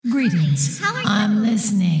Greetings. I'm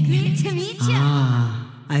listening. Good to meet you.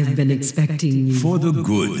 I've been expecting you. For the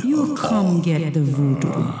good. You come get the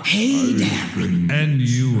voodoo. Hey there. And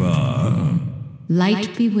you are?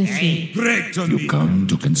 Light be with you. You come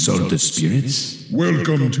to consult the spirits?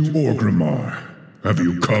 Welcome to Orgrimmar. Have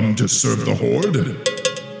you come to serve the Horde?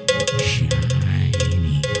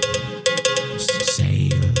 Shiny.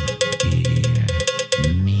 Sail here.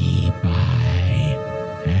 Me buy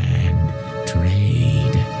and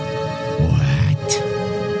trade. What?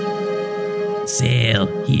 Sail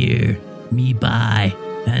here. Me buy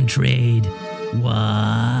and trade.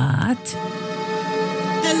 What?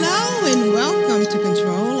 Hello and welcome to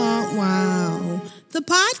Control Alt Wow, the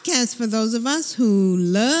podcast for those of us who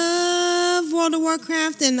love World of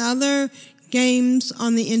Warcraft and other games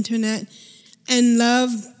on the internet and love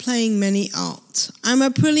playing many alts. I'm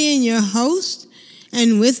Aprillian, your host,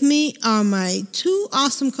 and with me are my two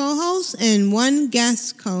awesome co-hosts and one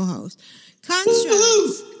guest co-host.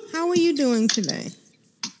 Constructs, how are you doing today?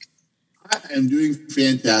 I am doing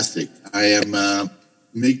fantastic. I am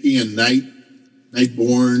making a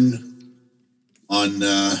Nightborn on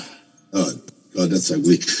oh god, that's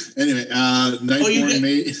ugly. Anyway, Nightborn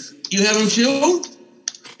you have them too?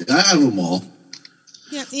 I have them all.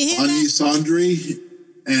 Yeah, you hear on that? Esandri,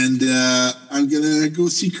 and I'm gonna go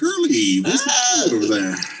see Curly. Over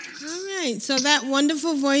there. All right, so that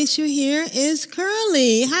wonderful voice you hear is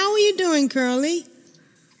Curly. How are you doing, Curly?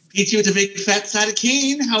 Beat you with the big fat side of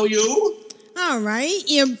Keen. How are you? All right,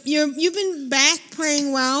 you've been back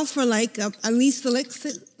playing WoW for like at least the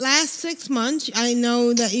last 6 months. I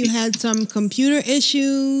know that you had some computer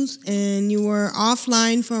issues and you were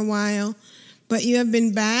offline for a while, but you have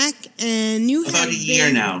been back and you about a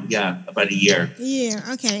year now. Yeah, about a year. Yeah,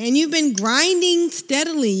 okay, and you've been grinding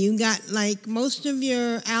steadily. You got like most of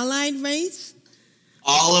your allied race.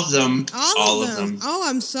 All of them. All of them. Oh,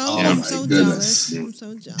 I'm so jealous. I'm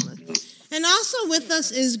so jealous. And also with us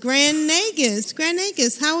is Grand Nagus. Grand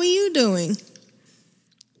Nagus, how are you doing?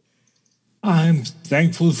 I'm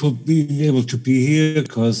thankful for being able to be here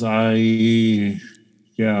because it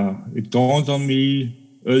dawned on me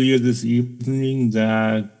earlier this evening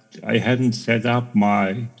that I hadn't set up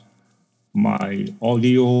my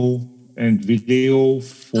audio and video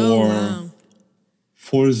for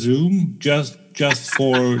Zoom, just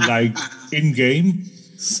for like in-game.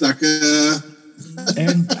 Sucker.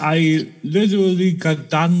 And I literally got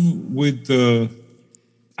done with the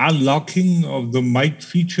unlocking of the mic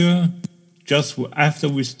feature just after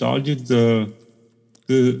we started the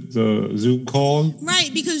Zoom call.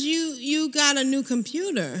 Right, because you got a new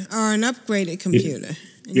computer or an upgraded computer.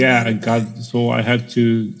 Yeah, I had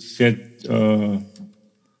to set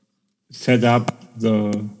up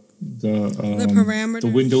the parameters,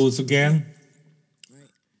 the Windows again.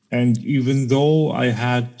 And even though I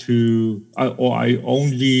had to, I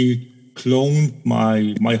only cloned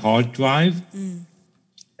my hard drive,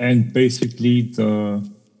 and basically the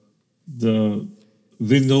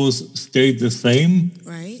Windows stayed the same.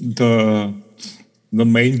 Right. The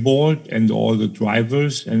main board and all the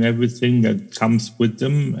drivers and everything that comes with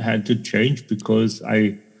them had to change because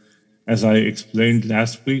as I explained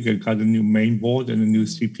last week, I got a new main board and a new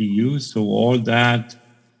CPU, so all that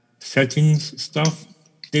settings stuff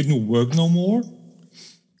didn't work no more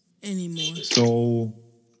anymore. So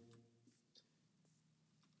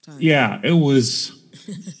yeah, it was.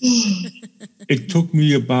 It took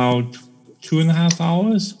me about 2.5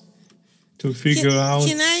 hours to figure out.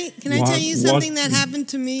 Can I tell you something that happened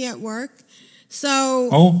to me at work? So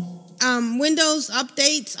Windows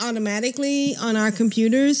updates automatically on our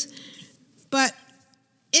computers, but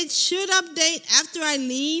it should update after I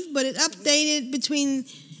leave. But it updated between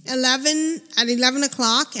 11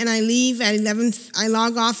 o'clock, and I leave at 11. I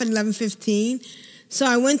log off at 11:15. So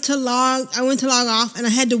I went to log off, and I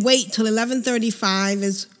had to wait till 11:35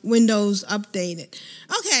 as Windows updated.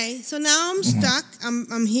 Okay, so now I'm stuck.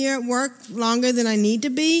 I'm here at work longer than I need to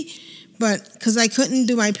be, but because I couldn't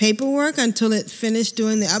do my paperwork until it finished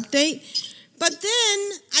doing the update. But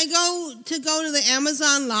then I go to the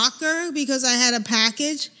Amazon locker because I had a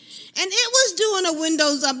package, and it was doing a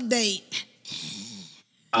Windows update.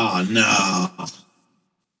 Oh, no.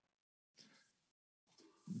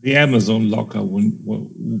 The Amazon locker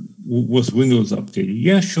was Windows updated.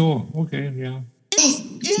 Yeah, sure. Okay, yeah. It's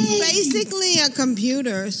basically a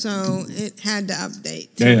computer, so it had to update.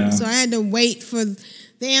 Yeah. So I had to wait for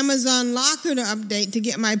the Amazon locker to update to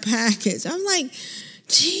get my package. I'm like,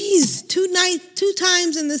 geez, two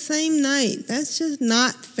times in the same night. That's just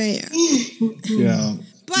not fair. Yeah.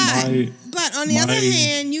 But on the other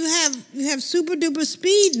hand, you have super duper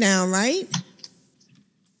speed now, right?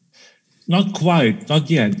 Not quite, not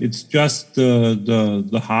yet. It's just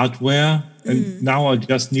the hardware, and now I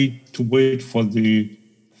just need to wait for the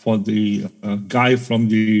guy from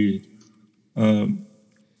the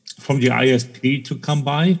ISP to come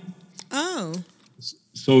by. Oh.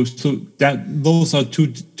 So that those are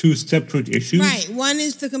two separate issues. Right. One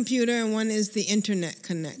is the computer and one is the internet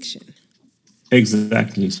connection.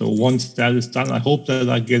 Exactly. So once that is done, I hope that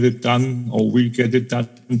I get it done, or we get it done,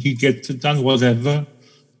 and he gets it done, whatever.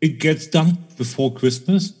 It gets done before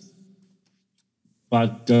Christmas.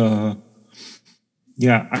 But I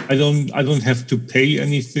don't have to pay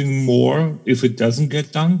anything more if it doesn't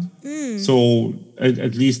get done. So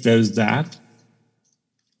at least there's that.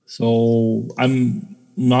 So I'm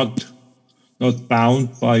not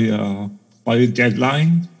bound by a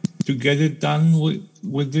deadline to get it done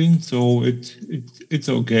within. So it's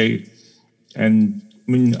okay. And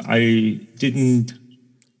I mean, I didn't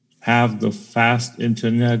have the fast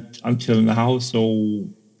internet until now, so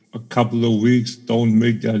a couple of weeks don't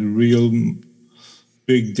make that real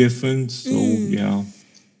big difference. So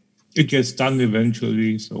it gets done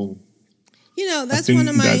eventually. So that's one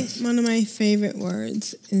of my favorite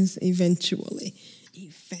words is eventually.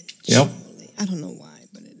 Yep. I don't know why,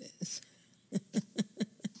 but it is.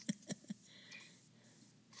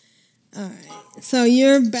 All right. So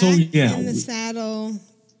you're back in the saddle.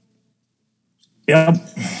 Yep.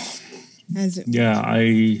 Yeah,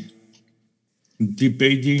 I'm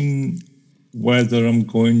debating whether I'm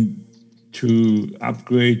going to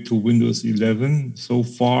upgrade to Windows 11. So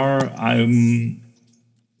far, I'm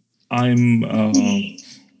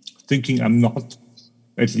thinking I'm not,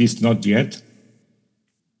 at least not yet,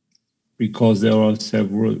 because there are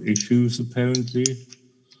several issues apparently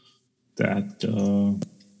that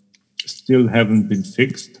still haven't been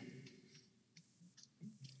fixed.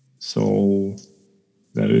 So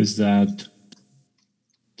there is that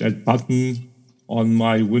button on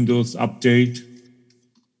my Windows update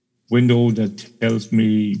window that tells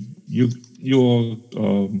me your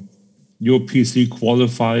PC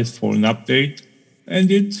qualifies for an update,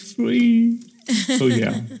 and it's free. So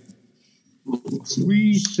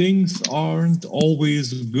free things aren't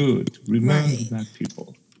always good. Remember that,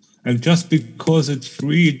 people. And just because it's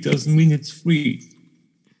free, it doesn't mean it's free.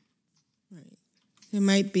 Right. There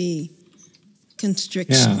might be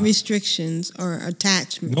restrictions or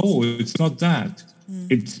attachments. No, it's not that.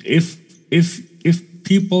 It's if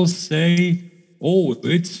people say, "Oh,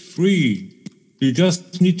 it's free, you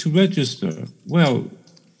just need to register." Well,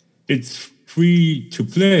 it's free to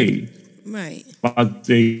play, right? But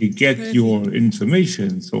they get your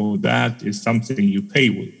information, so that is something you pay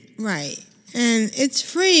with, right? And it's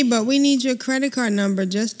free, but we need your credit card number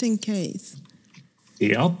just in case.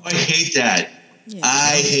 Yep. I hate that. Yeah.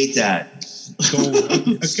 I hate that. So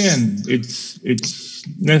again, it's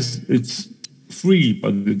free,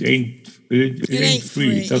 but it ain't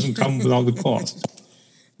free. It doesn't come without a cost.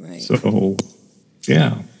 Right. So,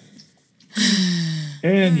 yeah.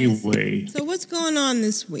 Anyway. So what's going on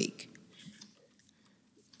this week?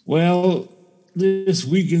 Well, this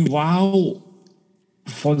week in WoW,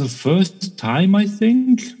 for the first time, I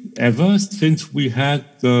think, ever since we had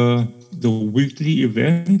the weekly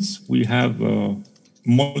events, we have a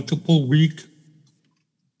multiple weekly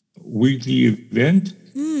event.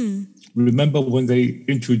 Remember when they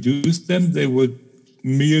introduced them, they were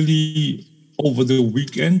merely over the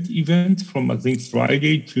weekend event from, I think,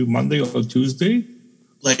 Friday to Monday or Tuesday.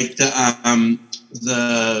 Like the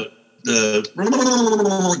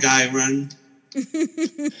guy run.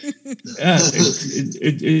 Yeah,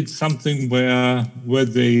 it's something where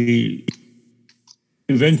they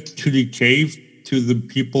eventually caved to the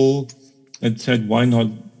people and said, why not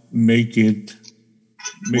make it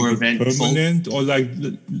permanent, or like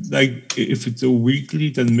if it's a weekly,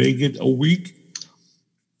 then make it a week.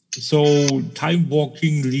 So Time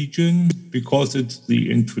Walking Legion, because it's the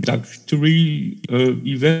introductory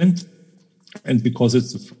event, and because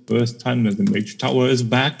it's the first time that the Mage Tower is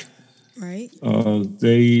back, right?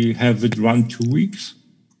 They have it run 2 weeks.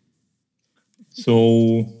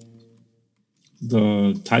 So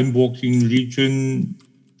the Time Walking Legion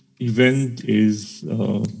event is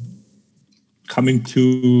coming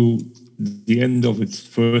to the end of its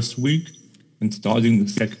first week and starting the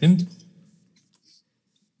second.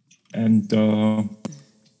 And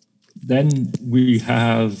then we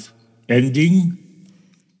have ending.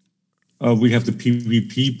 We have the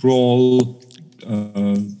PvP Brawl,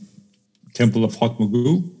 Temple of Hot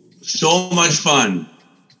Magoo. So much fun.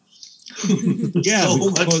 Yeah, so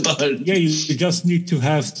much fun. Yeah, you just need to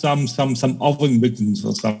have some oven mittens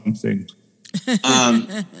or something. That's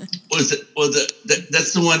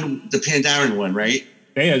the one, the Pandaren one, right?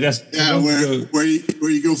 that's where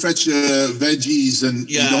you go fetch veggies and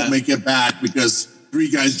you don't make it back because 3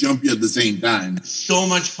 guys jump you at the same time. So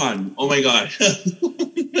much fun! Oh my god,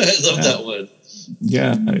 I love that one.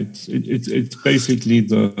 Yeah, it's basically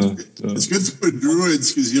the It's good for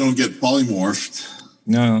druids because you don't get polymorphed.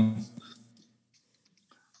 No.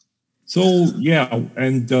 So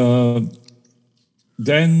and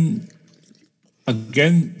then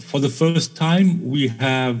again, for the first time, we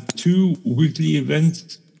have 2 weekly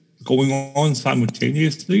events going on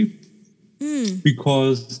simultaneously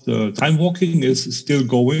because the time walking is still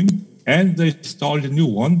going, and they start a new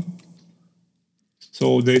one.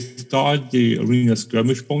 So they start the Arena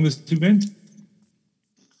Skirmish bonus event,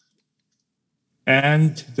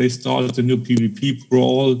 and they start the new PvP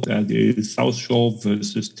brawl that is South Shore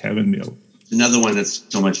versus Terran Mill. Another one that's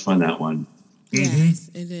so much fun, that one. Yes,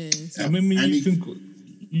 it is. I mean,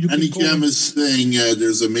 Anycam is saying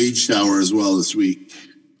there's a mage tower as well this week.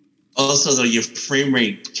 Also, though, your frame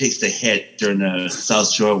rate takes a hit during the South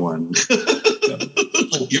Shore one.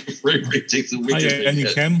 Your frame rate takes a wicked hit.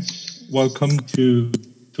 Anycam, welcome to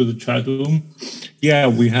the chat room. Yeah,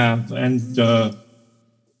 we have, and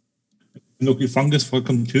Noki Fungus,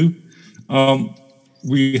 welcome too.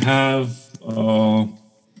 We have,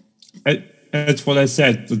 that's what I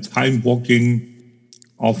said, the time walking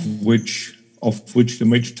of which the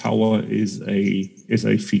Mage Tower is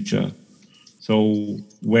a feature. So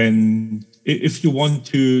if you want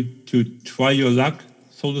to try your luck,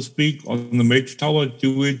 so to speak, on the Mage Tower,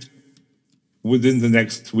 do it within the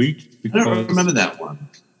next week. I don't remember that one.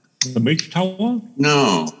 The Mage Tower?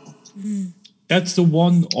 No. That's the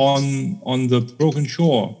one on the Broken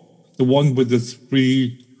Shore. The one with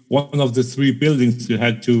one of the 3 buildings you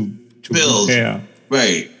had to build. Repair.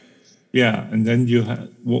 Right. Yeah, and then you have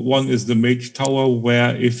one is the Mage Tower,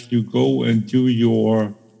 where if you go and do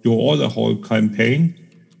your Order Hall campaign,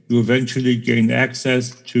 you eventually gain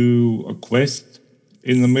access to a quest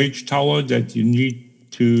in the Mage Tower that you need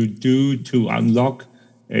to do to unlock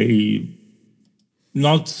a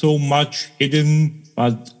not so much hidden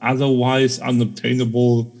but otherwise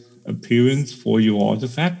unobtainable appearance for your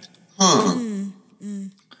artifact. Huh.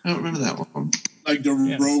 I don't remember that one. Like the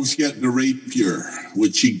rogues get the rapier,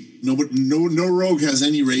 which no rogue has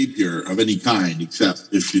any rapier of any kind except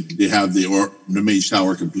if they have the Mage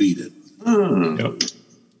Tower completed. Yep.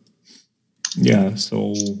 Yeah.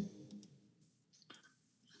 So,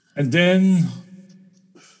 and then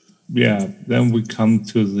we come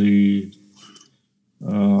to the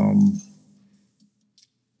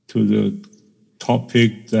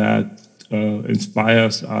topic that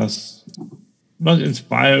inspires us. Not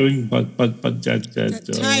inspiring, but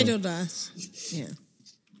that titled us. Yeah.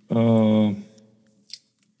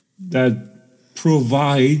 That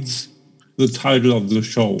provides the title of the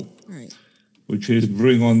show, right? Which is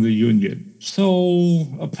Bring on the Union. So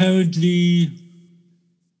apparently,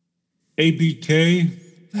 ABK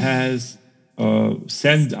has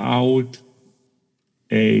sent out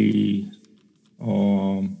a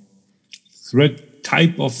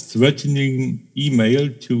type of threatening email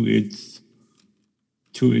to its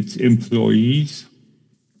employees,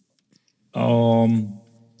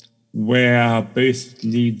 where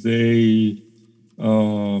basically they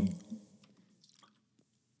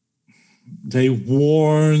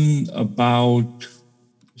warn about,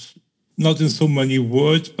 not in so many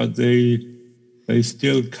words, but they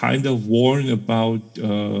still kind of warn about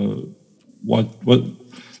what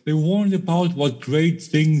they warn about what great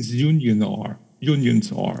things unions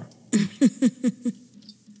are.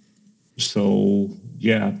 So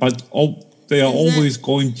yeah, but they are always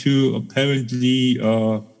going to apparently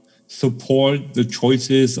support the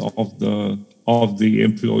choices of the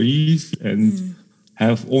employees and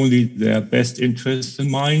have only their best interests in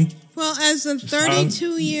mind. Well, as a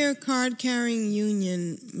 32-year card-carrying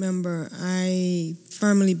union member, I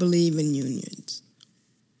firmly believe in unions.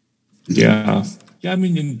 Yeah. Yeah, I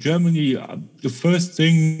mean, in Germany, the first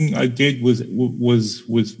thing I did was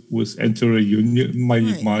enter a union, my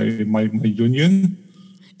union.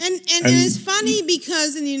 And it's funny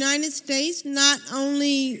because in the United States, not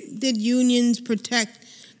only did unions protect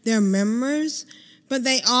their members, but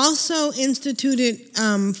they also instituted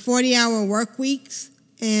 40-hour work weeks,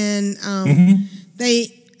 and they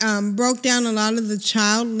broke down a lot of the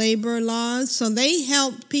child labor laws. So they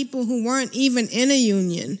helped people who weren't even in a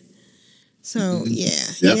union. So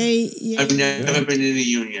I've never been in a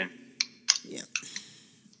union.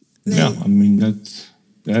 Yeah, I mean that's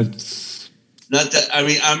not that. I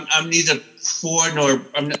mean, I'm neither for nor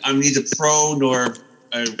I'm neither pro nor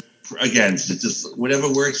against. It's just whatever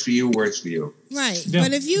works for you works for you. Right,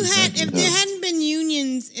 but if there hadn't been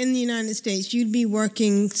unions in the United States, you'd be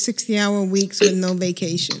working 60-hour weeks with no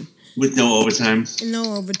vacation. With no overtime. And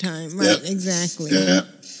no overtime, right, exactly. Yeah.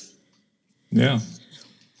 Yeah.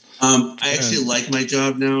 I actually like my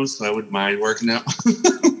job now, so I wouldn't mind working out.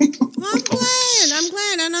 Well, I'm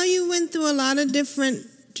glad. I know you went through a lot of different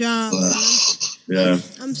jobs. Yeah.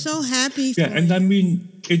 I'm so happy for Yeah, and I mean,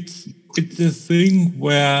 it's a thing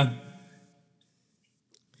where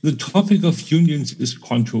the topic of unions is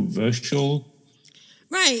controversial.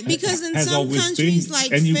 Right, because in Has some always countries been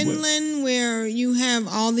like anyway. Finland, where you have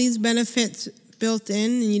all these benefits built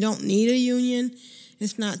in and you don't need a union,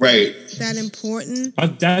 it's not that important.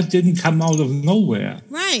 But that didn't come out of nowhere.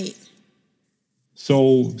 Right.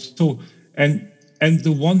 So and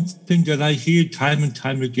the one thing that I hear time and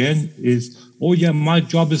time again is, oh yeah, my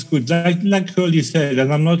job is good. Like Curly said,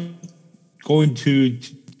 and I'm not going to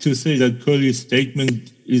say that Curly's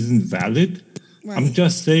statement isn't valid. Right. I'm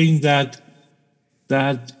just saying that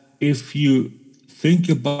if you think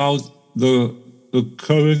about the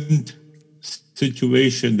current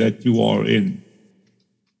situation that you are in,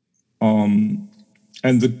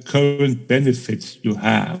 and the current benefits you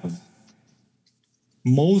have,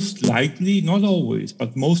 most likely, not always,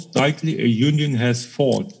 but most likely a union has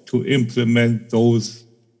fought to implement those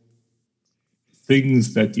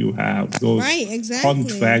things that you have, those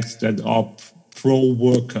contracts that are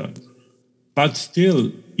pro-worker. But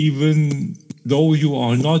still, even though you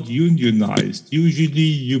are not unionized,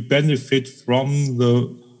 usually you benefit from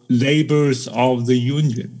the labors of the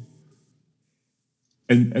union.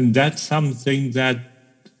 And that's something that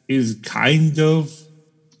is kind of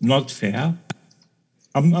not fair.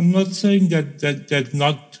 I'm not saying that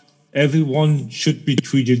not everyone should be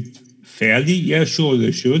treated fairly. Yeah, sure,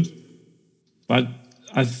 they should. But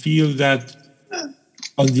I feel that,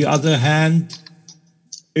 on the other hand,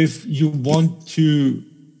 if you want to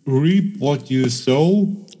reap what you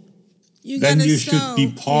sow, then you should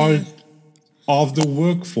be part of the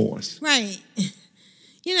workforce. Right.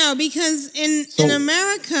 You know, because in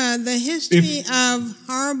America, the history of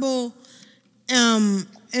horrible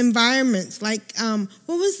environments, like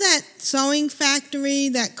what was that sewing factory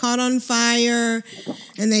that caught on fire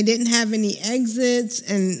and they didn't have any exits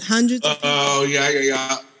and hundreds of Oh,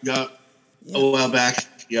 yeah. A while back,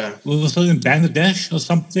 yeah. Was it in Bangladesh or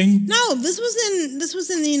something? No, this was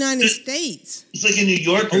in the United States. It's like in New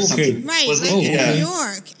York or something. Right, wasn't like it? in New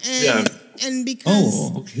York. And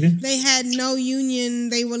because they had no union,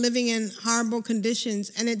 they were living in horrible conditions.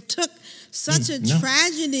 And it took such a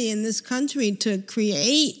tragedy in this country to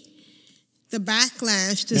create the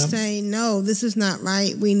backlash to say, no, this is not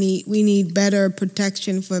right. We need better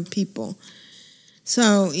protection for people.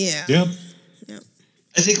 So, yeah. Yep.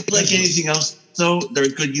 I think, like anything else, though, there are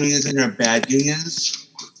good unions and there are bad unions.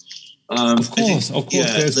 Of course,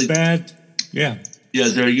 there's bad. Yeah. Yeah,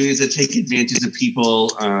 there are unions that take advantage of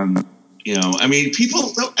people. You know, I mean,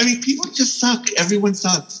 people just suck. Everyone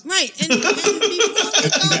sucks. Right. And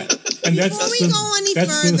before we go any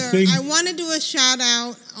further, I want to do a shout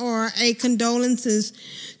out or a condolences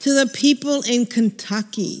to the people in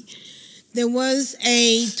Kentucky. There was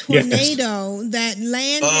a tornado that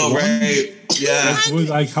landed. Oh, right. Yeah. That was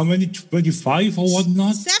like how many? 25 or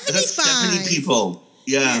whatnot? 75. 70 people.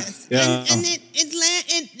 Yeah. Yes. Yeah. And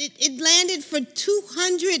it landed for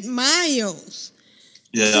 200 miles.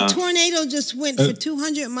 Yeah. The tornado just went for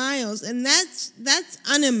 200 miles, and that's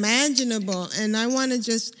unimaginable. And I want to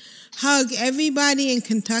just hug everybody in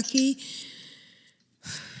Kentucky.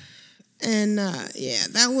 And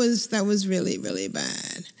that was really, really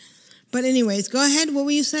bad. But anyways, go ahead. What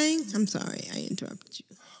were you saying? I'm sorry, I interrupted you.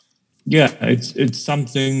 Yeah, it's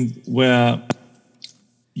something where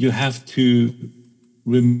you have to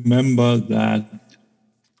remember that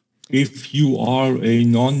if you are a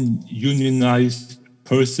non-unionized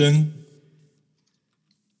person,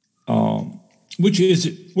 which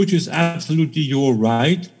is absolutely your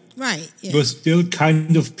right. Right. Yeah. You're still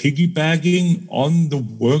kind of piggybacking on the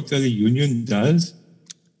work that a union does.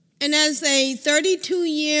 And as a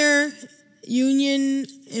 32-year union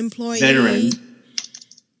employee,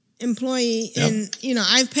 and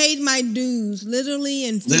I've paid my dues literally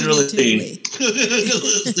and figuratively.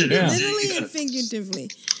 Literally and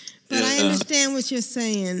figuratively. But I understand what you're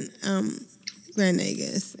saying,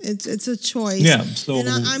 Grandagus. It's a choice. Yeah. So and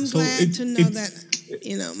I'm glad to know that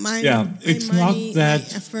my it's money, not that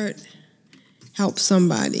my effort helps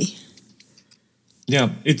somebody. Yeah,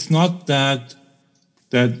 it's not that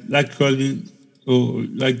like Curly,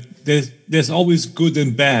 like there's always good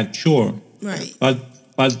and bad, sure. Right.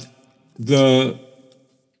 But the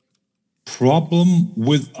problem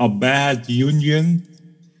with a bad union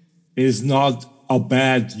is not a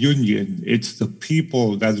bad union. It's the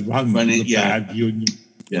people that run the bad union.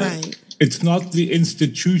 Yeah. Right. It's not the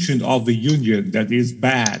institution of the union that is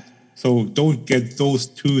bad. So don't get those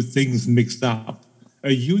two things mixed up.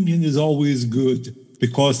 A union is always good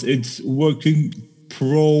because it's working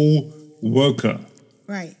pro-worker.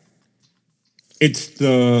 Right. It's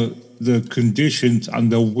the conditions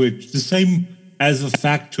under which, the same as a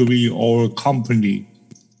factory or a company.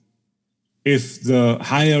 If the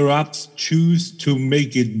higher-ups choose to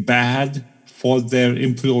make it bad for their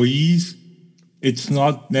employees, it's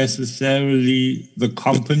not necessarily the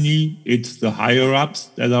company, it's the higher-ups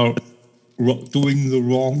that are doing the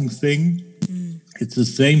wrong thing. It's the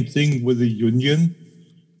same thing with the union.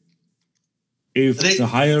 If the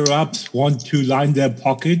higher-ups want to line their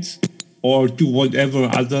pockets or do whatever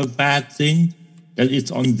other bad thing, that it's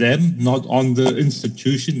on them, not on the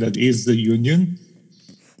institution that is the union.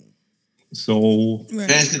 So, can I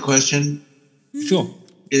ask a question? Sure.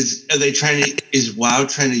 Is WoW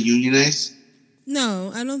trying to unionize?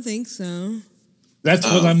 No, I don't think so. That's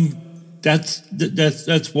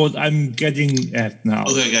what I'm getting at now.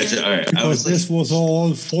 Okay, gotcha. All right. Because this was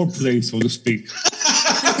all foreplay, so to speak.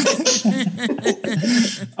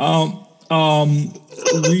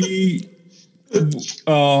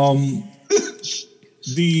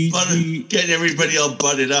 Getting everybody all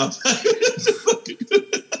butted up.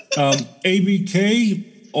 ABK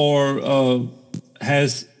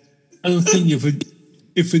has, I don't think if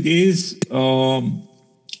it is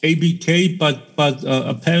ABK, but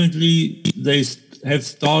apparently they have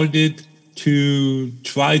started to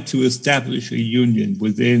try to establish a union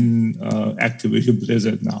within Activision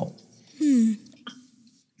Blizzard now.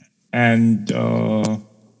 And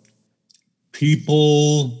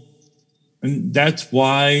people, and that's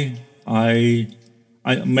why I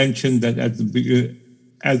mentioned that at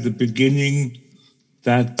the beginning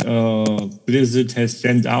that Blizzard has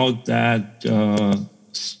sent out that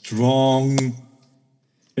strong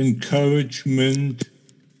encouragement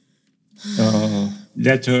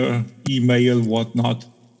letter, email, whatnot.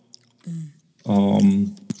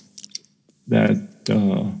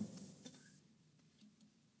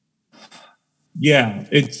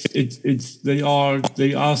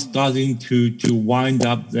 They are starting to wind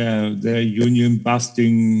up their union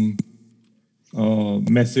busting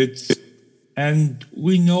methods, and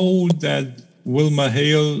we know that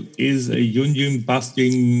WilmerHale is a union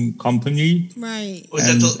busting company. Right.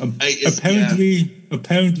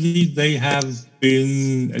 Apparently they have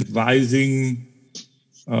been advising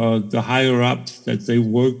the higher ups that they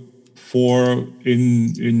work for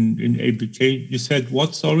in ABK. You said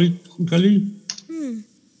what? Sorry, Kali?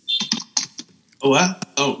 Oh, what?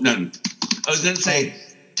 Oh, nothing. I was going to say,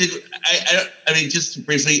 just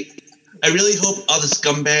briefly, I really hope all the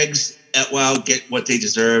scumbags at WoW get what they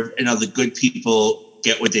deserve, and all the good people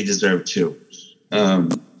get what they deserve too.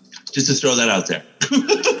 Just to throw that out there.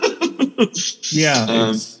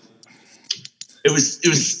 Yeah. It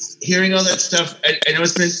was hearing all that stuff. I know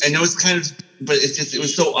it's kind of, but it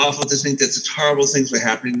was so awful to think that such horrible things were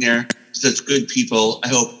happening there. Such good people. I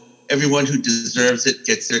hope everyone who deserves it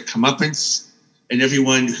gets their comeuppance, and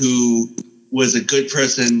everyone who was a good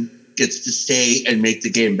person gets to stay and make the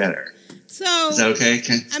game better. So, is that okay?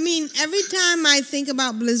 I mean, every time I think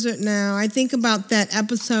about Blizzard now, I think about that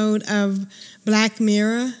episode of Black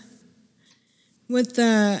Mirror with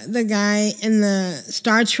the guy in the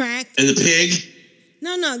Star Trek. And the pig?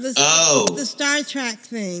 No, the Star Trek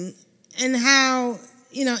thing. And how,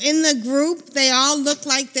 in the group, they all looked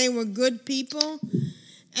like they were good people.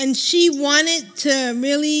 And she wanted to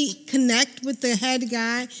really connect with the head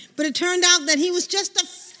guy. But it turned out that he was just a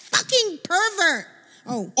fucking pervert.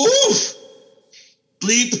 Oh. Oof!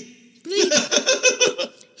 Bleep. He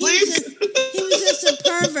was just a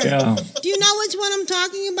pervert. Yeah. Do you know which one I'm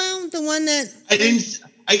talking about? The one that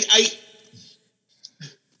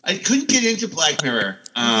I couldn't get into Black Mirror,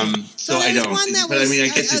 so I don't. One that but was I mean, I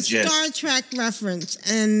guess a Star Trek reference,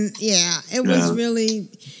 and it was really.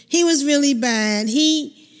 He was really bad.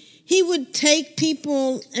 He would take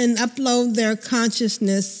people and upload their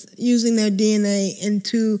consciousness using their DNA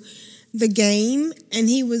into the game, and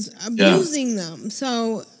he was abusing them.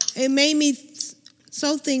 So it made me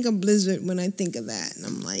so think of Blizzard when I think of that, and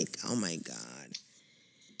I'm like, oh my god.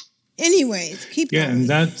 Anyways, keep going. Yeah, and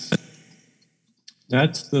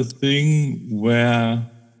that's the thing where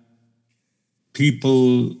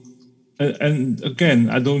people, and again,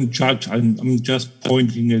 I don't judge. I'm just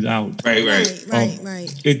pointing it out. Right.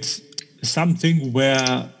 It's something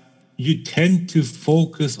where you tend to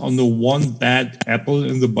focus on the one bad apple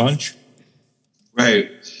in the bunch.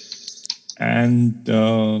 Right. And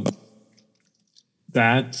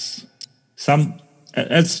that's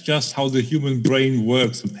That's just how the human brain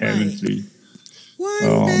works, apparently. Right.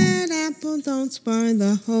 One bad apple don't spoil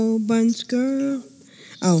the whole bunch, girl.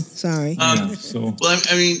 Oh, sorry. So. Well,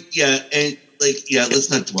 I mean, let's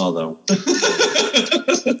not dwell, though.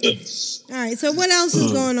 All right, so what else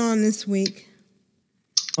is going on this week?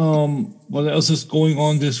 What else is going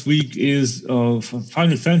on this week is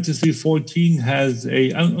Final Fantasy XIV has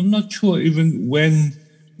I'm not sure even when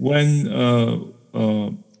Winter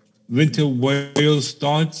Veil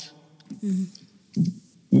starts. Mm-hmm.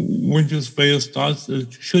 Winter's Veil starts.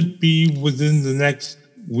 It should be within the next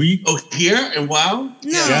week. Oh, here in WoW?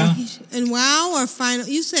 No, in WoW or Final?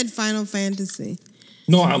 You said Final Fantasy.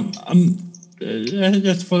 No,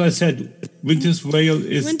 that's what I said. Winter's Veil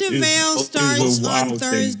starts on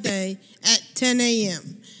Thursday at 10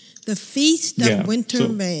 a.m. The Feast of Winter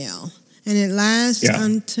Veil, and it lasts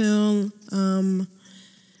until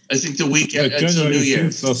I think the week until New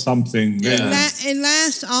Year's or something. Yeah. It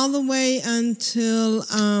lasts all the way until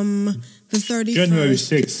the 31st. January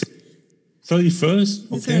 6th.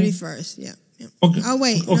 31st? Okay. The 31st, yeah. Okay. Oh,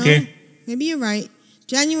 wait. Okay. No, maybe you're right.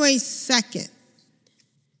 January 2nd.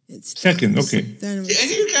 It's 2nd, okay. Do any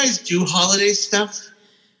of you guys do holiday stuff?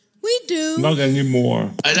 We do. Not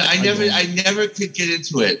anymore. I never could get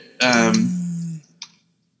into it.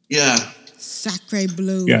 Yeah. Sacre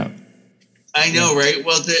bleu. Yeah. I know, right?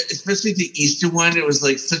 Well, especially the Easter one, it was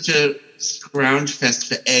like such a scrounge fest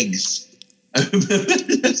for eggs.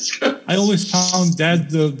 I always found that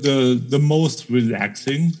the most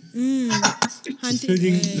relaxing.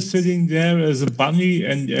 Sitting there as a bunny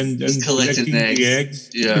and collecting the eggs.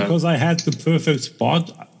 Yeah. Because I had the perfect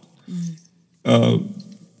spot.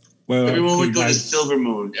 Where everyone would go to Silver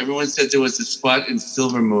Moon. Everyone said there was a spot in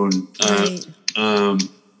Silver Moon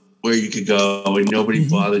where you could go and nobody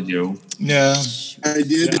bothered you. Yeah. I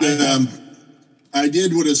did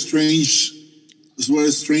what a strange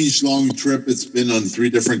long trip it's been on 3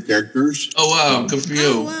 different characters. Oh wow, good for you.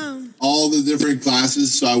 Oh, wow. All the different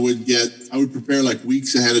classes, so I would prepare like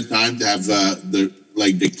weeks ahead of time to have the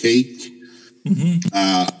cake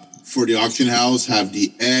for the auction house, have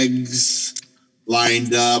the eggs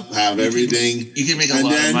lined up, have everything. You can make a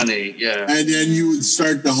lot of money, yeah. And then you would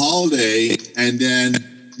start the holiday, and then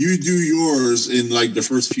you do yours in like the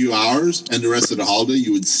first few hours, and the rest of the holiday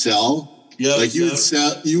you would sell. Yeah, you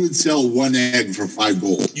would sell 1 egg for 5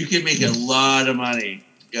 gold. You can make a lot of money.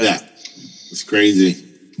 Yeah, it's crazy.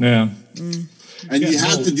 Yeah, and you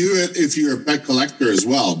have to do it if you're a pet collector as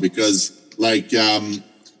well, because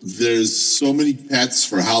there's so many pets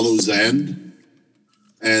for Hallow's End,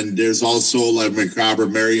 and there's also like Macabre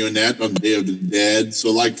Marionette on Day of the Dead. So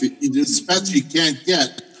like there's pets you can't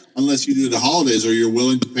get unless you do the holidays, or you're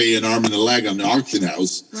willing to pay an arm and a leg on the auction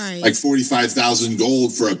house, like 45,000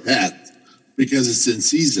 gold for a pet. Because it's in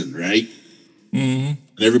season, right? Mm-hmm.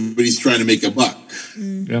 And everybody's trying to make a buck.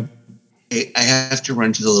 Yep. Hey, I have to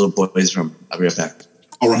run to the little boys' room. I'll be right back.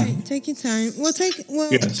 All right. Take your time. We're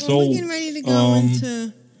getting ready to go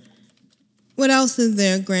into... What else is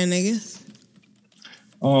there, Grand Negus?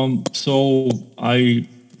 So I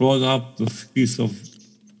brought up the Feast of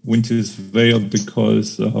Winter's Veil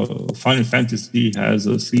because Final Fantasy has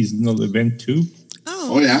a seasonal event too.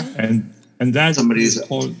 Oh yeah. And that somebody's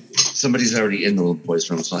already in the little boys'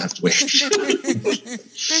 room, so I'll have to wait. I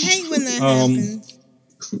hate when that happens.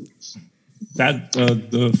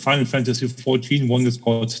 The Final Fantasy XIV one is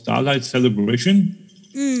called Starlight Celebration.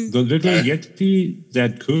 The little Yeti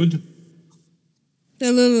that could.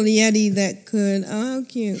 The little Yeti that could. Oh, how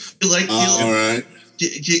cute. All right.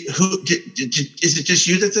 Is it just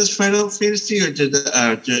you that does Final Fantasy, or did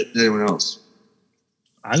anyone else?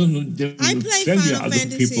 I don't know. I play Final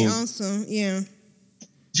Fantasy also, yeah.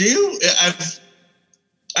 Do you?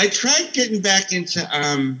 I tried getting back into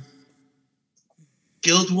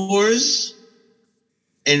Guild Wars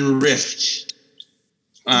and Rift,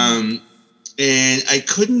 and I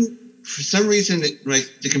couldn't. For some reason,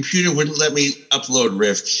 the computer wouldn't let me upload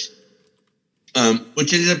Rift,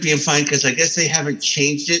 which ended up being fine because I guess they haven't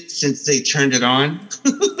changed it since they turned it on.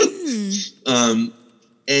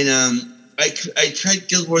 I tried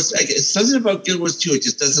Guild Wars. Something about Guild Wars 2, it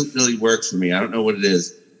just doesn't really work for me. I don't know what it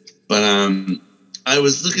is. But I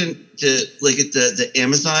was looking to at the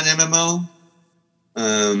Amazon MMO,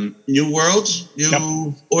 New World,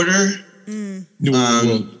 New Order. New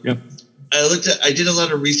World, yep. I did a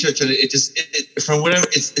lot of research on it. From whatever,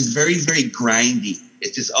 it's very, very grindy.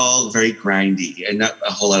 It's just all very grindy and not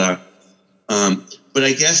a whole lot of. But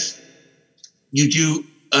I guess you do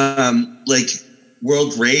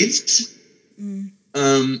world raids.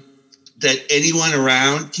 That anyone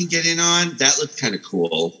around can get in on. That looked kind of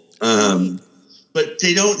cool. but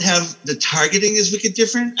they don't have the targeting is wicked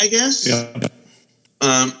different, I guess. Yeah.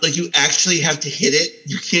 Like you actually have to hit it.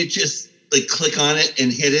 You can't just like click on it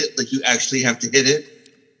and hit it. Like you actually have to hit it.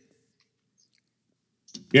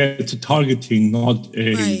 Yeah, it's a targeting, not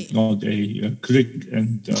a click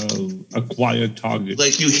and acquire target.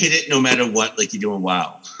 Like you hit it no matter what. Like you're doing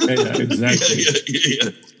WoW. Yeah, exactly.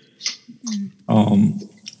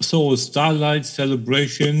 So Starlight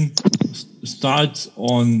Celebration starts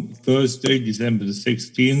on Thursday, December the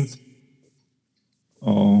 16th,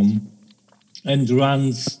 and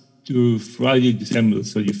runs to Friday, December the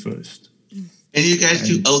 31st. And you guys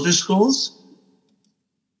do Elder Scrolls?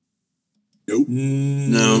 Nope.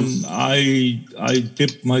 No. I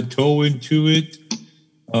dipped my toe into it.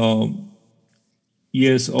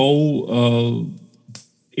 ESO,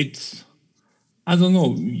 it's, I don't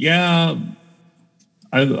know. Yeah,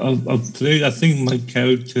 I've played, I think my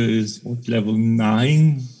character is level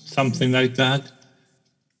 9, something like that.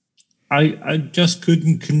 I just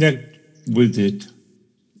couldn't connect with it.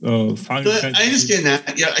 Final Fantasy, I understand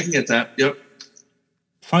that. Yeah, I can get that. Yep.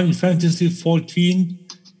 Final Fantasy 14,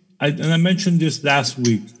 and I mentioned this last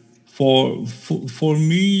week. For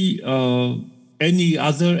me, any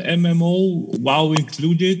other MMO, WoW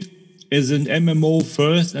included, is an MMO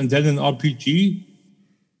first and then an RPG.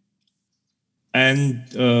 And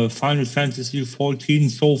Final Fantasy 14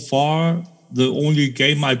 so far, the only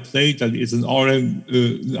game I played that is an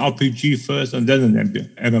RPG first and then an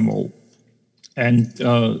MMO. And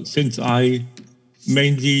since I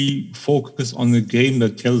mainly focus on a game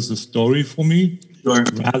that tells a story for me, sure,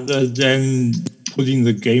 rather than putting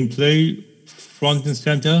the gameplay front and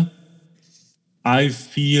center, I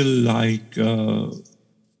feel like the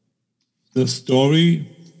story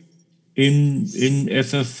in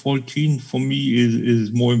FF14 for me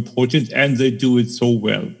is more important, and they do it so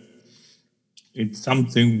well. It's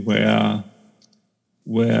something where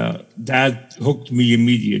that hooked me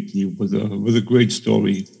immediately with a great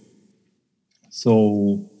story.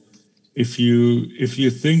 So if you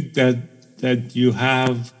think that you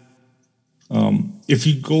have if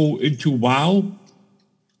you go into WoW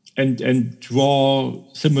and draw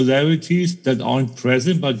similarities that aren't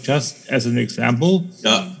present, but just as an example,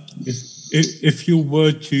 if you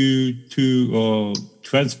were to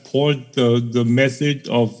transport the method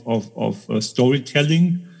of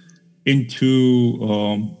storytelling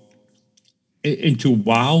into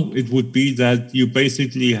WoW, it would be that you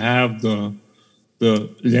basically have the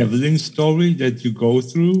leveling story that you go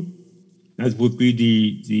through. That would be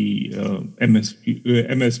the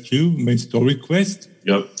MSQ, main story quest.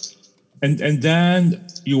 Yep. And then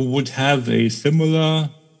you would have a similar,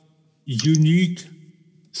 unique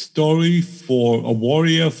story for a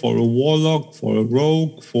warrior, for a warlock, for a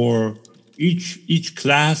rogue, for each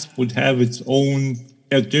class would have its own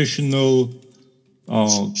additional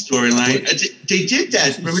storyline. They did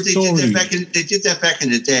that. Remember, they did that back in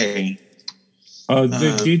the day.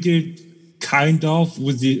 They did it kind of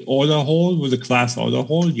with the order hall, with the class order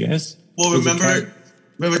hall. Yes. Well, remember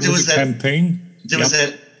there was that campaign. There was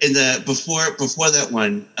that in the before that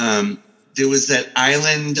one. There was that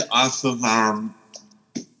island off of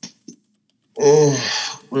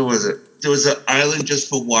where was it? There was an island just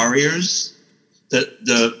for warriors. There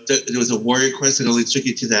was a warrior quest that only took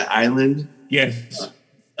you to that island. Yes.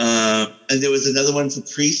 And there was another one for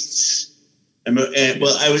priests. I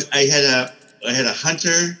had a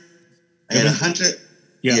hunter. I had a hunter.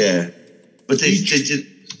 Yeah. But they did.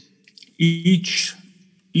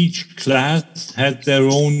 Each class had their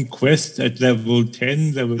own quest at level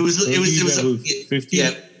 10, level 30, level 50.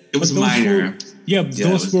 Yeah, it was minor.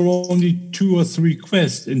 Those were only 2 or 3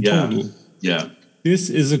 quests in total. Yeah. This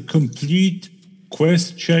is a complete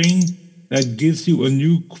quest chain that gives you a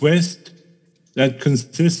new quest that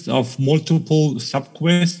consists of multiple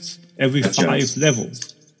subquests every 5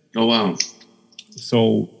 levels. Oh, wow.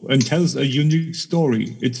 So, and tells a unique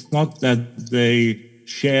story. It's not that they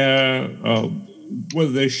share,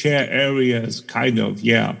 they share areas, kind of,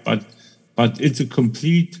 but it's a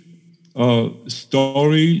complete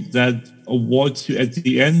story that awards you at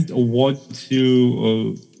the end, awards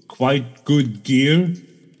you quite good gear,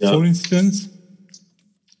 for instance.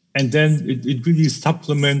 And then it really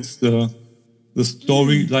supplements the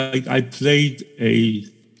story. Like I played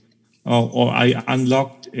or I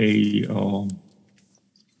unlocked a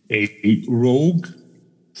rogue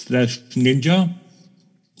 / ninja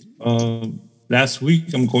last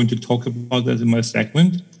week. I'm going to talk about that in my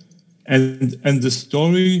segment. And the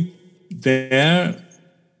story there,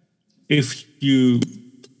 if you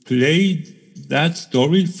played that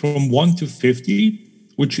story from 1 to 50,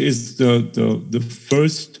 which is the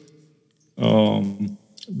first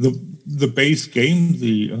the base game,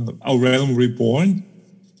 the A Realm Reborn,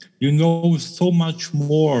 you know so much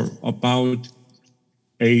more about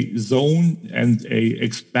a zone and a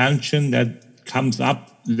expansion that comes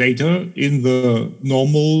up later in the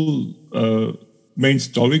normal main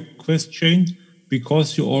story quest chain,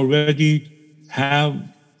 because you already have,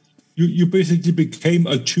 you basically became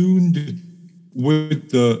attuned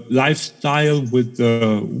with the lifestyle, with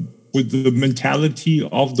the mentality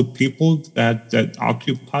of the people that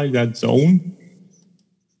occupy that zone.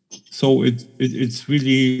 So it's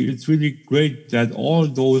really great that all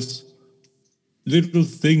those little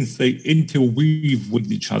things, they interweave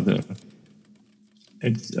with each other.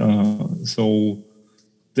 So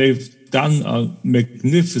they've done a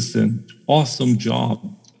magnificent, awesome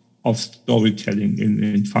job of storytelling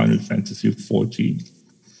in Final Fantasy XIV.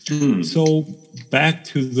 So back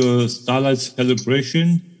to the Starlight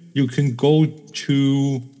Celebration, you can go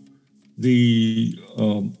to the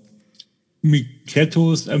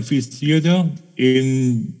Miketos Amphitheater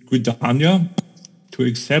in Gridania to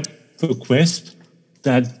accept the quest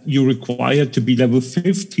that you require to be level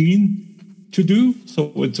 15 to do.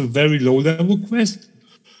 So it's a very low-level quest,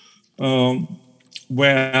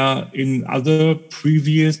 where in other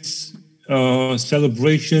previous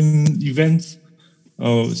celebration events,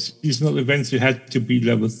 seasonal events, you had to be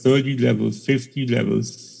level 30, level 50, level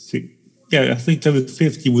 6. Yeah, I think level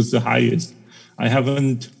 50 was the highest. I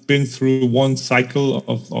haven't been through one cycle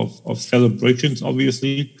of celebrations,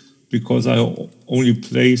 obviously, because I only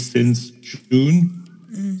play since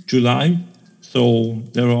July. So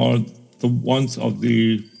there are the ones of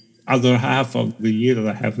the other half of the year that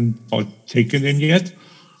I haven't taken in yet.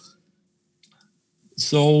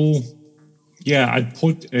 So, yeah, I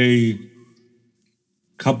put a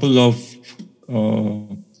couple of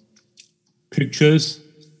pictures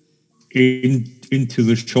into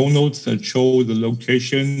the show notes that show the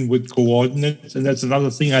location with coordinates. And that's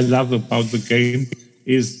another thing I love about the game,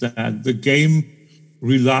 is that the game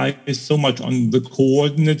relies so much on the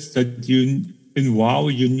coordinates that in WoW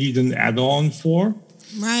you need an add-on for.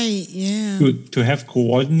 Right, yeah. To have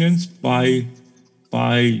coordinates by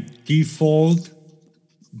default,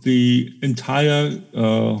 the entire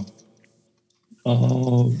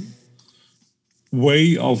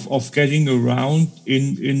way of getting around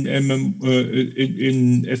in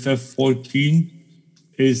FF14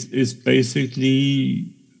 is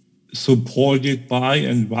basically supported by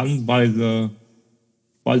and run by the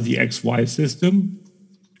XY system.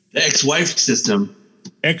 The XY system.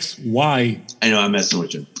 XY. I know, I'm messing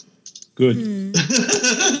with you. Good.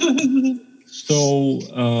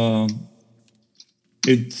 So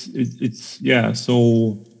it's yeah.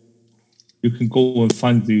 So you can go and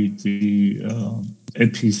find the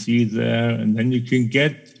NPC there, and then you can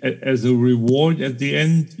get, as a reward at the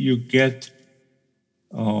end, you get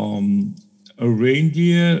a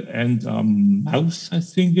reindeer and a mouse, I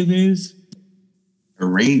think it is. A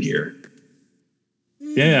reindeer?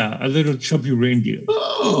 Yeah, a little chubby reindeer.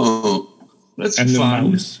 Oh, that's and fun. And a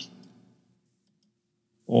mouse.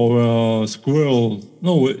 Or a squirrel.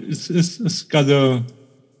 No, it's got a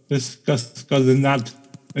nut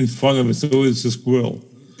in front of it, so it's a squirrel.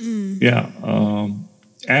 Yeah,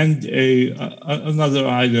 and another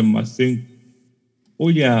item, I think. Oh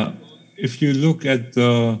yeah, if you look at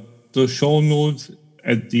the show notes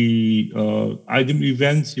at the item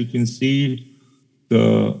events, you can see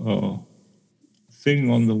the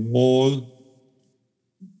thing on the wall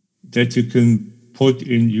that you can put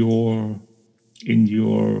in your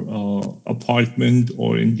apartment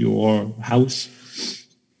or in your house.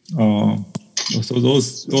 So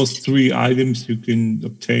those three items you can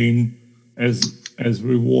obtain as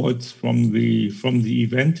rewards from the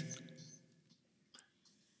event.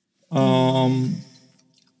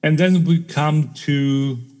 And then we come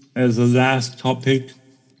to, as a last topic,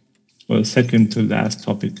 or second to last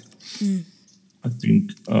topic, I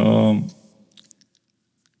think.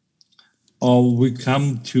 We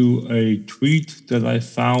come to a tweet that I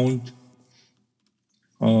found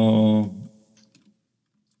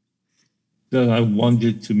that I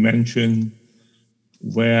wanted to mention,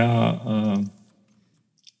 where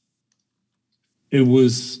it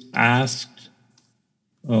was asked,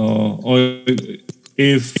 or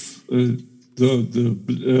if the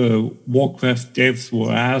Warcraft devs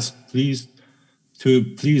were asked, please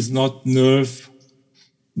not nerf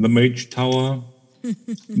the Mage Tower.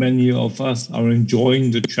 Many of us are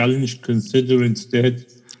enjoying the challenge. Consider instead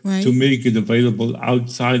to make it available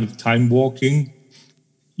outside of time walking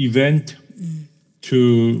event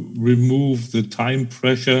to remove the time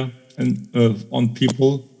pressure and on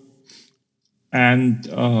people. And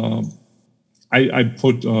I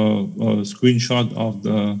put a screenshot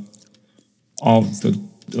of the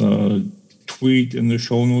tweet in the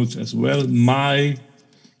show notes as well. My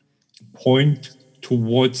point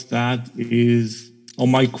towards that is, or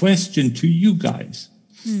my question to you guys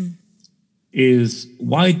is,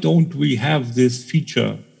 why don't we have this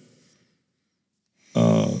feature,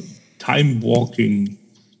 time walking,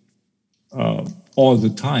 all the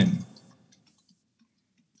time?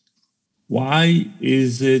 Why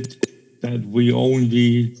is it that we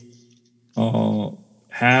only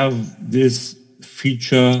have this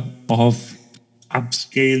feature of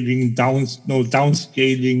upscaling,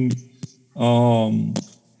 downscaling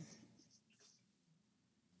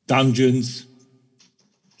dungeons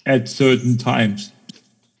at certain times?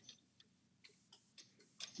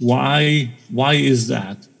 Why is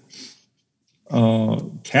that?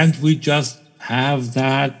 Can't we just have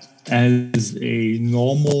that as a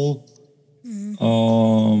normal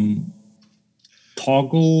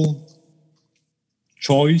toggle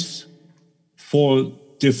choice for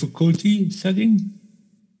difficulty setting?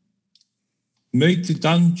 Make the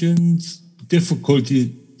dungeon's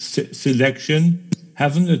difficulty selection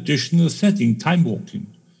have an additional setting, time walking.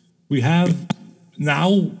 We have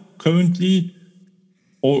now currently,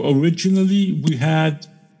 or originally, we had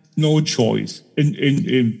no choice.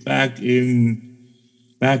 Back in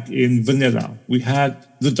vanilla, we had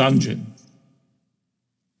the dungeon.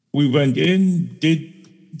 We went in, did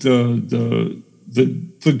the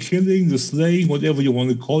killing, the slaying, whatever you want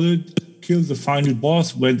to call it, killed the final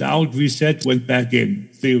boss, went out, reset, went back in,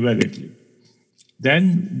 theoretically.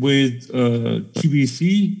 Then with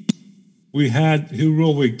TBC, we had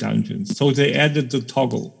heroic dungeons. So they added the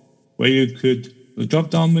toggle where you could, the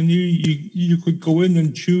drop-down menu, you could go in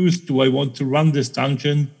and choose, do I want to run this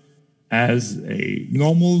dungeon as a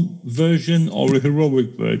normal version or a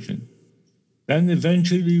heroic version? Then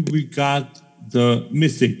eventually we got the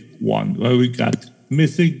mythic one, where we got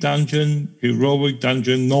mythic dungeon, heroic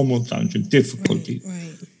dungeon, normal dungeon, difficulty.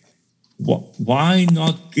 Right. Why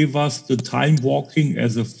not give us the time walking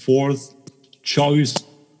as a fourth choice,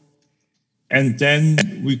 and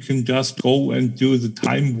then we can just go and do the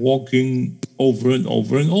time walking over and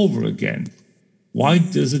over and over again? Why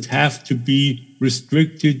does it have to be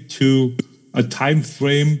restricted to a time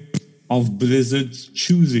frame of Blizzard's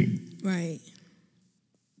choosing? Right.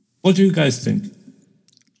 What do you guys think?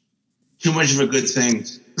 Too much of a good thing.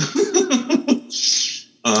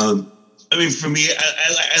 I mean, for me,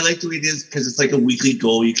 I like the way it is because it's like a weekly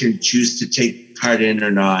goal you can choose to take part in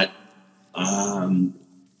or not. The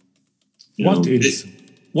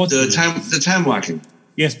time walking?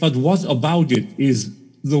 Yes, but what about it is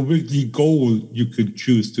the weekly goal you could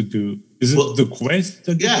choose to do? Is it the quest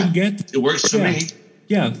that you can get? It works for me.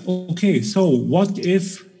 Yeah. Okay. So what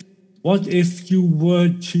if you were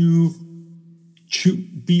to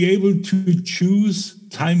be able to choose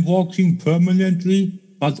time walking permanently,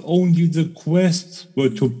 but only the quests were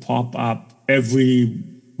to pop up every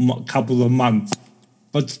couple of months?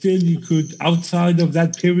 But still, you could, outside of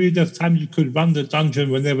that period of time, you could run the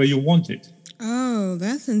dungeon whenever you wanted. Oh,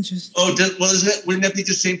 that's interesting. Oh, wouldn't that be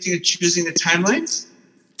the same thing as choosing the timelines?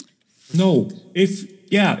 No. If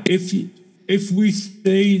we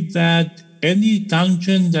say that any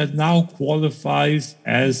dungeon that now qualifies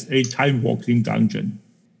as a time-walking dungeon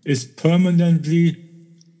is permanently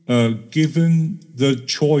given the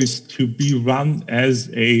choice to be run as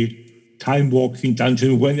a time-walking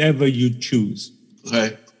dungeon whenever you choose.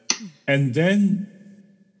 Okay. And then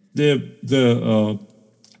the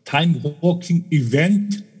time-walking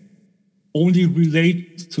event only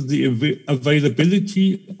relates to the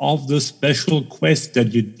availability of the special quest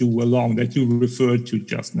that you do along, that you referred to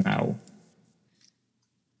just now.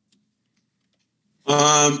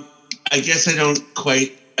 I guess I don't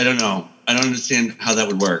know. I don't understand how that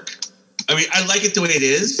would work. I mean, I like it the way it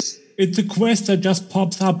is. It's a quest that just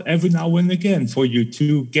pops up every now and again for you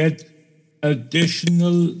to get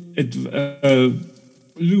additional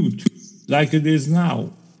loot, like it is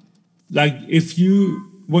now. Like if you,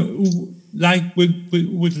 like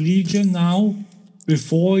with Legion now,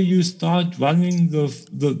 before you start running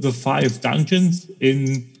the 5 dungeons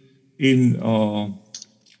in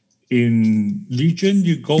Legion,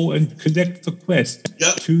 you go and collect the quest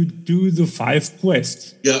to do the 5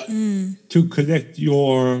 quests to collect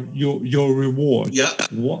your reward.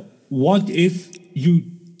 What if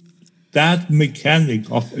that mechanic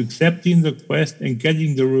of accepting the quest and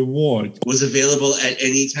getting the reward was available at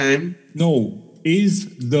any time? No, is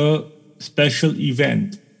the special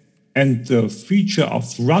event, and the feature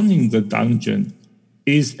of running the dungeon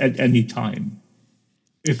is at any time.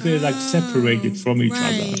 If they're like separated from each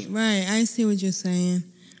other. Right. I see what you're saying.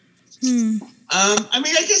 I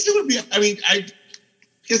mean, I guess it would be. I mean, I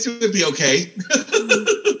guess it would be okay.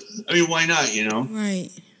 I mean, why not? You know, right?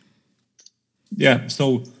 Yeah.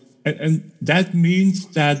 So, and that means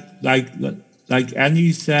that, like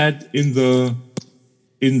Annie said in the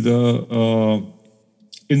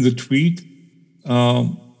tweet,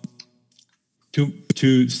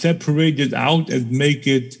 to separate it out and make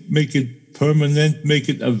it permanent, make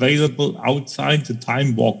it available outside the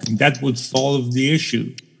time walking. That would solve the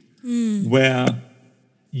issue, where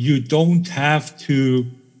you don't have to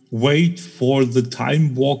wait for the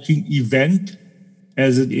time walking event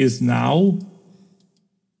as it is now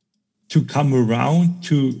to come around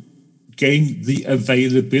to gain the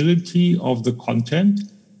availability of the content,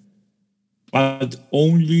 but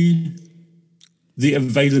only the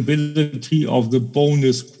availability of the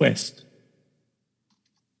bonus quest.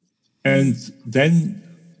 And then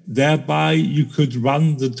thereby you could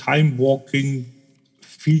run the time walking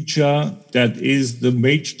feature that is the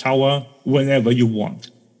Mage Tower whenever you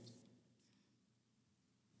want.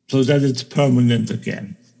 So that it's permanent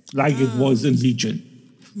again, like it was in Legion.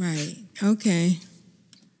 Right. Okay.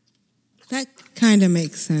 That kind of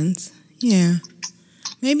makes sense. Yeah.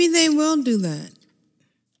 Maybe they will do that.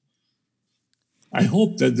 I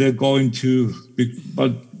hope that they're going to,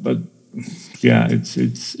 but yeah,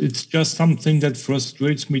 it's just something that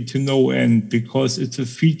frustrates me to no end, because it's a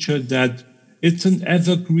feature that it's an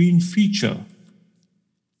evergreen feature.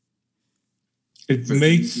 It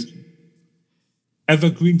makes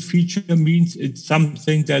evergreen feature means it's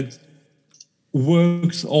something that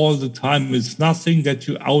works all the time. It's nothing that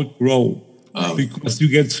you outgrow because you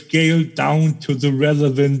get scaled down to the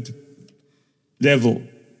relevant level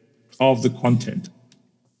of the content.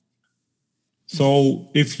 So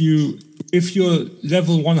if you're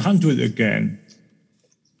level 100 again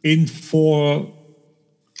in 4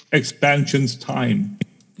 expansions time,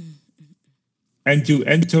 and you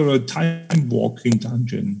enter a time walking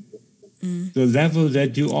dungeon, the level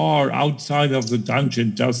that you are outside of the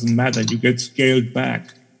dungeon doesn't matter. You get scaled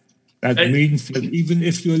back. That means that even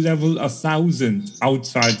if you're level 1,000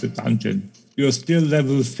 outside the dungeon, you're still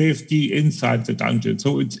level 50 inside the dungeon.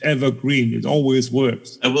 So it's evergreen. It always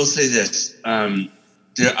works. I will say this.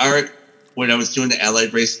 There are, when I was doing the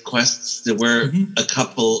allied race quests, there were a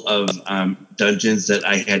couple of dungeons that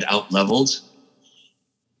I had out-leveled.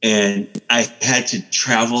 And I had to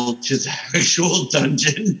travel to the actual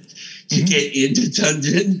dungeon to get into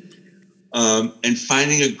dungeon. And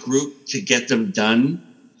finding a group to get them done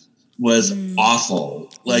was awful.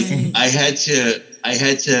 Like I have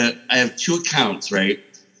 2 accounts, right?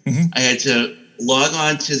 I had to log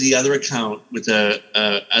on to the other account with a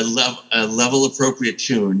level appropriate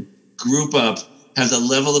tune, group up, have the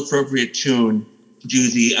level appropriate tune, do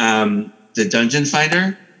the dungeon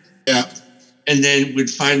finder. Yeah. And then we'd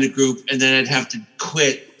find the group, and then I'd have to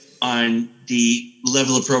quit on the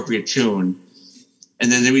level appropriate tune.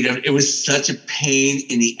 And then it was such a pain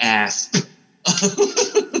in the ass.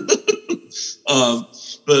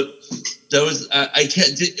 But that was, I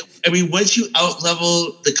mean, once you out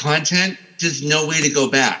level the content, there's no way to go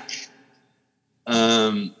back.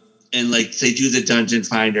 And like, say, do the dungeon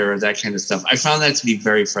finder or that kind of stuff. I found that to be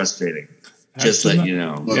very frustrating. Just let you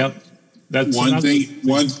know. Yep. That's one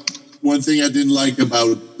thing I didn't like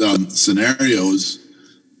about scenarios,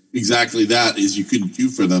 exactly that, is you couldn't queue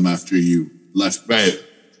for them after you left the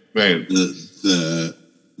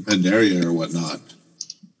Pandaria or whatnot.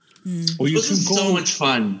 Well, this is so much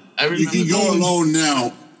fun. You can go alone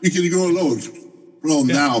now. You can go alone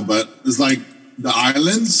now, but it's like the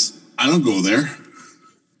islands, I don't go there.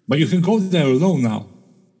 But you can go there alone now.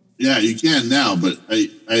 Yeah, you can now, but I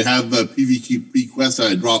have a PvP quest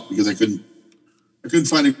that I dropped because I couldn't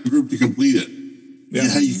find a group to complete it.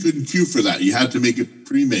 Yeah, you couldn't queue for that. You had to make it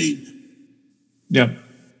pre-made. Yeah.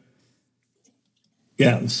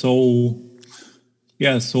 Yeah. So,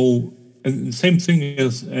 and the same thing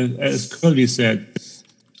as Curly said.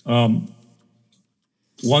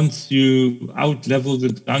 Once you out-level the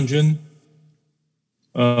dungeon,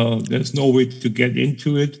 there's no way to get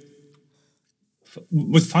into it.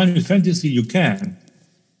 With Final Fantasy, you can.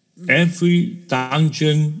 Every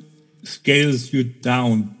dungeon scales you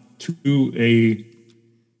down to a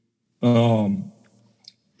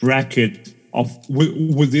bracket of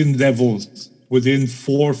within levels, within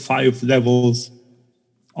 4 or 5 levels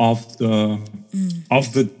of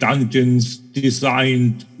the dungeon's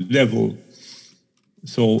designed level.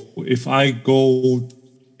 So if I go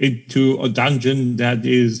into a dungeon that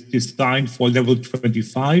is designed for level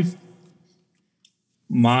 25,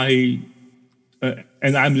 and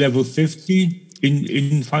I'm level 50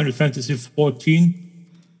 in Final Fantasy 14,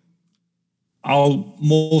 I'll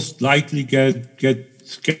most likely get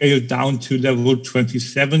scaled down to level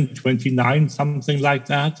 27, 29, something like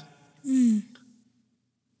that.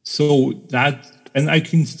 So that, and I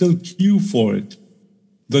can still queue for it.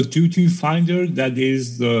 The duty finder, that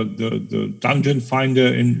is the dungeon finder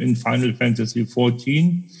in Final Fantasy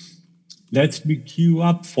XIV, lets me queue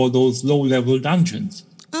up for those low-level dungeons.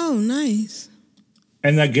 Oh, nice.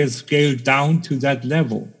 And I get scaled down to that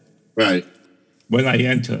level. Right. When I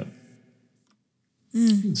enter.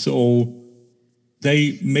 So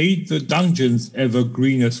they made the dungeons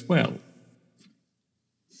evergreen as well.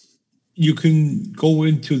 You can go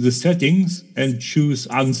into the settings and choose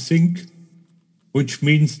unsync, which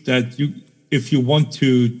means that if you want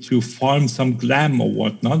to farm some glam or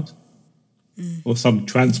whatnot, or some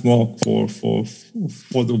transmog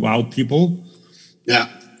for the WoW people,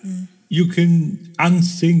 you can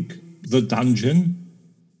unsync the dungeon.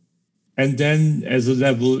 And then as a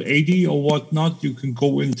level 80 or whatnot, you can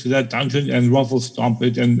go into that dungeon and ruffle stomp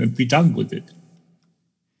it and be done with it.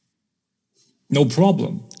 No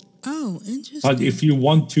problem. Oh, interesting. But if you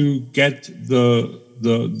want to get the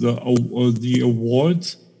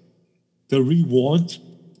awards, the rewards,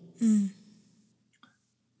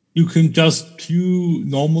 you can just queue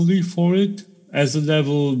normally for it as a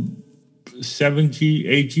level 70,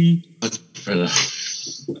 80.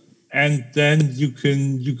 And then you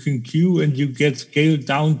can queue and you get scaled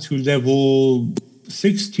down to level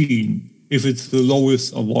 16 if it's the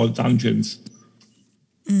lowest of all dungeons.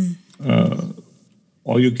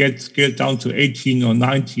 Or you get scaled down to 18 or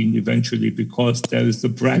 19 eventually, because there is the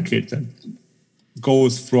bracket that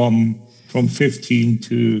goes from 15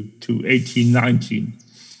 to 18, 19.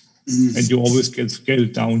 And you always get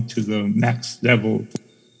scaled down to the max level.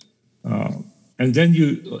 And then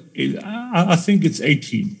I think it's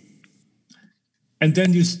 18. And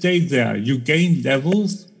then you stay there. You gain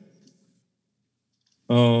levels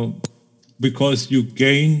because you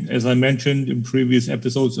gain, as I mentioned in previous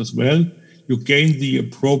episodes as well, you gain the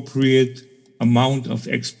appropriate amount of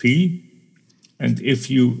XP. And if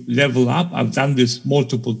you level up, I've done this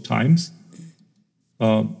multiple times,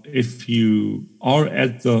 if you are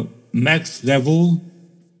at the max level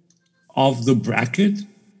of the bracket,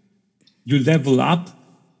 you level up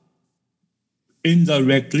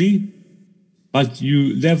indirectly, but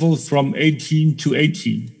you level from 18 to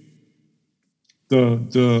 18.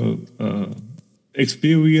 The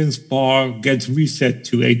experience bar gets reset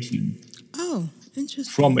to 18. Oh,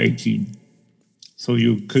 interesting. From 18. So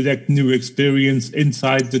you collect new experience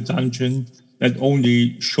inside the dungeon that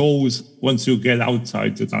only shows once you get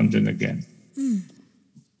outside the dungeon again.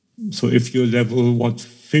 So if you're level,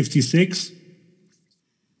 56,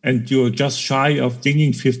 and you're just shy of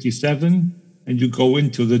dinging 57, and you go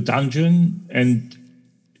into the dungeon and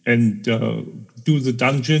do the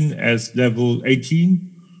dungeon as level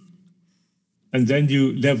 18, and then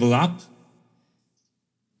you level up,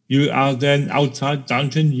 you are then outside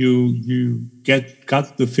dungeon, you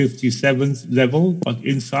got the 57th level, but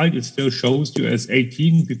inside it still shows you as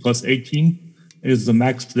 18, because 18 is the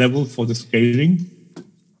max level for the scaling.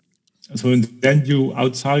 So then you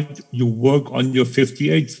outside, you work on your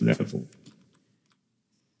 58th level.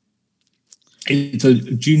 It's a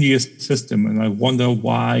genius system, and I wonder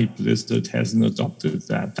why Blizzard hasn't adopted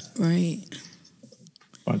that. Right.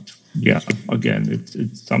 But yeah, again,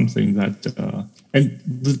 it's something that and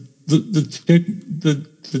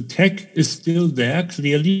the tech is still there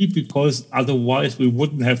clearly, because otherwise we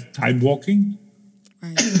wouldn't have time walking.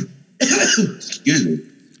 Right. Excuse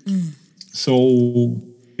me. So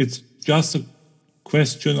it's just a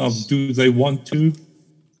question of, do they want to?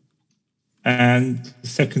 And the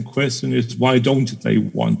second question is, why don't they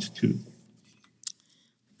want to?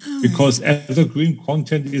 Because evergreen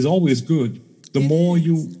content is always good. The more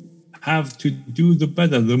you have to do, the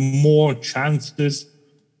better. The more chances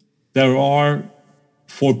there are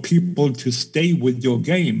for people to stay with your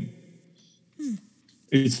game.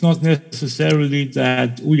 It's not necessarily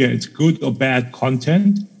that, it's good or bad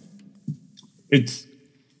content. It's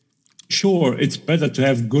better to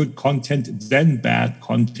have good content than bad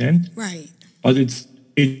content. Right. But it's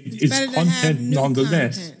content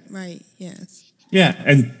nonetheless. Content. Right, yes. Yeah,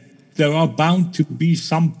 and there are bound to be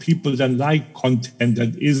some people that like content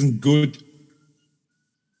that isn't good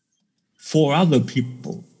for other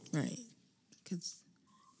people. Right.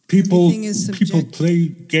 People play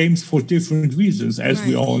games for different reasons, as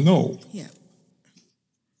we all know. Yeah.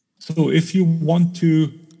 So if you want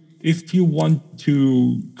to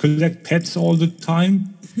collect pets all the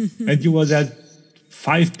time, and you are that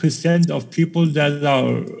 5% of people that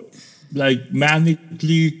are like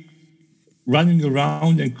manically running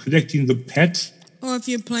around and collecting the pets, Or if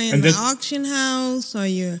you're playing the auction house or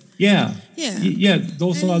you're... Yeah.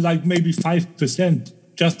 Those are like maybe 5%,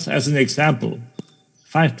 just as an example.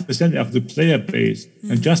 5% of the player base.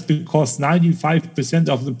 And just because 95%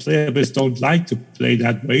 of the player base don't like to play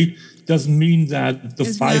that way, doesn't mean that the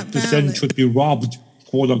 5% should be robbed,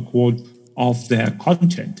 quote unquote, of their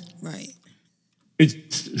content. Right.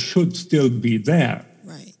 It should still be there.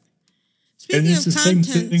 Right. Speaking and it's of the content,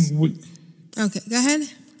 same thing with... Okay, go ahead.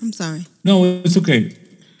 I'm sorry. No, it's okay.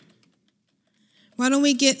 Why don't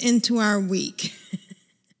we get into our week?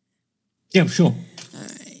 Yeah, sure. All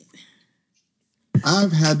right.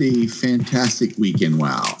 I've had a fantastic weekend.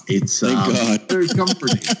 Wow. It's very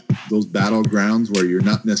comforting. Those battlegrounds where you're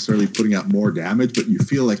not necessarily putting out more damage, but you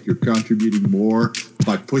feel like you're contributing more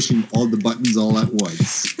by pushing all the buttons all at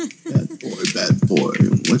once. Bad boy.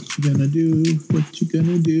 What you gonna do? What you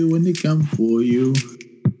gonna do when they come for you?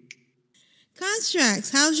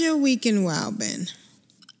 Constructs, how's your weekend been?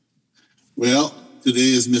 Well,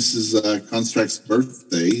 today is Mrs. Construct's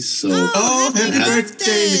birthday, so... Oh, happy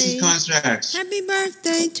birthday, Mrs. Constructs. Happy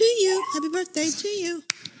birthday to you. Happy birthday to you.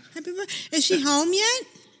 Happy birthday. Is she home yet?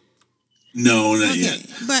 No, not yet.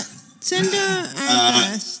 But send her our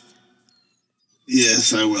best.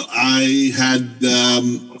 Yes, I will. I had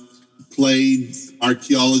played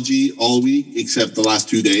archaeology all week, except the last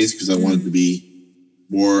 2 days, because I wanted to be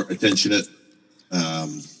more attentionate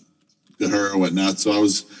to her or whatnot. So I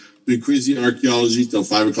was doing crazy archaeology till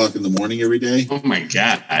 5 o'clock in the morning every day. Oh my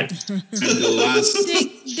God. And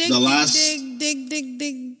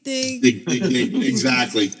dig,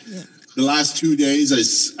 exactly. Yeah. The last 2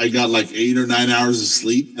 days, I got like 8 or 9 hours of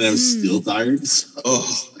sleep, and I was still tired.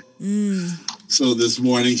 So this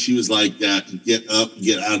morning she was like, get up,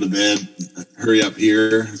 get out of bed, hurry up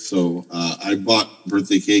here. So I bought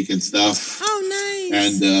birthday cake and stuff. Oh,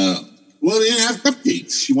 nice. And, well, they didn't have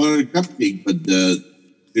cupcakes. She wanted a cupcake, but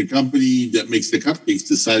the company that makes the cupcakes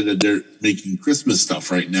decided that they're making Christmas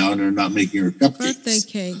stuff right now, and they're not making her cupcakes. Birthday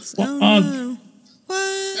cakes. Oh, no.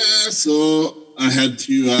 What? So I had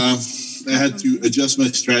to adjust my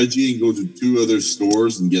strategy and go to 2 other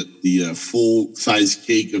stores and get the full-size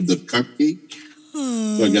cake of the cupcake.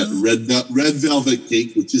 So I got red velvet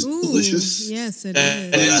cake, which is delicious. Yes, it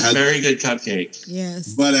is. It's very good cupcake.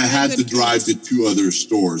 Yes. But I had to drive to 2 other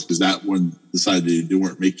stores because that one decided they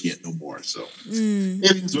weren't making it no more. So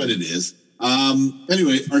it is what it is.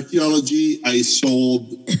 Anyway, archaeology, I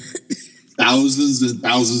sold thousands and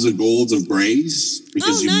thousands of golds of grays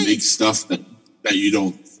because you make stuff that you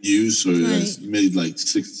don't use. So I made like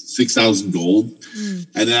 6,000 gold.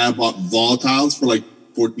 And then I bought volatiles for like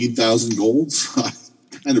 14,000 gold. So I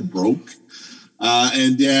kind of broke.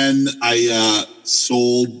 And then I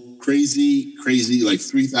sold crazy, like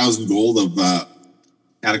 3,000 gold of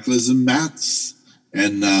Cataclysm mats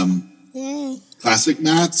and classic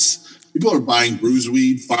mats. People are buying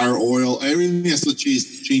bruiseweed, fire oil, everything has to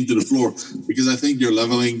change to the floor because I think they're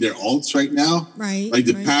leveling their alts right now. Right. Like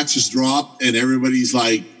the patches dropped and everybody's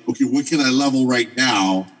like, okay, what can I level right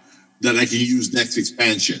now that I can use next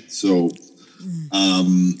expansion? So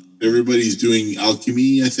everybody's doing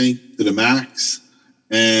alchemy, I think, to the max.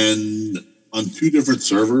 And on 2 different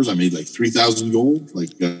servers, I made like 3,000 gold,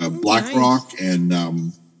 like BlackRock and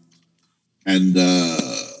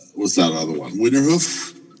what's that other one?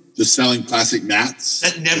 Winterhoof. Just selling classic mats.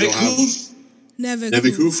 That Nevikoof?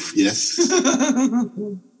 Nevikoof, yes.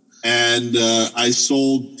 And I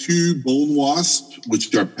sold 2 bone wasps,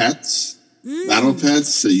 which are pets, battle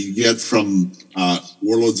pets that you get from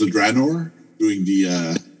Warlords of Draenor, doing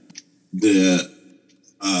the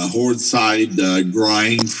Horde side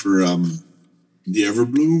grind for the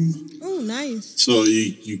Everbloom. Oh, nice. So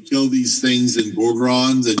you kill these things in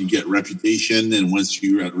Gorgrons and you get reputation. And once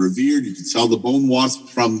you're at Revered, you can sell the bone wasp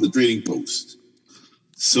from the trading post.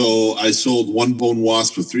 So I sold 1 bone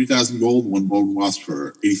wasp for 3,000 gold, 1 bone wasp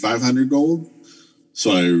for 8,500 gold.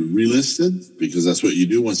 So I relisted because that's what you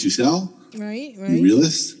do once you sell. Right. You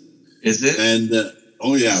relist. Is it? And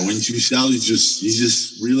once you sell, you just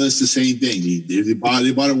relist the same thing. If they bought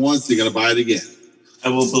it once, they got to buy it again. I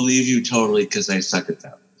will believe you totally because I suck at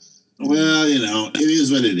that. Well, it is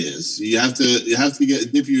what it is. You have to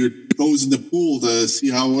dip your toes in the pool to see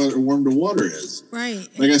how warm the water is. Right.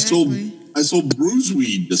 Like exactly. I sold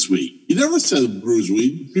bruiseweed this week. You never said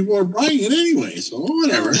bruiseweed. People are buying it anyway, so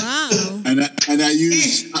whatever. Oh, wow. And I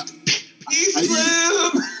use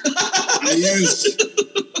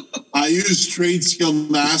I use Trade Skill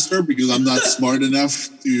Master because I'm not smart enough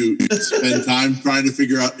to spend time trying to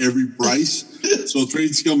figure out every price. So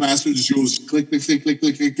Trade Skill Master just goes click, click, click, click,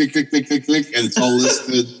 click, click, click, click, click, click, click, and it's all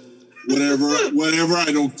listed. Whatever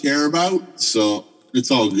I don't care about. So it's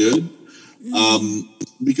all good.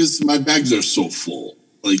 Because my bags are so full.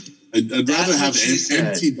 Like, I'd rather have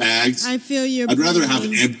empty bags. I feel you. I'd rather have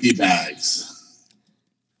empty bags.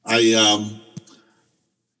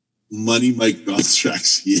 Money Mike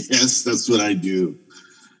Gothrax. Yes, that's what I do.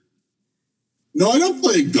 No, I don't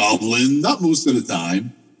play Goblin. Not most of the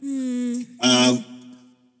time.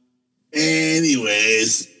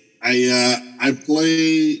 Anyways, I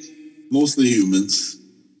play mostly humans.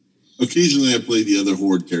 Occasionally, I play the other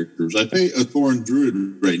Horde characters. I play a Thorin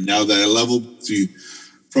Druid right now that I leveled to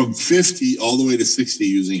from 50 all the way to 60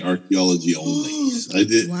 using archaeology only. So I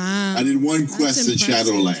did one quest in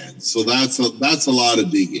Shadowlands, so that's a lot of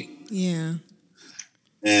digging. Yeah,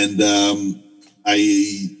 and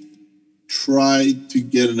I tried to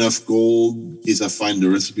get enough gold in case I find the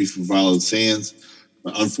recipe for Violet Sands.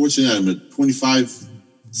 But unfortunately, I'm at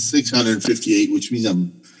 25,658, which means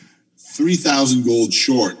I'm 3,000 gold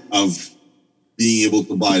short of being able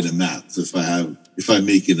to buy the mats if I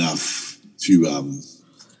make enough to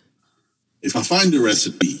if I find the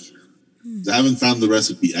recipe. I haven't found the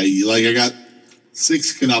recipe. I got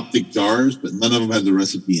 6 canoptic jars, but none of them had the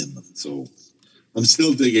recipe in them. So I'm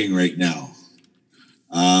still digging right now.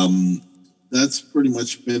 That's pretty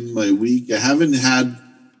much been my week. I haven't had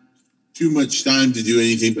too much time to do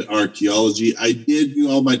anything but archaeology. I did do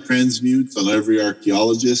all my transmutes on every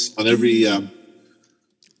archaeologist, on every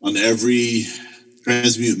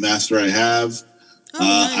transmute master I have.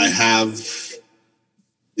 Nice.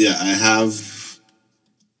 I have,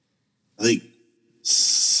 I think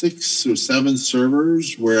 6 or 7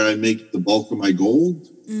 servers where I make the bulk of my gold.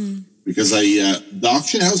 Because the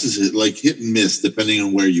auction house is like hit and miss depending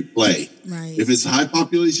on where you play. Right. If it's a high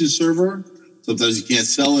population server, sometimes you can't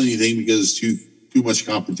sell anything because it's too much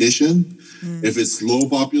competition. If it's low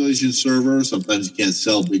population server, sometimes you can't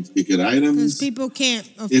sell big ticket items. Because people can't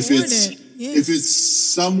afford it. Yeah. If it's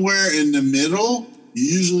somewhere in the middle, you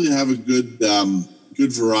usually have a good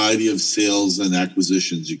variety of sales and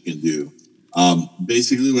acquisitions you can do.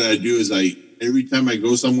 Basically what I do is every time I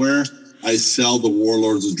go somewhere, I sell the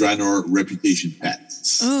Warlords of Draenor reputation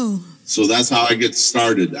pets. Oh. So that's how I get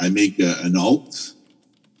started. I make an alt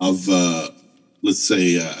of, let's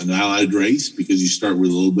say, an allied race, because you start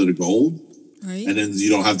with a little bit of gold. Right. And then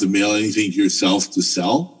you don't have to mail anything to yourself to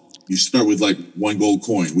sell. You start with like 1 gold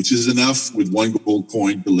coin, which is enough with 1 gold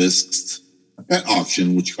coin to list a pet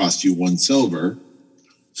auction, which costs you 1 silver.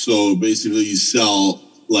 So basically you sell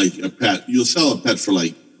like a pet. You'll sell a pet for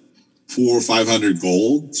like 400 or 500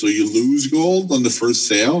 gold, so you lose gold on the first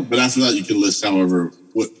sale, but after that you can list however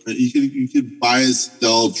what you can buy,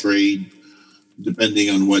 sell, trade, depending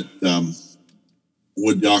on what the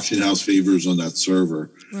auction house favors on that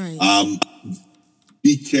server. Right.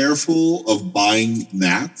 Be careful of buying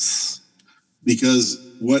mats, because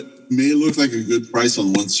what may look like a good price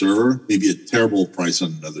on one server may be a terrible price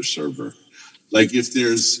on another server. Like if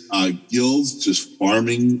there's guilds just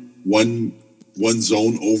farming one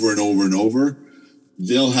zone over and over and over,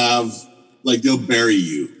 they'll bury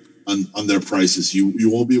you on their prices. You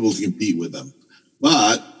won't be able to compete with them.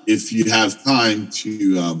 But if you have time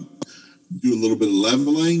to do a little bit of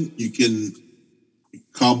leveling, you can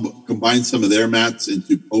combine some of their mats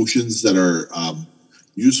into potions that are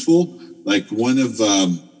useful. Like one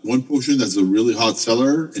potion that's a really hot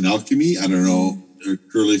seller in alchemy. I don't know,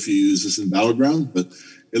 Curly, if you use this in Battlegrounds, but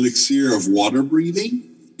elixir of water breathing.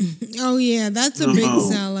 Oh yeah, that's a big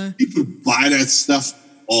seller. People buy that stuff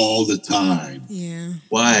all the time. Yeah.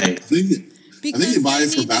 Why? I think they buy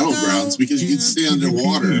it for Battlegrounds because you can stay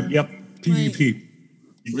underwater. Yep. PvP.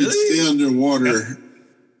 You can stay underwater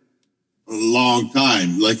a long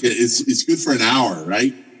time. Like it's good for an hour,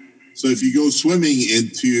 right? So if you go swimming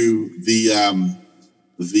into the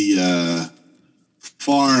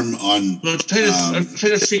farm on. I'm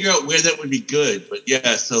trying to figure out where that would be good, but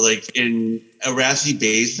yeah. So like in Arathi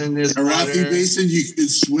Basin, Basin, you could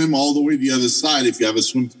swim all the way to the other side if you have a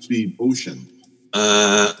swim speed potion.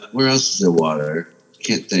 Where else is there water?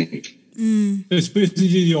 Can't think. It's basically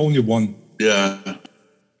the only one. Yeah.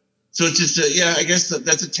 So it's just I guess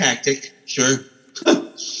that's a tactic. Sure.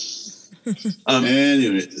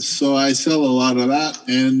 Anyway, so I sell a lot of that,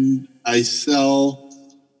 and I sell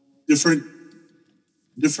different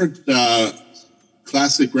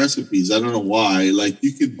classic recipes. I don't know why. Like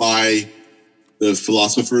you could buy the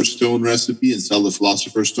Philosopher's Stone recipe and sell the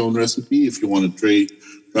Philosopher's Stone recipe if you want to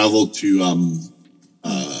travel to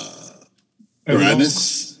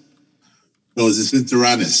Tyrannus. No, it's in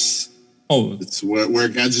Tyrannus. Oh, it's where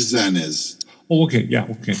Gadgetzan is. Oh, okay, yeah,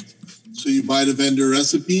 okay. So you buy the vendor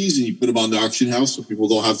recipes and you put them on the auction house, so people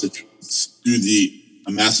don't have to do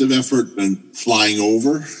a massive effort and flying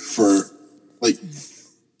over for like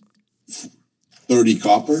 30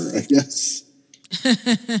 copper, I guess.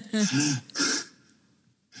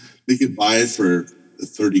 They could buy it for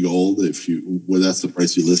 30 gold that's the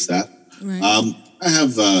price you list at. Right. I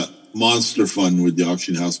have monster fun with the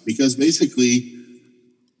auction house because basically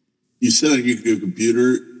you sit at your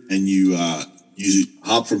computer and you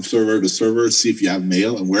hop from server to server, see if you have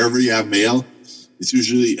mail, and wherever you have mail, it's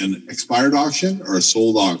usually an expired auction or a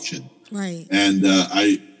sold auction. Right. And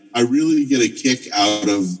I really get a kick out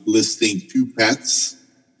of listing 2 pets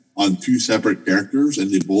on 2 separate characters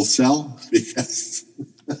and they both sell because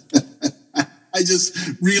I just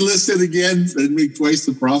relist it again and make twice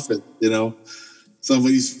the profit.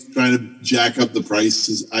 Somebody's trying to jack up the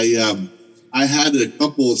prices. I had a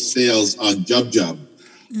couple of sales on Jub.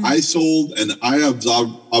 I sold an Eye of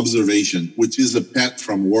Observation, which is a pet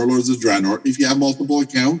from Warlords of Draenor. If you have multiple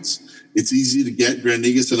accounts, it's easy to get.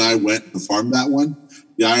 Grandigas and I went to farm that one.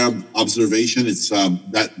 The Eye of Observation, it's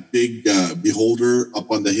that big beholder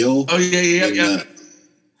up on the hill. Oh, yeah.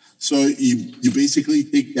 So you basically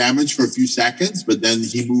take damage for a few seconds, but then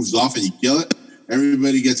he moves off and you kill it.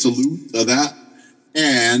 Everybody gets a loot of that.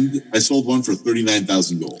 And I sold one for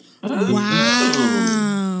 39,000 gold.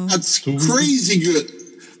 Wow. That's crazy good.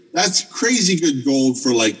 That's crazy good gold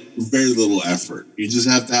for like very little effort. You just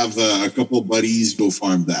have to have a couple of buddies go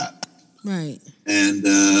farm that. Right. And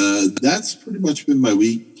that's pretty much been my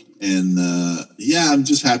week. And I'm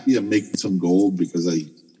just happy I'm making some gold because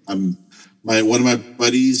one of my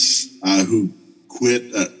buddies who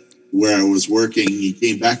quit where I was working, he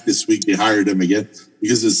came back this week. They hired him again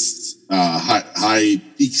because it's high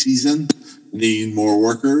peak season and they need more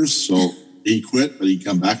workers. So he quit, but he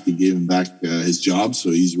come back. He gave him back his job, so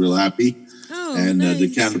he's real happy. Oh, and nice. The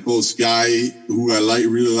Canada Post guy who I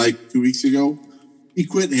really liked 2 weeks ago, he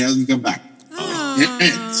quit and he hasn't come back.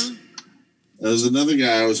 And there's another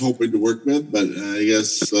guy I was hoping to work with, but I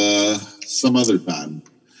guess some other time.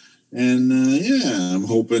 And I'm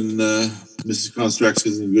hoping Mrs. Construx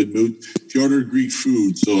is in a good mood. She ordered Greek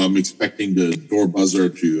food, so I'm expecting the door buzzer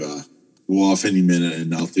to go off any minute,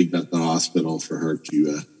 and I'll take that to the hospital for her to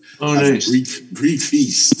have nice. a Greek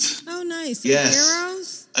feast. Oh, nice.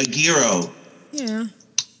 Yes. A gyro. Yeah.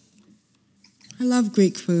 I love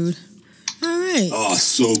Greek food. All right. Oh,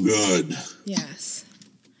 so good. Yes.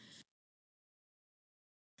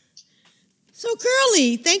 So,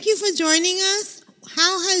 Curly, thank you for joining us.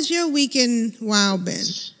 How has your weekend been?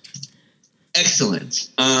 Excellent.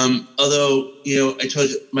 Although, I told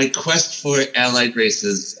you, my quest for allied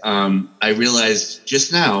races, I realized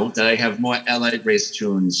just now that I have more allied race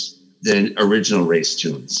tunes than original race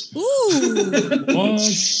tunes. Ooh.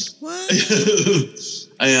 What?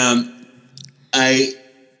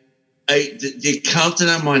 The account that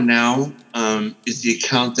I'm on now is the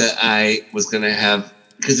account that I was going to have,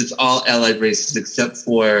 because it's all allied races except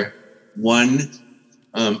for one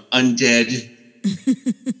undead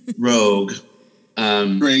rogue.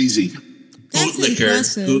 Crazy. That's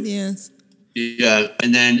impressive, yes. Yeah,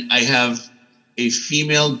 and then I have a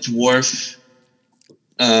female dwarf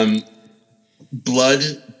blood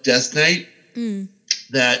death knight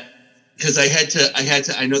that, because I had to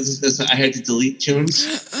I know this I had to delete tunes.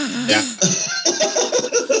 Yeah.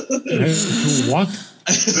 What?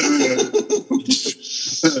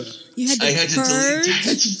 You had to I had to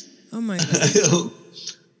delete. Oh my god.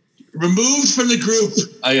 Removed from the group.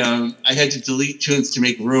 I had to delete tunes to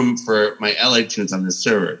make room for my allied tunes on this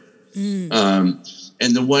server. And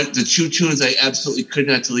the 2 tunes I absolutely could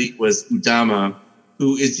not delete was Udama,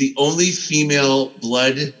 who is the only female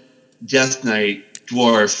blood death knight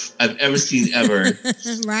dwarf I've ever seen ever.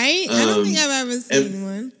 Right? I don't think I've ever seen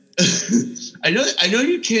one. I know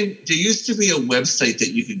you can. There used to be a website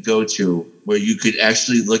that you could go to where you could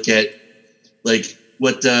actually look at like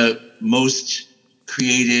what the most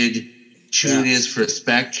created tune is for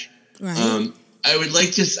spec. Right. I would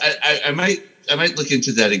like to. I might look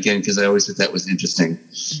into that again because I always thought that was interesting.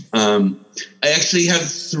 I actually have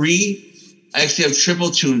 3. I actually have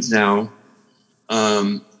triple tunes now.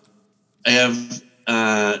 I have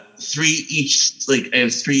 3 each. Like I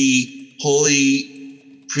have 3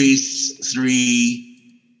 holy priests, 3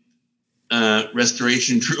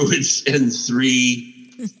 restoration druids, and 3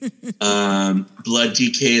 blood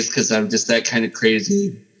DKs because I'm just that kind of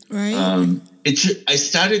crazy. Right. I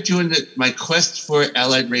started doing it. My quest for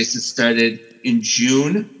allied races started in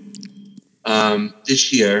June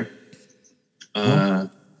this year. The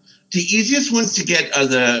easiest ones to get are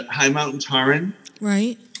the High Mountain Tauren.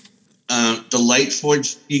 Right. The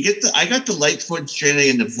Lightforged. I got the Lightforged Draenei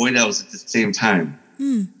and the Void Elves at the same time.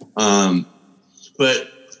 But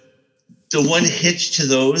the one hitch to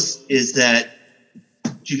those is that,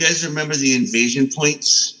 do you guys remember the invasion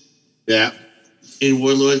points? Yeah. in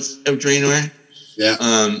Warlords of Draenor. Yeah.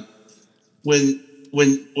 When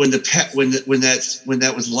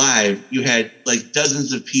that was live, you had like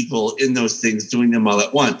dozens of people in those things doing them all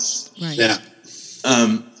at once. Right. Yeah.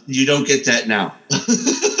 You don't get that now.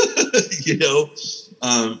 You know?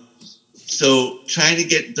 So trying to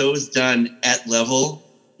get those done at level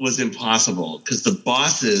was impossible because the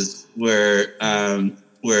bosses were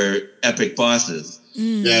epic bosses.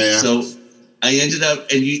 Yeah. So I ended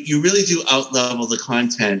up, and you really do out-level the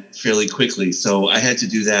content fairly quickly. So I had to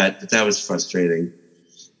do that, but that was frustrating.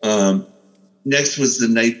 Next was the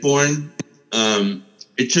Nightborn.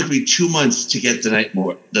 It took me 2 months to get the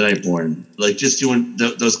Nightborn, like just doing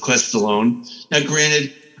those quests alone. Now,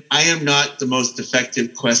 granted, I am not the most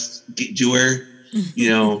effective quest doer. You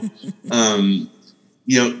know, the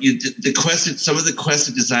quest. Some of the quests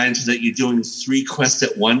are designed so that you're doing 3 quests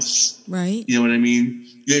at once. Right. You know what I mean?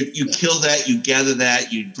 You kill that, you gather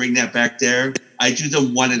that, you bring that back there. I do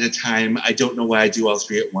them one at a time. I don't know why I do all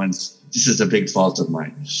 3 at once. This is a big fault of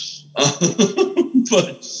mine.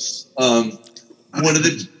 But one of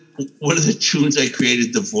the tunes I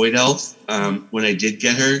created, the Void Elf, when I did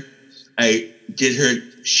get her,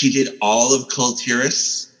 she did all of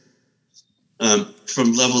Kultiris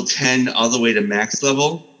from level 10 all the way to max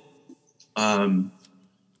level.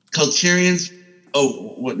 Kultirians,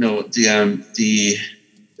 the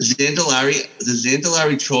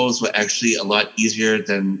Zandalari trolls were actually a lot easier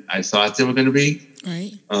than I thought they were going to be.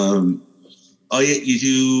 Right.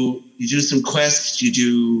 You do some quests, you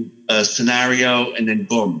do a scenario, and then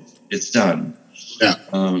boom, it's done. Yeah.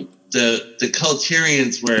 The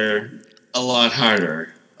Kultirians were a lot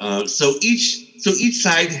harder. So each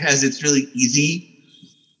side has its really easy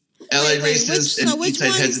allied races, which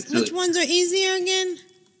ones are easier again?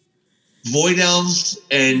 Void Elves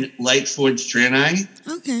and Lightforged Draenei.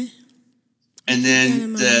 Okay. And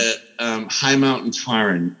then the High Mountain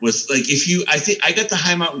Tauren was like, I think I got the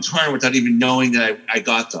High Mountain Tauren without even knowing that I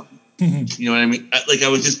got them. You know what I mean? I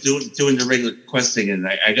was just doing the regular questing, and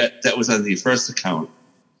I got that was on the first account.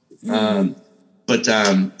 That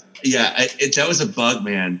was a bug,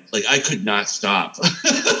 man. Like I could not stop. Like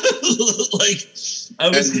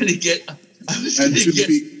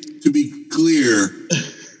to be clear,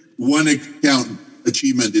 one account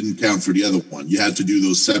achievement didn't count for the other one. You had to do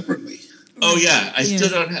those separately. Oh yeah, I still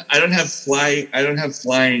don't. I don't have flying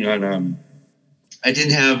on. I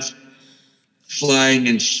didn't have flying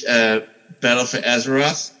in Battle for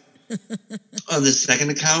Azeroth on the second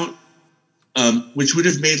account, which would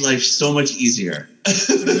have made life so much easier.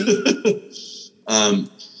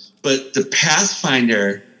 But the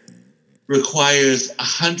Pathfinder requires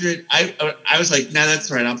 100. I was like, nah, that's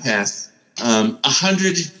right. I'll pass. 100 of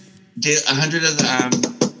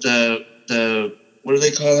the what do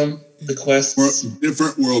they call them? The quests,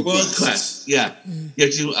 different world quests. Yeah, you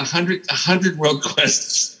have to do 100 world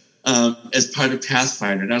quests as part of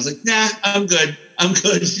Pathfinder, and I was like, nah, I'm good.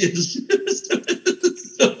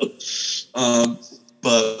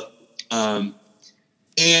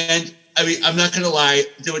 And I mean, I'm not gonna lie.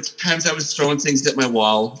 There were times I was throwing things at my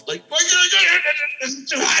wall, like, this is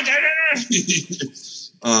too hot.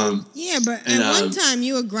 Yeah, but at one time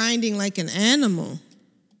you were grinding like an animal.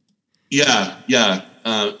 Yeah.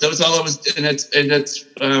 That was all I was, and that's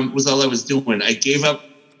was all I was doing. I gave up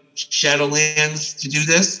Shadowlands to do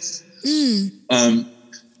this,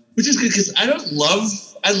 which is good because I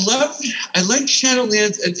like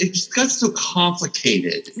Shadowlands, and it just got so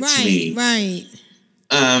complicated to me. Right.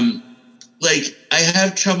 Like I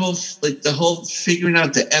have trouble, like the whole figuring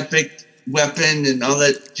out the epic weapon and all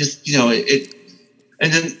that. Just it.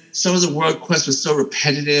 And then some of the world quests were so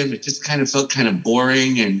repetitive; it just kind of felt kind of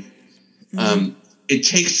boring, and it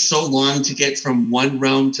takes so long to get from one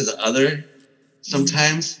realm to the other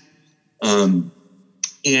sometimes. And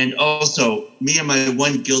also, me and my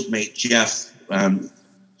one guildmate Jeff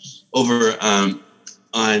over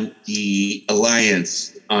on the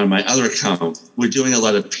Alliance on my other account, we're doing a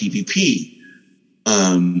lot of PvP,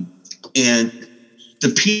 and the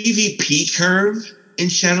PvP curve in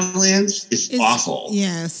Shadowlands is awful.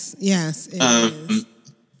 Yes.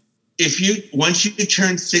 Once you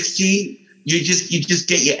turn 60, you just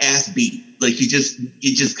get your ass beat. Like you're just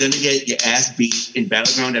gonna get your ass beat in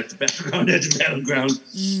battleground after battleground after battleground,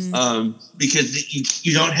 because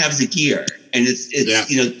you don't have the gear, and it's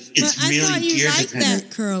really gear dependent.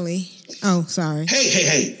 That, Curly. Oh, sorry.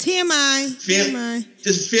 Hey. TMI.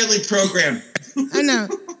 This is family program. I know.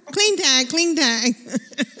 Clean tag.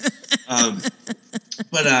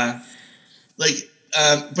 But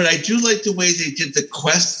I do like the way they did the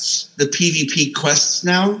quests, the PvP quests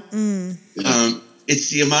now. it's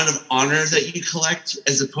the amount of honor that you collect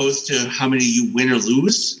as opposed to how many you win or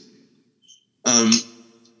lose.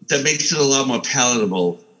 That makes it a lot more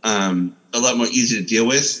palatable, a lot more easy to deal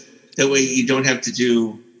with. That way you don't have to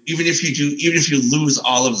do, even if you lose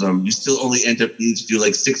all of them, you still only end up needing to do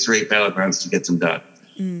like 6 or 8 battlegrounds to get them done,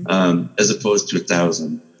 as opposed to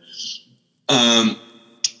 1,000.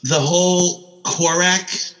 The whole Korak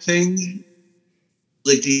thing,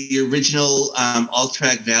 like the original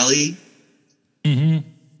Alterac Valley,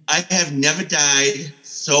 I have never died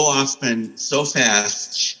so often, so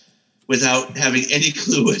fast, without having any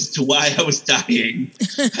clue as to why I was dying.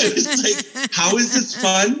 I was like, how is this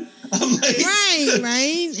fun? I'm like,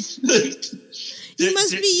 right. You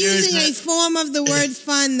must be using a form of the word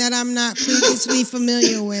fun that I'm not previously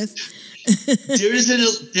familiar with. There is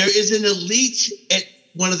an elite at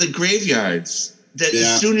one of the graveyards that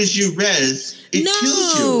as soon as you res, it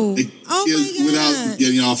kills you. Oh my God. Without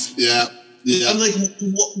getting off. Yeah. I'm like,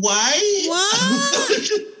 why? What?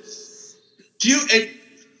 Do you,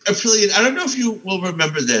 Aprillian, I don't know if you will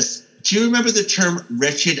remember this. Do you remember the term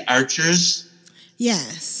wretched archers?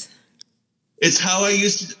 Yes. It's how I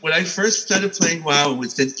used to, when I first started playing WoW,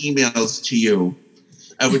 would send emails to you.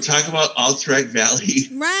 I would talk about Alterac Valley.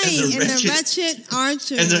 Right, and the wretched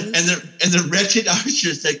archers. And the wretched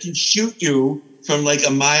archers that can shoot you from like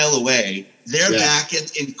a mile away. They're back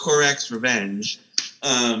in Korak's Revenge.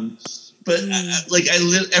 But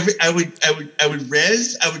I would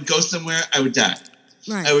res, I would go somewhere, I would die.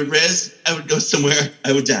 Right. I would res, I would go somewhere,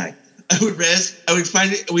 I would die. I would res, I would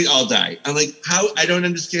find it, we'd all die. I'm like, I don't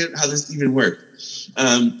understand how this even worked.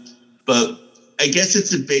 But I guess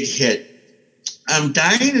it's a big hit. I'm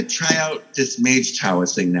dying to try out this Mage Tower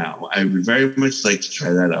thing now. I would very much like to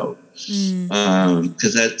try that out.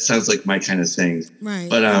 Because that sounds like my kind of thing. Right.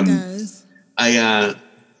 But it does.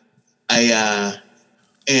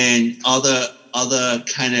 And all the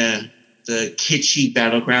kind of the kitschy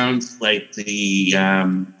battlegrounds, like the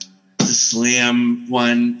slam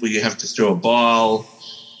one where you have to throw a ball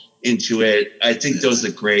into it. I think those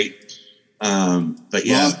are great. But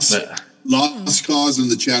yeah, Lost Cause in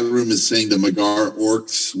the chat room is saying the Magar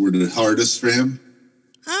orcs were the hardest for him.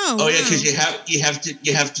 Oh yeah, because you have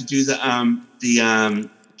to do the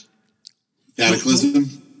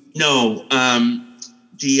Cataclysm. No,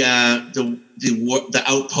 the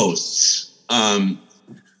outposts.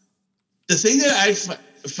 The thing that I've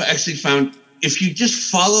actually found, if you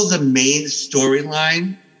just follow the main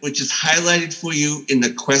storyline, which is highlighted for you in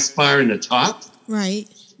the quest bar in the top, right,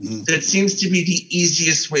 that seems to be the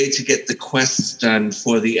easiest way to get the quests done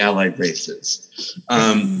for the allied races.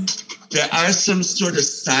 There are some sort of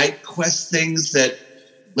side quest things that,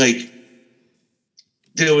 like,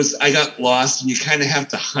 I got lost and you kind of have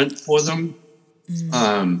to hunt for them.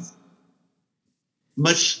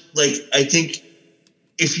 Much like, I think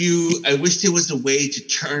I wish there was a way to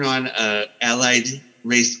turn on a allied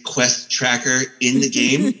race quest tracker in the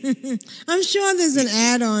game. I'm sure there's an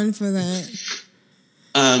add-on for that.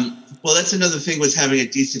 Well, that's another thing with having a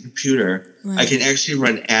decent computer. Right. I can actually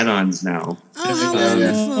run add-ons now. Oh, how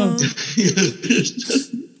wonderful.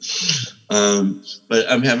 But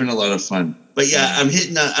I'm having a lot of fun. But yeah, I'm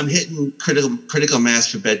hitting critical mass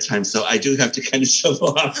for bedtime, so I do have to kind of shove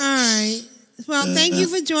off. All right. Well, thank you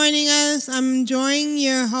for joining us. I'm enjoying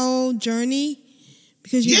your whole journey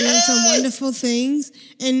because you're doing some wonderful things,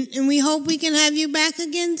 and we hope we can have you back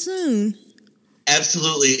again soon.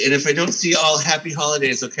 Absolutely. And if I don't see you all, happy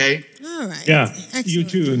holidays, okay? All right. Yeah, excellent. You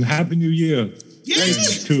too, and Happy New Year.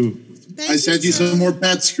 Yes. Too. I sent you some more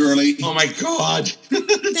pets, Curly. Oh, my God. Thank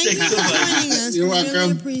you for joining us. You're welcome.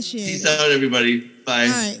 Really appreciate Peace it. out, everybody. Bye. All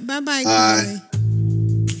right. Bye-bye. Bye.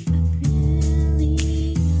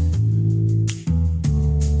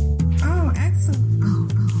 Oh, excellent. Oh.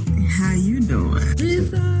 How you doing?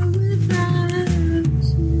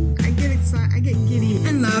 I get giddy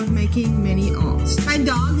and love making many alts. My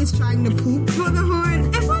dog is trying to poop for the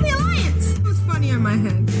Horde and for the Alliance. It was funny on my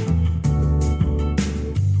head.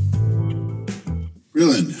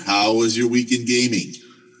 Krillin, how was your week in gaming?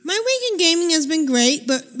 My week in gaming has been great,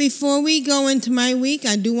 but before we go into my week,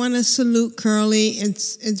 I do want to salute Curly.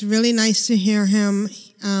 It's really nice to hear him.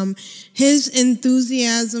 His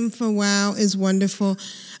enthusiasm for WoW is wonderful.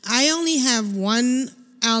 I only have one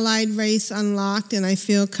allied race unlocked, and I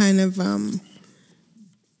feel kind of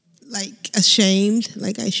like ashamed,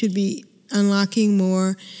 like I should be unlocking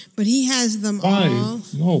more. But he has them all.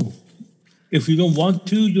 No. If you don't want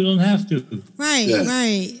to, you don't have to.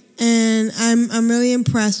 Right. And I'm really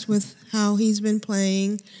impressed with how he's been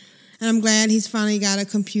playing. And I'm glad he's finally got a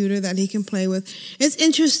computer that he can play with. It's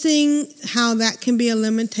interesting how that can be a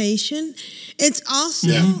limitation. It's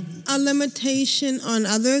also a limitation on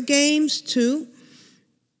other games too.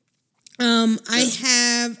 I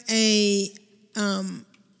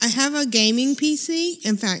have a gaming PC.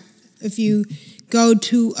 In fact, if you go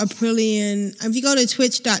to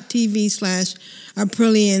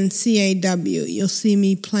twitch.tv/AprillianCAW, you'll see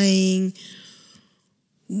me playing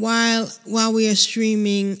while we are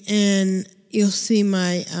streaming, and you'll see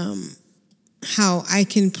my how I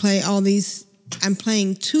can play all these. I'm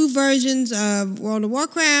playing 2 versions of World of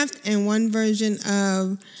Warcraft and 1 version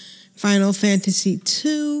of Final Fantasy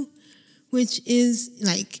II, which is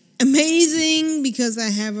like amazing because I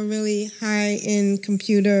have a really high-end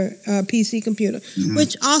computer, PC computer,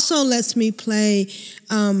 which also lets me play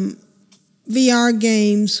VR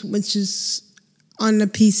games, which is on the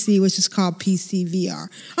PC, which is called PC VR.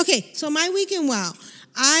 Okay, so my weekend, wow.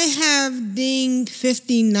 I have dinged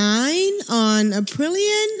 59 on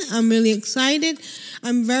Aprillian. I'm really excited.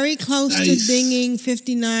 I'm very close to dinging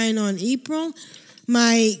 59 on April.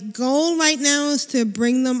 My goal right now is to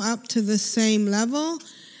bring them up to the same level.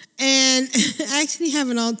 And I actually have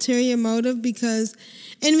an ulterior motive because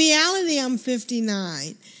in reality, I'm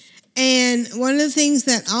 59. And one of the things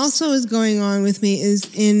that also is going on with me is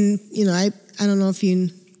I don't know if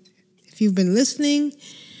you've been listening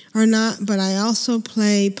or not, but I also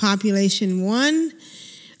play Population 1,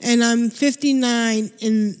 and I'm 59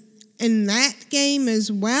 in that game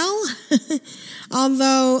as well.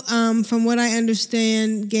 Although, from what I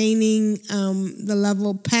understand, gaining the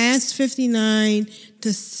level past 59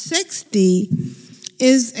 to 60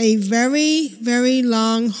 is a very, very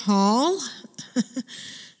long haul,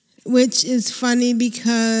 which is funny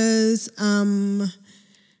because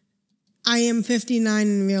I am 59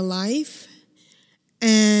 in real life,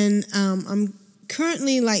 and I'm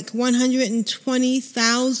currently like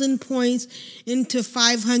 120,000 points into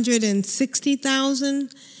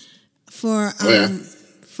 560,000 for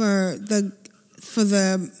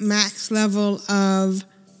the max level of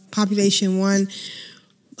Population 1.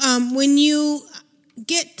 When you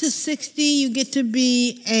get to 60, you get to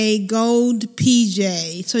be a gold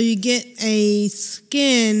PJ. So you get a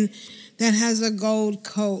skin that has a gold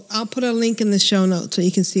coat. I'll put a link in the show notes so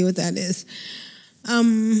you can see what that is.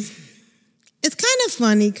 It's kind of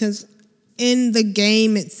funny because in the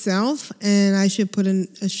game itself, and I should put in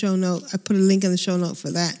a show note, I put a link in the show note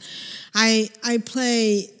for that. I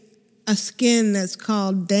play a skin that's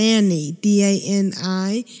called Dani,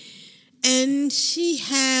 D-A-N-I, and she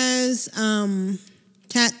has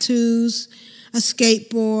tattoos, a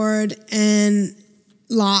skateboard, and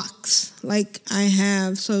locks like I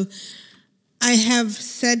have. So I have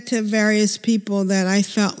said to various people that I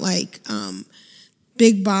felt like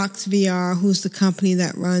Big Box VR, who's the company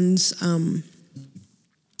that runs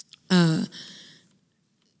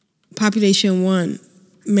Population 1,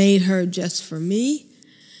 made her just for me.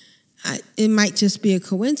 It might just be a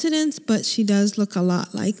coincidence, but she does look a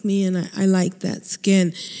lot like me, and I like that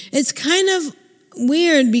skin. It's kind of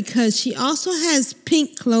weird because she also has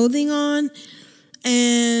pink clothing on,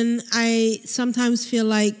 and I sometimes feel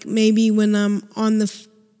like maybe when I'm on the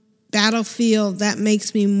battlefield, that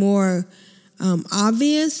makes me more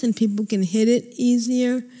obvious and people can hit it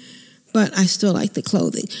easier, but I still like the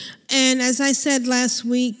clothing. And as I said last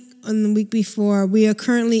week and the week before, we are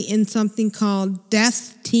currently in something called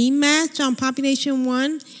Death Team Match on Population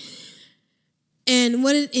 1. And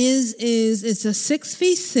what it is it's a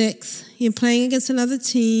 6v6. You're playing against another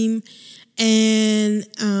team, and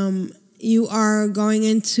you are going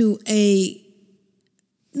into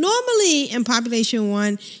normally in Population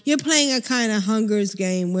 1, you're playing a kind of Hunger's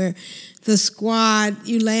game where the squad,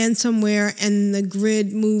 you land somewhere and the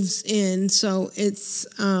grid moves in. So it's,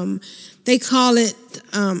 we call it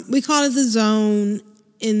the zone.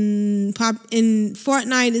 In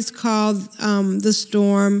Fortnite, it's called the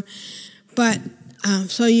storm. But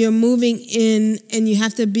so you're moving in and you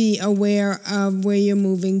have to be aware of where you're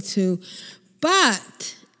moving to.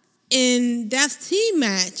 But in Death Team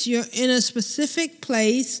Match, you're in a specific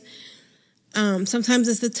place. Sometimes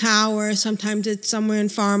it's the tower, sometimes it's somewhere in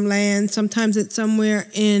farmland, sometimes it's somewhere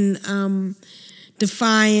in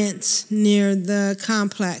Defiance near the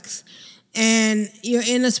complex. And you're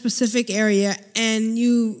in a specific area, and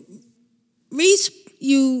you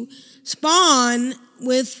spawn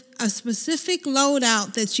with a specific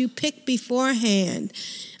loadout that you pick beforehand.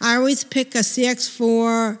 I always pick a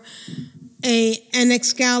CX4, an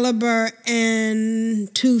Excalibur,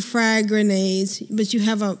 and 2 frag grenades, but you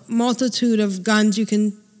have a multitude of guns you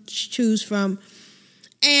can choose from.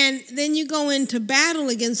 And then you go into battle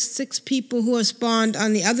against 6 people who are spawned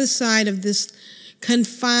on the other side of this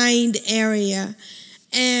confined area.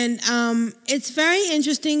 And it's very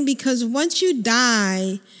interesting because once you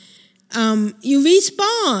die, you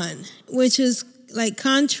respawn, which is like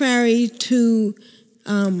contrary to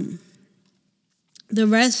the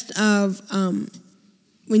rest of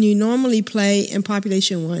when you normally play in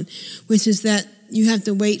Population 1, which is that you have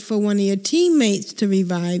to wait for one of your teammates to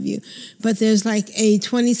revive you. But there's like a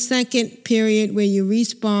 20-second period where you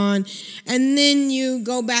respawn, and then you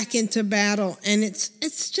go back into battle. And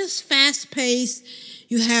it's just fast-paced.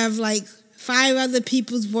 You have like 5 other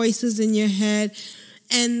people's voices in your head.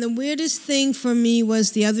 And the weirdest thing for me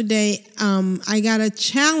was the other day, I got a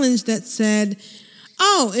challenge that said,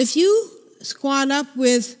 oh, if you squad up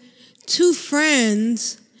with 2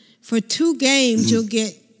 friends for 2 games, you'll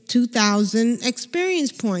get 2,000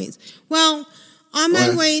 experience points. Well, on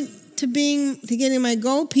my way to getting my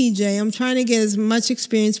gold PJ, I'm trying to get as much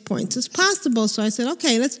experience points as possible. So I said,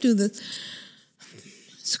 okay, let's do this.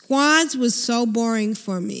 Squads was so boring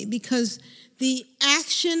for me because the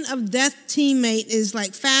action of death teammate is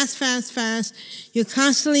like fast, fast, fast. You're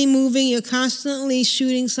constantly moving. You're constantly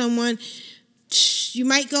shooting someone. You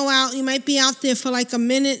might go out, you might be out there for like a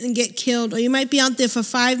minute and get killed, or you might be out there for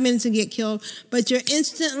 5 minutes and get killed, but you're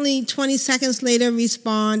instantly 20 seconds later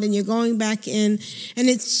respawned and you're going back in. And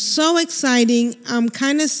it's so exciting. I'm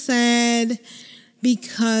kind of sad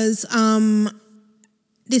because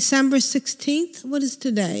December 16th, what is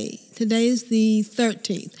today? Today is the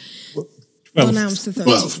 13th. Well, now it's the 13th.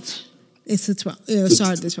 12th. It's the 12th. The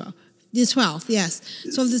 12th. The 12th, yes.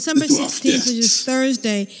 So December 16th, yes, which is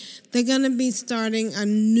Thursday, they're going to be starting a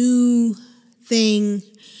new thing.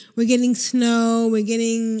 We're getting snow. We're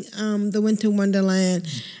getting the Winter Wonderland.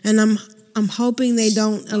 And I'm hoping they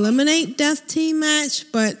don't eliminate Death Team Match,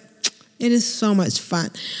 but it is so much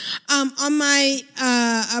fun. On my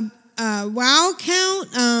WoW count,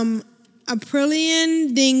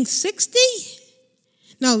 Aprillian ding 60?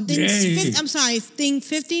 No, ding 50, I'm sorry, ding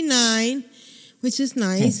 59, which is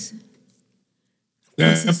nice.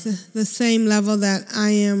 This is the same level that I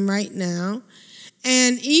am right now.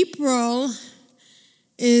 And April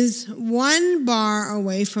is 1 bar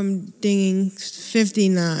away from dinging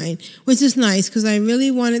 59, which is nice because I really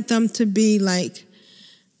wanted them to be like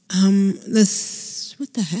this.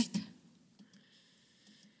 What the heck?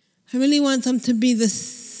 I really want them to be the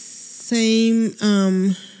same.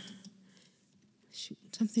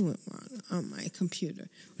 Something went wrong on my computer.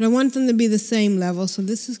 But I want them to be the same level, so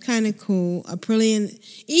this is kind of cool.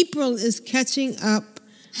 April is catching up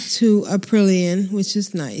to Aprillian, which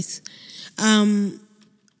is nice. I've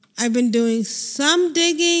been doing some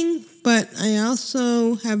digging, but I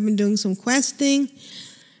also have been doing some questing,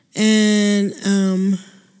 and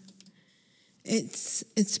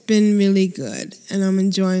it's been really good, and I'm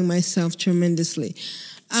enjoying myself tremendously.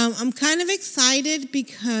 I'm kind of excited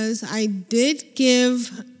because I did give,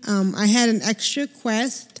 I had an extra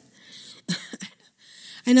quest.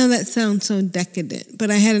 I know that sounds so decadent, but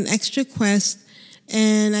I had an extra quest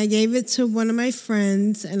and I gave it to one of my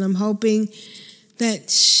friends, and I'm hoping that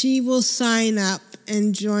she will sign up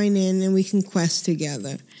and join in and we can quest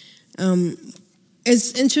together.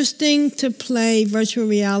 It's interesting to play virtual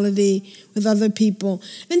reality with other people.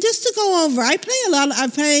 And just to go over, I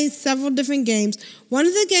play several different games. One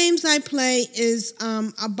of the games I play is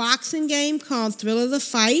a boxing game called Thrill of the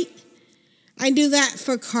Fight. I do that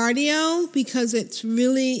for cardio because it's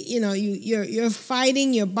really, you're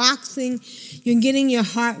fighting, you're boxing, you're getting your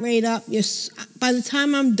heart rate up. By the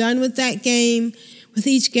time I'm done with that game, with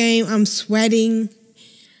each game, I'm sweating.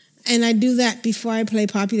 And I do that before I play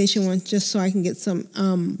Population 1 just so I can get some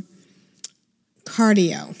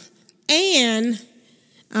cardio. And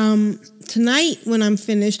tonight when I'm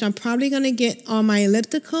finished, I'm probably going to get on my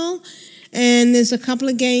elliptical. And there's a couple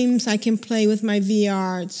of games I can play with my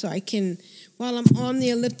VR so I can, while I'm on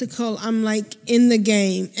the elliptical, I'm like in the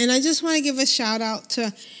game. And I just want to give a shout out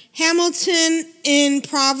to Hamilton in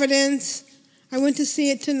Providence. I went to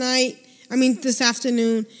see it this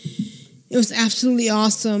afternoon. It was absolutely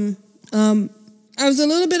awesome. I was a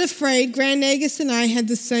little bit afraid. Grand Nagus and I had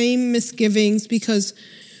the same misgivings because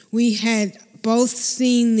we had both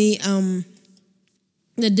seen the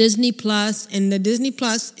Disney Plus, and the Disney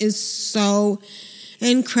Plus is so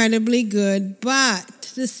incredibly good. But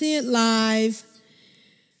to see it live,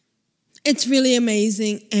 it's really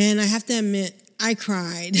amazing. And I have to admit, I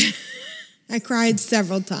cried. I cried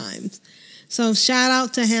several times. So shout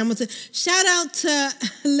out to Hamilton. Shout out to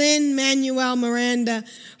Lin-Manuel Miranda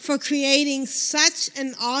for creating such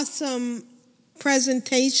an awesome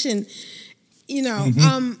presentation.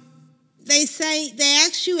 they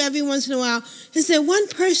ask you every once in a while, is there one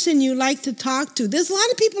person you like to talk to? There's a lot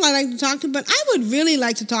of people I like to talk to, but I would really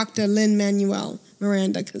like to talk to Lin-Manuel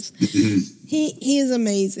Miranda because he is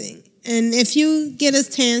amazing. And if you get a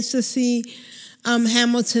chance to see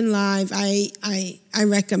Hamilton live, I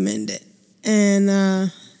recommend it. And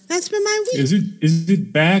that's been my week. Is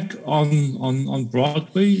it back on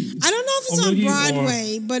Broadway? I don't know if it's on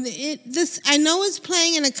Broadway, but I know it's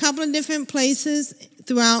playing in a couple of different places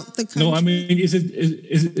throughout the country. No, I mean, is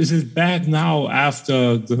it back now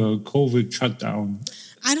after the COVID shutdown?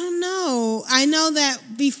 I don't know. I know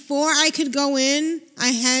that before I could go in, I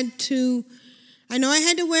had to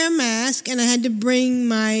wear a mask and I had to bring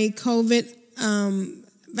my COVID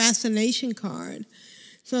vaccination card.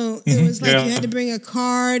 So it was like you had to bring a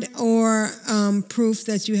card or proof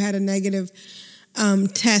that you had a negative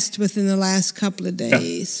test within the last couple of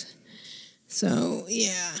days. Yeah. So,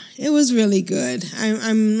 yeah, it was really good.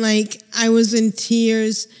 I was in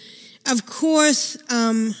tears. Of course,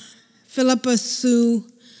 Philippa Sue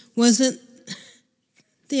wasn't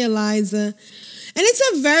the Eliza. And it's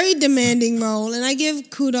a very demanding role. And I give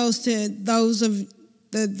kudos to those of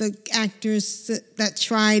the actors that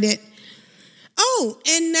tried it. Oh,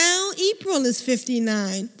 and now April is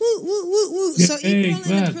 59. Woo, woo, woo, woo. So April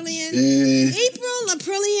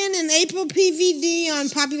Aprillian and April PVD on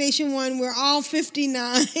Population 1, we're all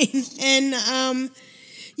 59. And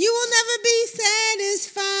you will never be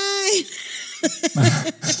satisfied.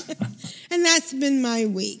 And that's been my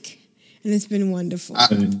week. And it's been wonderful.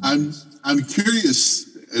 I'm curious,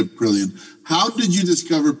 Aprillian. How did you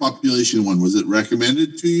discover Population 1? Was it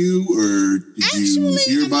recommended to you, or did you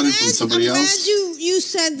hear about it from somebody else? I'm glad you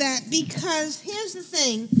said that, because here's the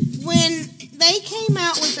thing. When they came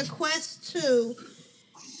out with the Quest 2,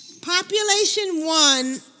 Population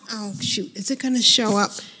 1, oh, shoot, is it going to show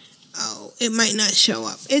up? Oh, it might not show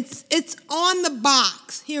up. It's on the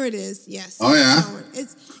box. Here it is, yes. Oh, yeah?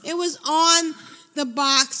 It was on the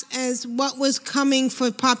box as what was coming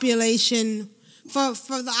for Population for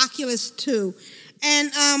the Oculus 2.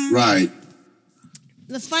 And right.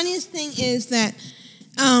 The funniest thing is that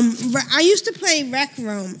I used to play Rec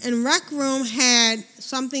Room, and Rec Room had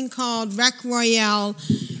something called Rec Royale,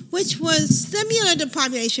 which was similar to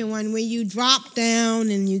Population 1, where you dropped down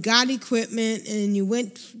and you got equipment and you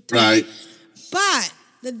went right. But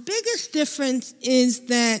the biggest difference is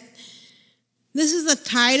that this is a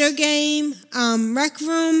tighter game. Rec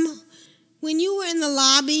Room, when you were in the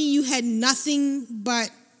lobby, you had nothing but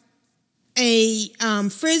a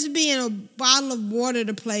Frisbee and a bottle of water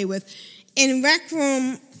to play with. In Rec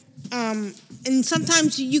Room, and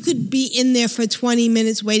sometimes you could be in there for 20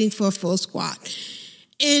 minutes waiting for a full squat.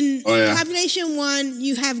 In Population 1,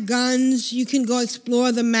 you have guns, you can go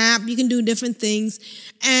explore the map, you can do different things,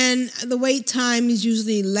 and the wait time is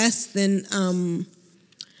usually less than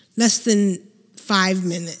 5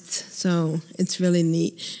 minutes. So it's really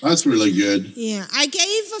neat. That's really good. Yeah. I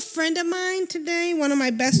gave a friend of mine today, one of my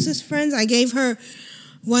bestest friends, I gave her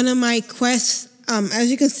one of my Quests.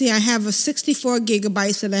 As you can see, I have a 64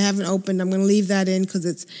 gigabytes that I haven't opened. I'm going to leave that in because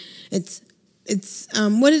it's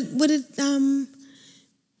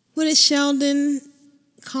what did Sheldon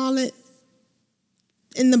call it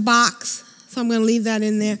in the box? So I'm going to leave that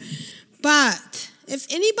in there. But if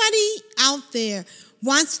anybody out there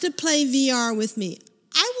wants to play VR with me,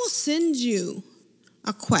 I will send you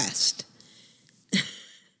a Quest.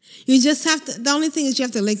 You just have to, the only thing is you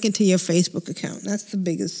have to link it to your Facebook account. That's the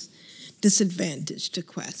biggest disadvantage to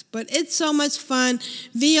Quest. But it's so much fun.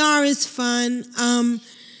 VR is fun. On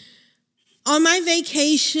my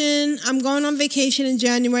vacation, I'm going on vacation in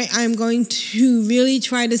January. I'm going to really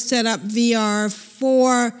try to set up VR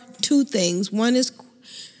for two things. One is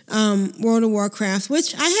World of Warcraft,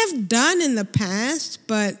 which I have done in the past,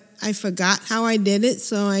 but I forgot how I did it,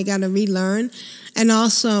 so I got to relearn. And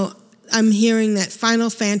also, I'm hearing that Final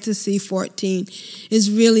Fantasy 14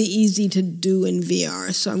 is really easy to do in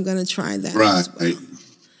VR, so I'm going to try that as well.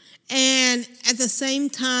 And at the same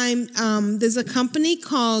time, there's a game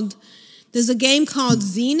called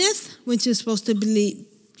Zenith, which is supposed to be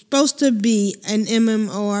an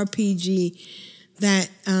MMORPG that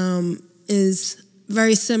is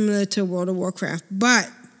very similar to World of Warcraft, but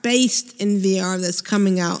based in VR, that's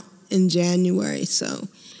coming out in January. So,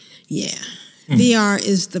 yeah. VR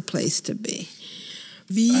is the place to be.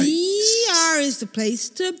 VR is the place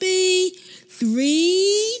to be.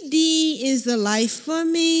 3D is the life for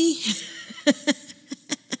me.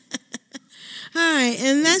 All right,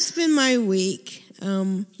 and that's been my week.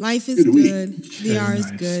 Life is good. VR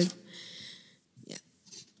is good. Yeah.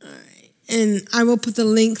 All right. and I will put the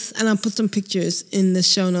links, and I'll put some pictures in the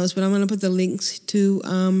show notes, but I'm going to put the links to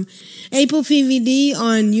April PVD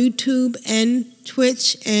on YouTube and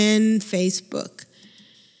Twitch and Facebook.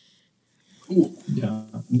 Cool. Yeah.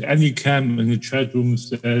 Annie Cam in the chat room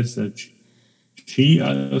says that she,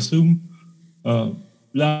 I assume,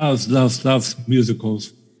 loves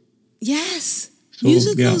musicals. Yes. So,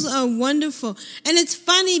 musicals are wonderful. And it's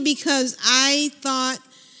funny because I thought,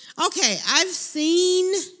 okay, I've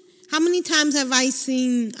seen, how many times have I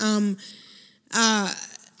seen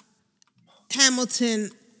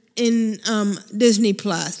Hamilton in Disney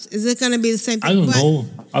Plus? Is it going to be the same thing? I don't know.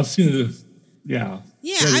 I've seen it, Yeah,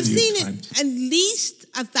 I've seen it at least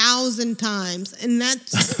 1,000 times, and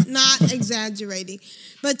that's not exaggerating.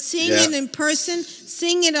 But seeing it in person,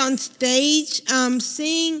 seeing it on stage,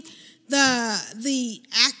 seeing the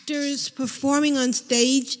actors performing on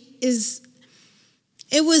stage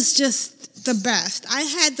it was just the best. I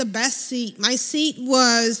had the best seat. My seat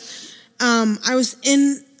was, I was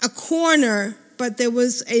in a corner, but there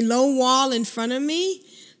was a low wall in front of me,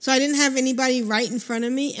 so I didn't have anybody right in front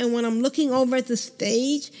of me. And when I'm looking over at the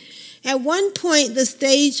stage, at one point the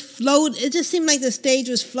stage floated. It just seemed like the stage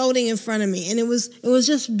was floating in front of me, and it was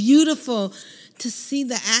just beautiful to see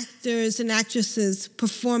the actors and actresses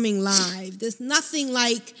performing live. There's nothing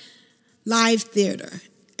like live theater.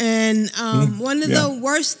 And one of the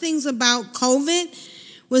worst things about COVID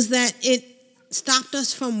was that it stopped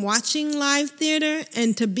us from watching live theater,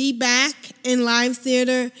 and to be back in live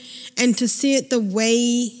theater and to see it the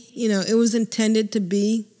way, it was intended to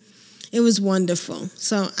be, it was wonderful.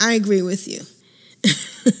 So I agree with you.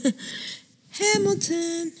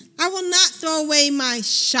 Hamilton. I will not throw away my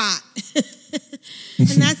shot. And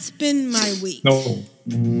that's been my week. No.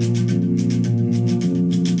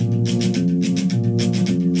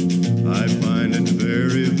 I find it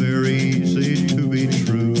very, very easy to be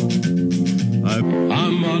true.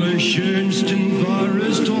 Am allerschönsten war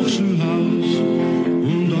es doch zu Haus,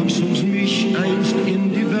 und doch zog mich einst in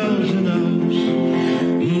die Welt hinaus.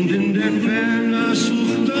 Und in der Ferne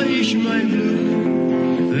suchte ich mein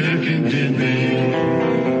Glück, wer kennt den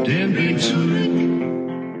Weg zurück.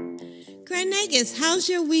 Negus, how's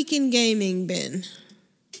your week in gaming been?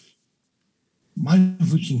 My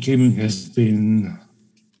week in gaming has been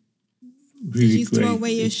really Did you great. throw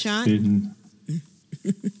away your shot?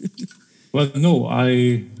 Well, no,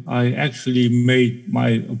 I actually made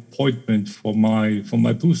my appointment for my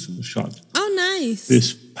booster shot. Oh, nice.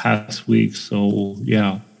 This past week, so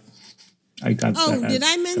yeah, I got that. Oh, did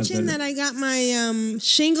I mention that I got my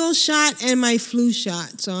shingle shot and my flu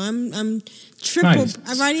shot? So I'm triple. Nice.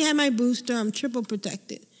 I've already had my booster. I'm triple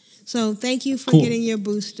protected. So thank you for Cool. getting your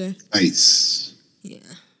booster. Nice. Yeah.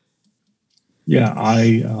 Yeah,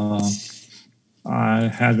 I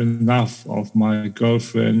had enough of my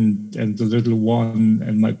girlfriend and the little one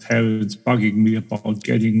and my parents bugging me about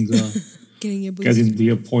getting Getting your booster. getting the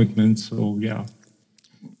appointment. So yeah,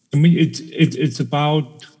 I mean it's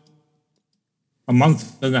about a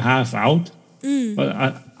month and a half out, but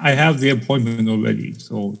I have the appointment already,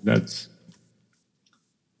 so that's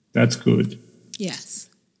good. Yes.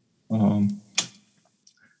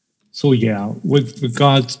 So yeah, with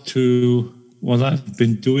regards to what I've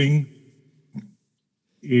been doing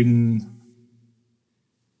in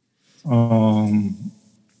let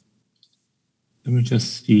me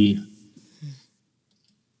just see.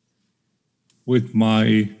 With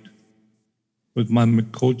my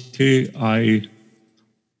Mikote, I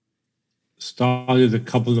started a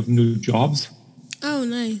couple of new jobs. Oh,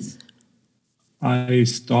 nice. I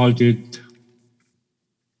started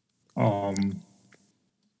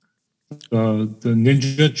the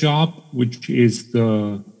ninja job, which is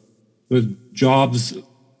the job's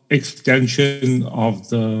extension of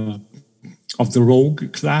the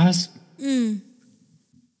rogue class.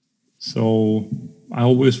 So I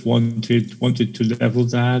always wanted to level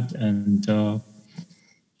that, and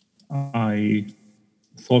I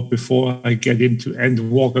thought before I get into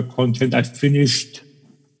Endwalker content, I finished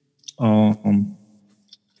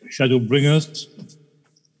Shadowbringers,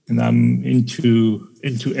 and I'm into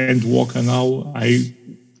Endwalker now. I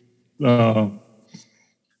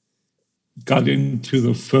got into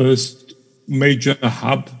the first major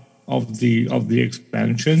hub of the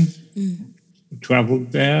expansion,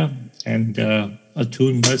 traveled there, and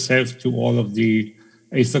attuned myself to all of the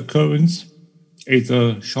Aether currents,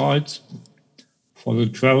 Aether shards for the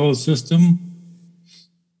travel system.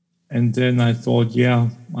 And then I thought,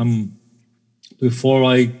 before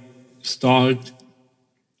I start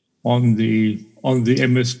on the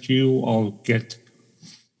MSQ, I'll get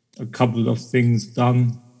a couple of things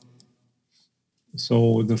done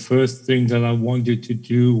So the first thing that I wanted to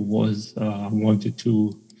do was I wanted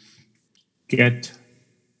to get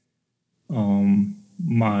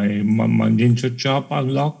my ninja job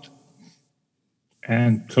unlocked.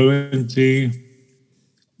 And currently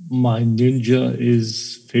my ninja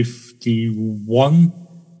is 51.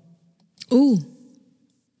 Ooh.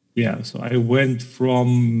 Yeah, so I went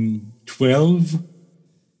from 12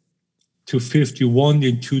 to 51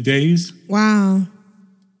 in 2 days. Wow.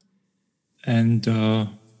 And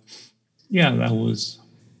yeah, that was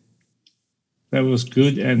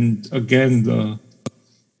good. And again,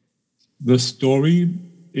 the story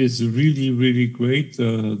is really, really great.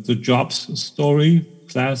 The jobs story,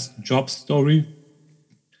 class jobs story.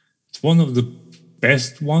 It's one of the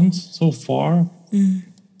best ones so far.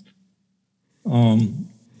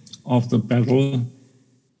 Of the battle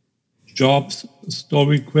jobs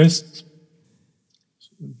story quest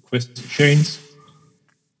chains.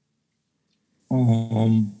 I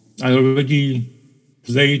already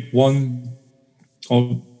played the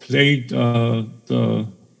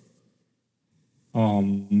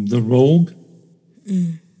rogue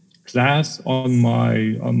class on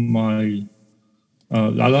my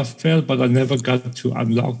Lalafell, but I never got to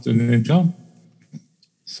unlock the ninja.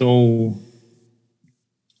 So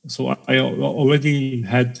I already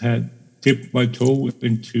had dipped my toe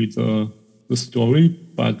into the story,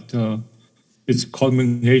 but its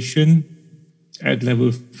culmination at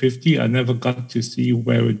level 50, I never got to see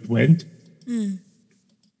where it went.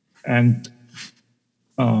 And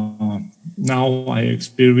now I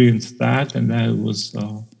experienced that, and that was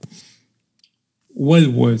well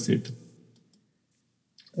worth it.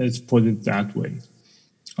 Let's put it that way.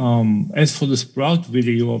 As for the Sprout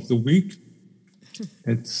video of the week,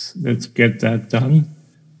 let's get that done.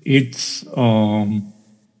 It's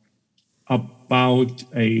about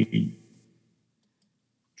a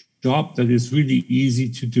job that is really easy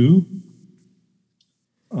to do,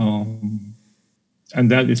 and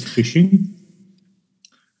that is fishing.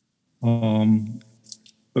 The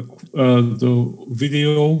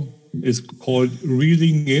video is called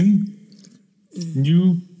Reeling In,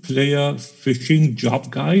 New Player Fishing Job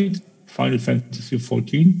Guide, Final Fantasy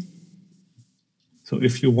XIV. So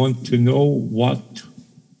if you want to know what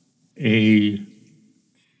it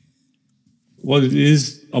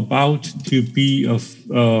is about to be a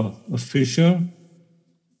fisher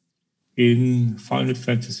in Final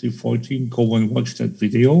Fantasy XIV, go and watch that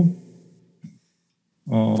video.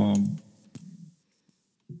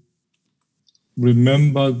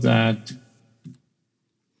 Remember that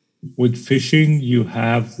with fishing, you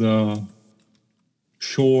have the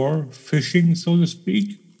shore fishing, so to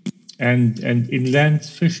speak, and inland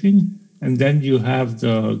fishing, and then you have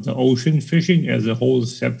the ocean fishing as a whole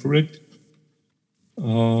separate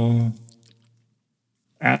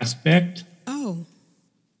aspect. Oh.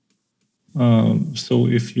 So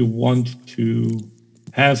if you want to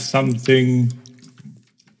have something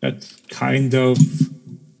that's kind of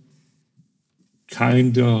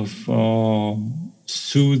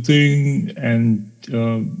soothing and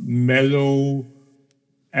mellow,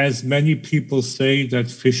 as many people say that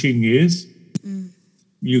fishing is,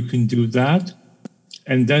 you can do that.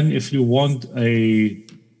 And then if you want a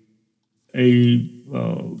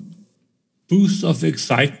boost of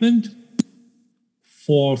excitement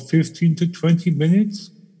for 15 to 20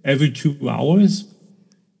 minutes every 2 hours,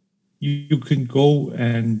 you can go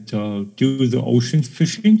and do the ocean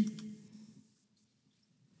fishing.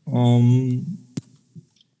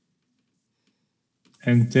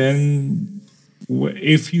 And then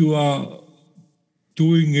if you are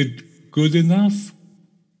doing it good enough,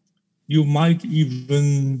 you might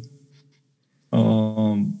even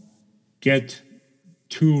get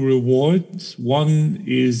 2 rewards. One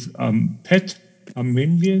is pet, a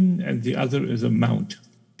minion, and the other is a mount.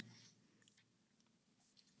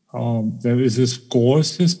 There is a score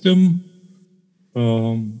system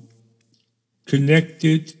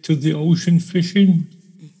connected to the ocean fishing.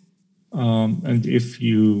 And if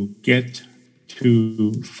you get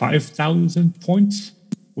to 5,000 points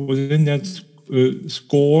within that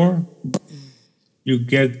score, you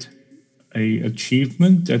get an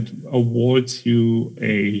achievement that awards you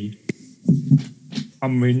a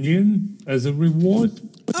minion as a reward.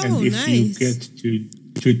 Oh, and if you get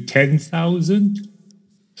to 10,000,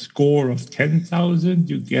 score of 10,000,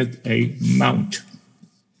 you get a mount.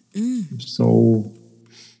 So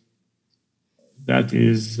that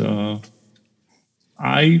is,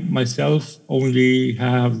 I myself only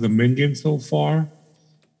have the minion so far.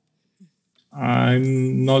 I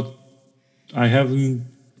haven't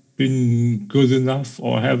been good enough,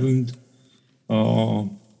 or haven't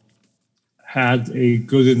had a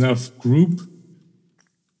good enough group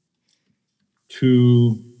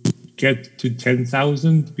to get to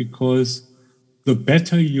 10,000 because the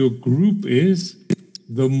better your group is,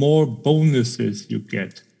 the more bonuses you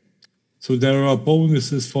get. So there are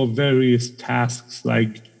bonuses for various tasks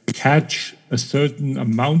like catch a certain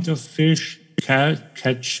amount of fish,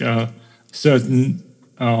 catch a certain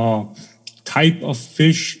type of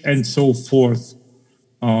fish, and so forth.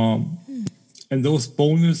 And those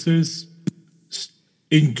bonuses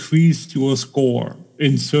increase your score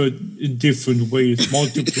in different ways,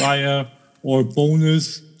 multiplier or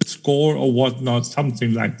bonus score or whatnot,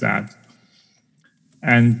 something like that.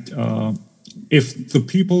 And if the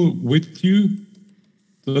people with you,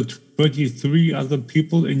 the 23 other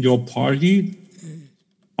people in your party,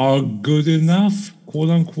 are good enough, quote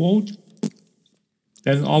unquote,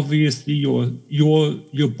 then obviously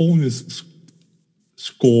your bonus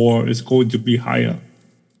score is going to be higher.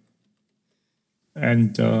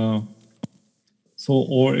 And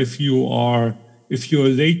or if you're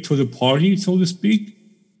late to the party, so to speak,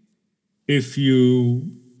 if you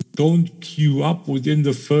don't queue up within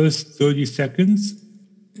the first 30 seconds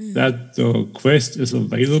that the quest is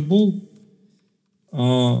available,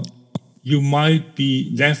 you might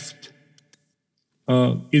be left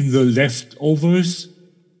in the leftovers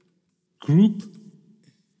group,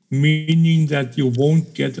 meaning that you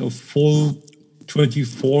won't get a full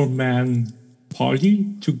 24-man party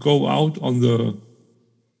to go out on the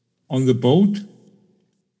boat,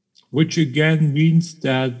 which again means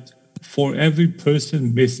that for every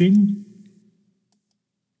person missing,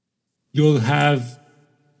 you'll have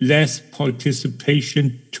less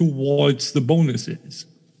participation towards the bonuses,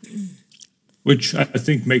 which I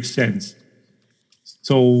think makes sense.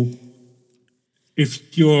 So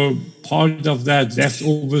if you're part of that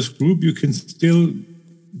leftovers group, you can still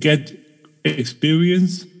get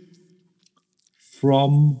experience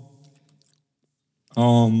from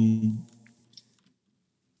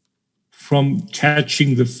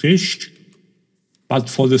catching the fish, but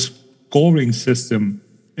for the scoring system,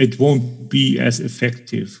 it won't be as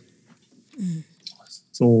effective.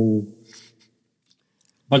 So,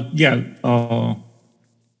 but yeah,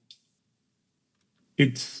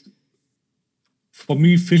 it's, for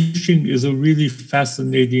me, fishing is a really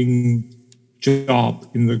fascinating job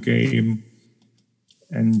in the game.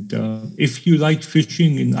 And if you like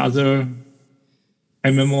fishing in other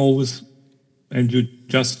MMOs and you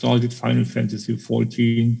just started Final Fantasy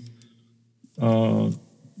XIV,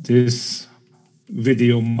 this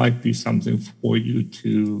video might be something for you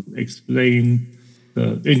to explain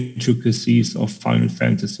the intricacies of Final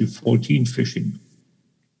Fantasy XIV fishing.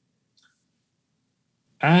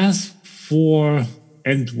 As for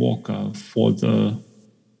Endwalker, for the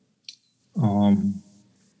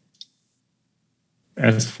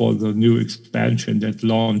new expansion that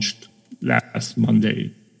launched last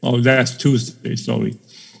Tuesday, sorry.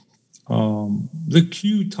 The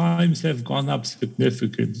queue times have gone up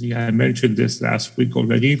significantly. I mentioned this last week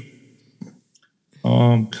already.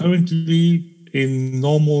 Currently, in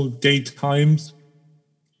normal daytimes,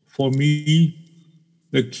 for me,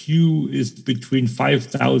 the queue is between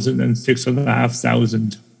 5,000 and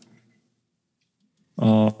 6,500.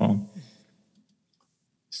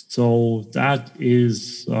 So that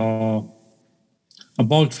is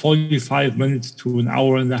about 45 minutes to an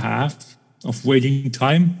hour and a half of waiting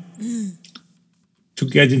time to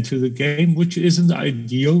get into the game, which isn't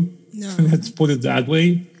ideal. No. Let's put it that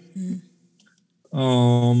way.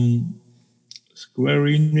 Square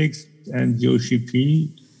Enix and Yoshi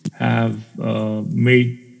P have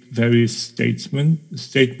made various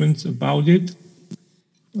statements about it,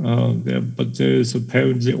 but there's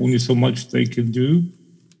apparently only so much they can do.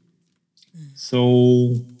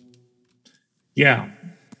 So, yeah,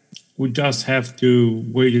 we just have to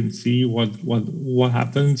wait and see what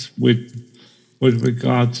happens with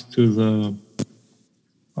regards to the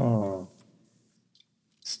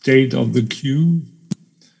state of the queue.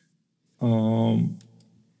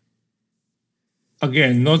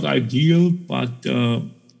 Again, not ideal, but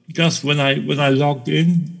just when I logged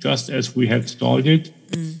in, just as we had started,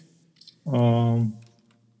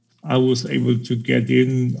 I was able to get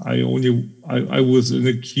in. I was in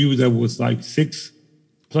a queue that was like 6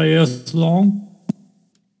 players long.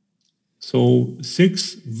 So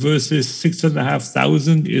 6 versus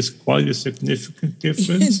 6,500 is quite a significant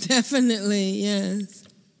difference. Definitely, yes.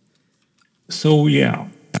 So yeah.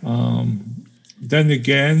 Then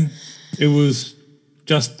again, it was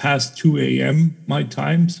just past 2 a.m. my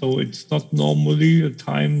time, so it's not normally a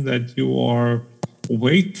time that you are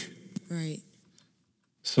awake. Right.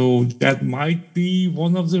 So that might be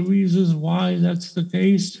one of the reasons why that's the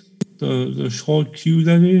case, the short queue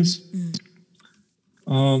that is.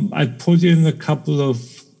 I put in a couple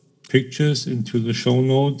of pictures into the show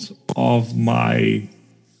notes of my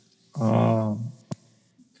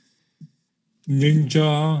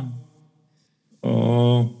Ninja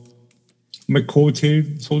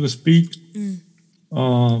Makote, so to speak.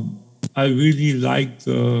 I really like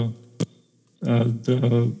the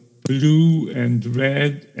blue and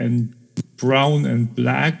red and brown and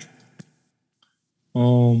black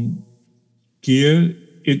gear.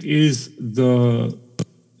 It is the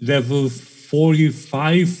level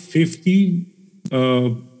 45-50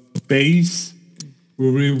 base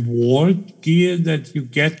reward gear that you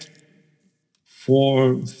get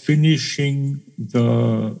for finishing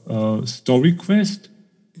the story quest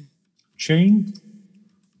chain.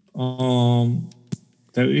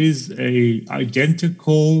 There is a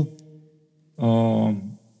identical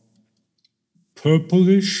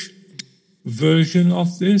purplish version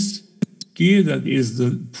of this gear that is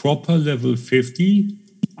the proper level 50,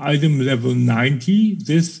 item level 90.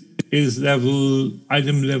 This is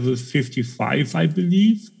item level 55, I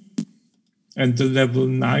believe. And the level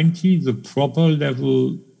 90, the proper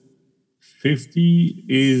level 50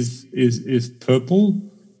 is purple.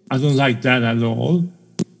 I don't like that at all.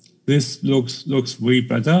 This looks way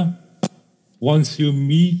better. Once you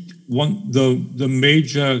meet the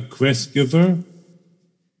major quest giver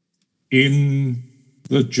in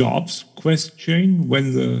the jobs quest chain,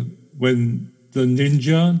 when the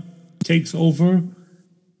ninja takes over,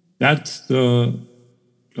 that's the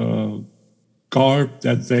garb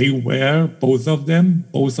that they wear, both of them,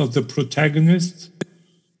 both of the protagonists.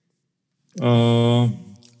 And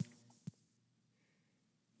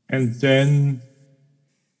then,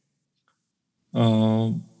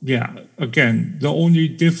 again, the only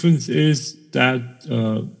difference is that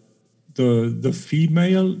the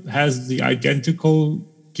female has the identical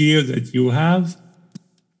gear that you have,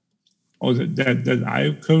 or that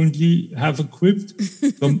I currently have equipped.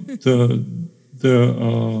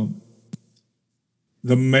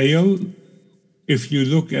 The male, if you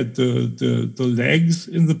look at the legs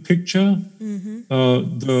in the picture,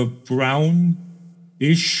 the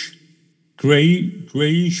brownish,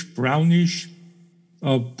 grayish, brownish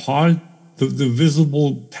part, the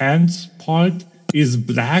visible pants part is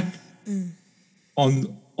black on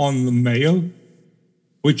the male,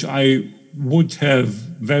 which I would have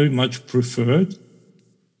very much preferred.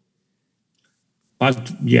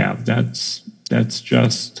 But yeah, that's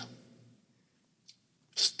just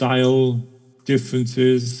style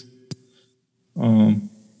differences.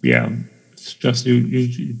 It's just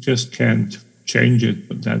you just can't change it,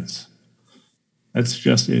 but that's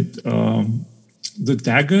just it. The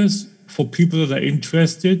daggers, for people that are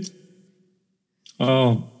interested,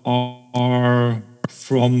 are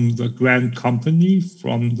from the Grand Company,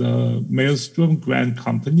 from the Maelstrom Grand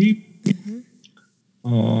Company.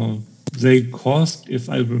 They cost, if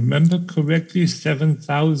I remember correctly,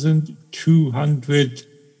 7,200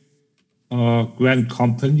 Grand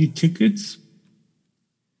Company tickets.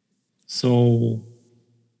 So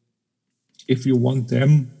if you want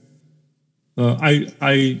them,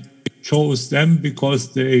 I chose them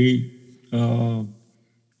because they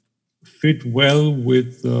fit well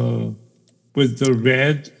with the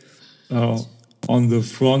red on the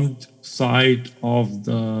front side of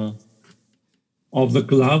the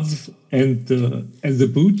gloves and the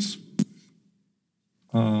boots,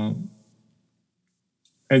 and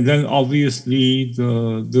then obviously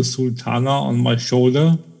the sultana on my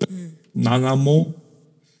shoulder, Nanamo.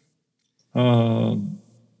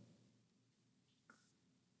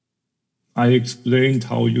 I explained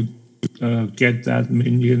how you get that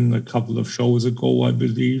minion a couple of shows ago, I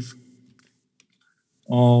believe.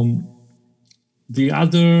 The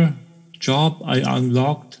other job I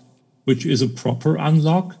unlocked, which is a proper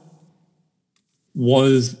unlock,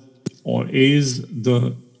 was or is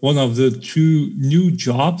one of the two new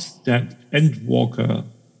jobs that Endwalker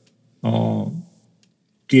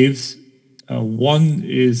gives. One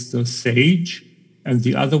is the Sage, and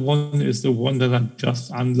the other one is the one that I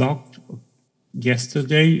just unlocked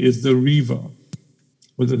yesterday, is the Reaver,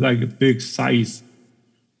 with like a big scythe.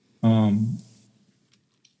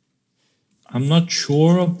 I'm not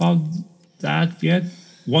sure about that yet.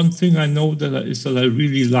 One thing I know is that I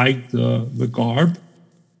really like the garb.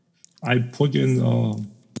 I put in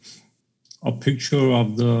a picture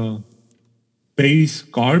of the base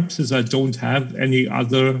garb, since I don't have any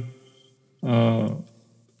other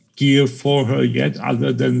gear for her yet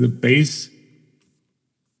other than the base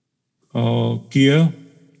gear.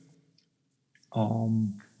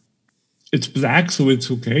 It's black, so it's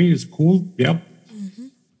okay. It's cool. Yep.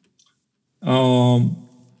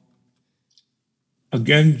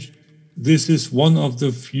 Again, this is one of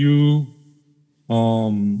the few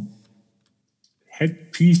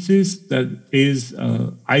headpieces that is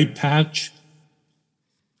an eye patch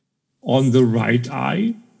on the right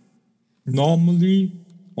eye. Normally,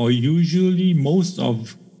 or usually, most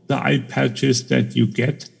of the eye patches that you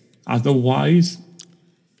get otherwise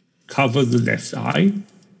cover the left eye.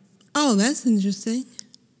 Oh, that's interesting.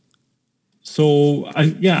 So,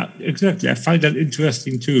 yeah, exactly. I find that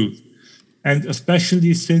interesting too. And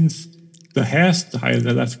especially since the hairstyle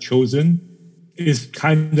that I've chosen is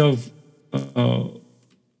kind of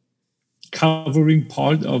covering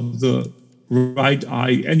part of the right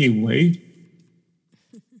eye anyway.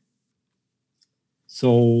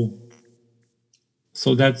 So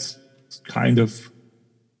that's kind of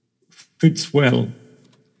fits well,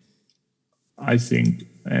 I think.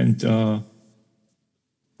 And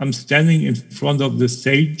I'm standing in front of the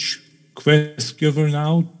Sage quest giver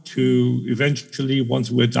now to eventually, once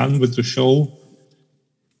we're done with the show,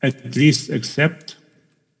 at least accept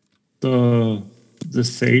the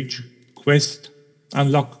Sage quest,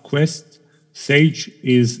 unlock quest. Sage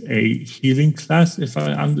is a healing class, if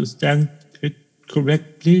I understand it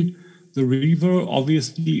correctly. The Reaver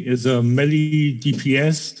obviously is a melee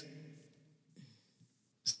DPS,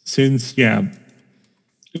 since,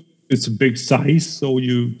 it's a big size, so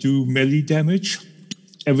you do melee damage.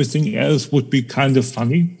 Everything else would be kind of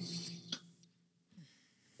funny.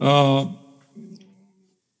 I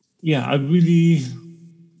really...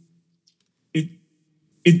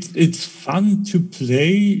 It's fun to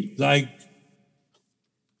play, like,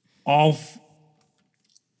 off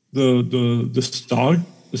the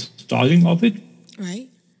starting of it. Right.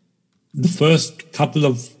 The first couple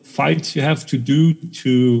of fights you have to do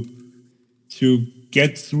to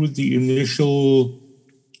get through the initial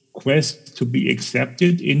quest to be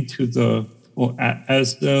accepted into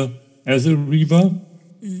as a Reaver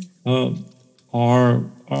are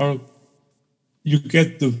you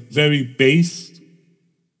get the very base,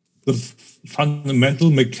 the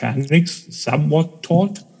fundamental mechanics somewhat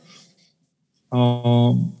taught.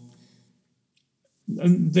 And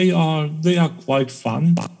they are quite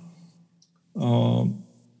fun.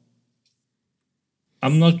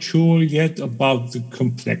 I'm not sure yet about the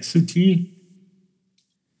complexity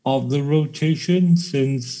of the rotation,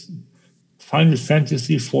 since Final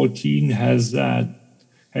Fantasy XIV has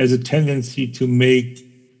a tendency to make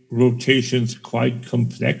rotations quite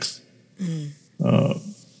complex.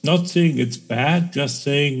 Not saying it's bad, just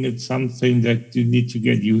saying it's something that you need to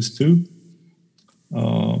get used to.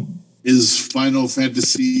 Is Final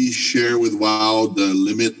Fantasy share with WoW the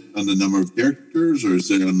limit on the number of characters, or is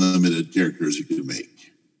there unlimited characters you can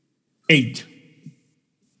make? 8.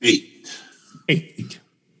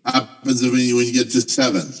 Happens when you get to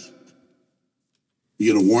 7.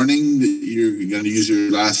 You get a warning that you're going to use your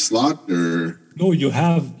last slot, or no? You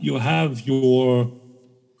have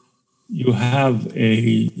a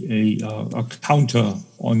counter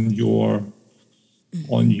on your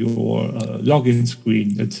login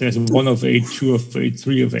screen that says 1 of 8, 2 of 8,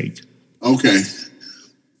 3 of 8. Okay.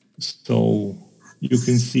 So you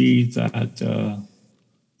can see that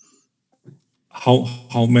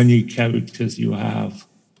how many characters you have.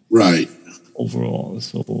 Right. Overall.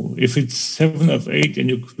 So if it's 7 of 8 and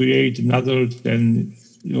you create another, then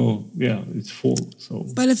it's 4. So.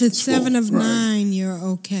 But if it's 7 of 9, you're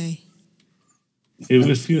okay.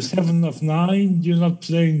 If you're 7 of 9, you're not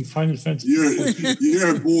playing Final Fantasy.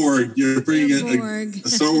 You're bored. You're playing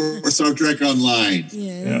a Star Trek Online.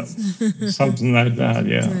 Yeah, something like that.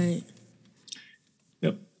 Yeah. Right.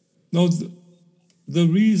 Yep. No, the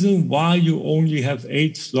reason why you only have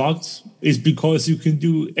 8 slots is because you can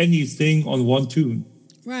do anything on one tune.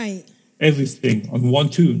 Right. Everything on one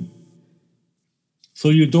tune. So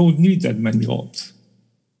you don't need that many orbs.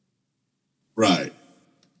 Right.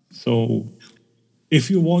 So if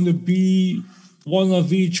you want to be one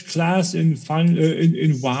of each class in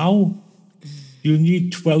WoW, you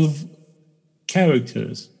need 12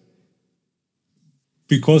 characters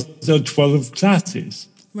because there are 12 classes.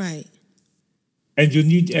 Right. And you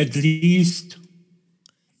need at least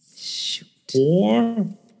 4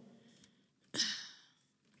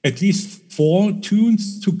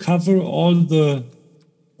 tunes to cover all the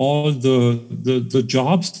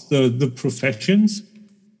jobs, the professions.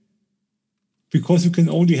 Because you can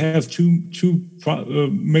only have two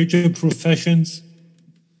major professions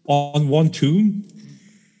on one tune.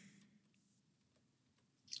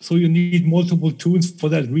 So you need multiple tunes for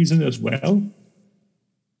that reason as well.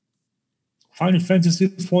 Final Fantasy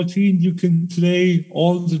XIV, you can play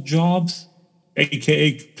all the jobs,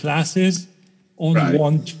 aka classes, on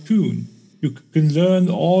one tune. You can learn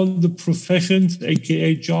all the professions,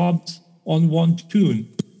 aka jobs, on one tune.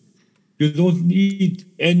 You don't need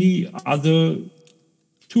any other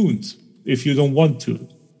tunes if you don't want to.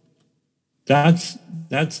 That's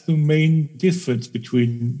the main difference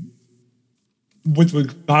with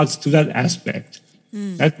regards to that aspect.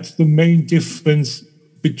 That's the main difference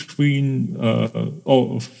between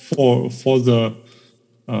for the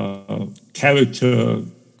character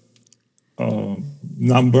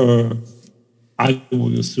number, I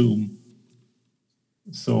would assume.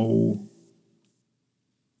 So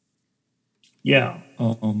yeah.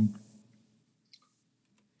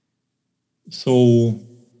 So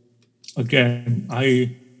again,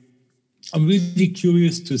 I'm really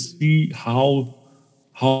curious to see how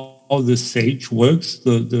the sage works.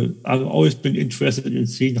 I've always been interested in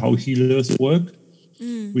seeing how healers work.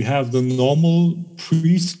 We have the normal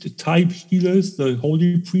priest type healers, the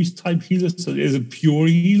holy priest type healers. So there's a pure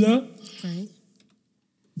healer. Right.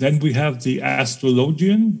 Then we have the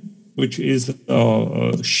astrologian, which is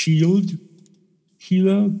a shield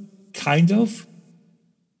healer, kind of.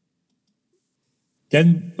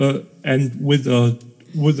 Then and with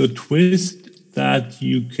a twist that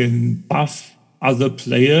you can buff other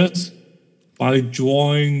players by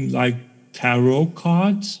drawing like tarot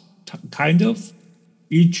cards, kind of.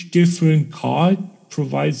 Each different card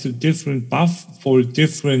provides a different buff for a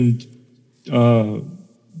different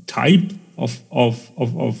type of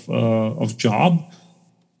job.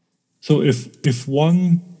 So if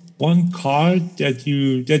one card that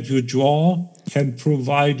you draw can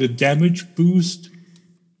provide a damage boost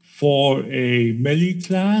for a melee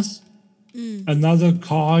class, another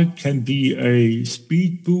card can be a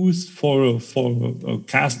speed boost for a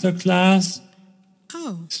caster class.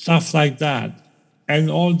 Stuff like that. And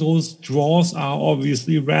all those draws are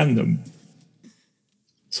obviously random.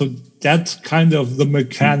 So that's kind of the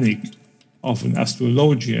mechanic of an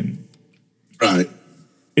astrologian. Right.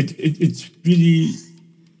 It's really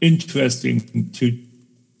interesting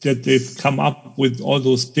that they've come up with all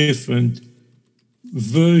those different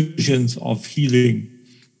versions of healing,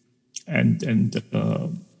 and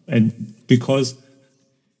because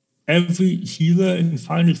every healer in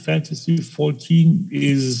Final Fantasy XIV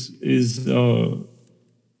is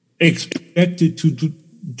expected to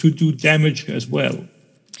do damage as well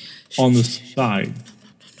on the side.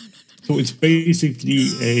 So it's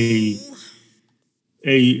basically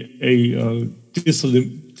a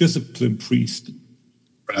discipline priest.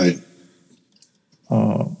 Right.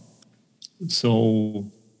 So,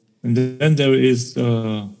 and then there is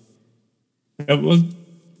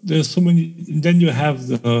there's so many. And then you have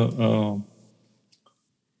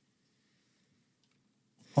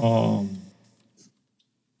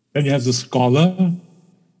then you have the scholar,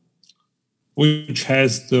 which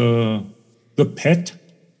has the pet,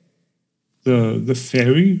 the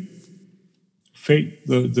fairy,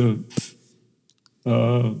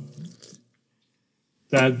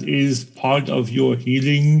 that is part of your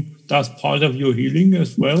healing. That's part of your healing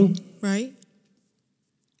as well. Right.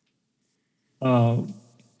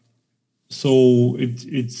 So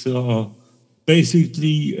it's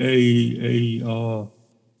basically a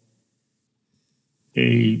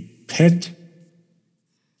pet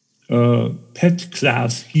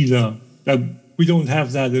class healer. That we don't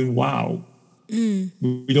have that in WoW.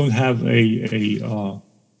 We don't have a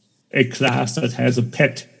class that has a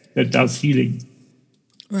pet that does healing.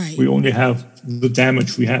 Right. We only have the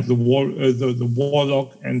damage. We have the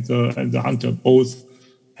warlock and the hunter both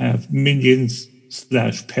have minions /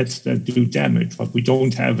 pets that do damage, but we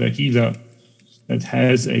don't have a healer that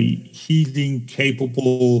has a healing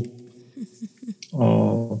capable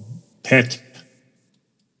pet.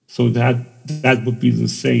 So that would be the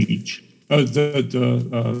sage.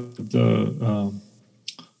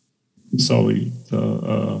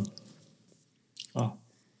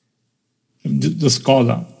 The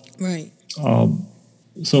scholar. Right.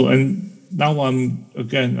 So, and now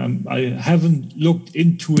I haven't looked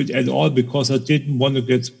into it at all because I didn't want to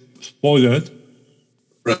get spoiled.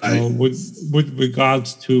 Right. With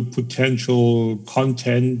regards to potential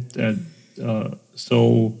content. And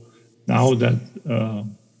so now that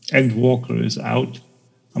Endwalker is out,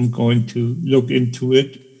 I'm going to look into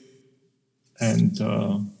it and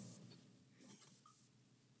I'm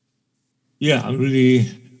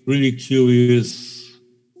really curious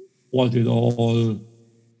what it all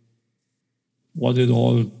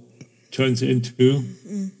turns into.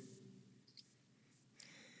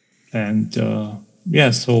 And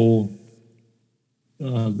so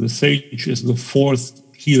the sage is the fourth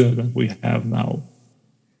healer that we have now.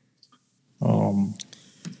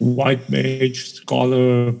 White mage,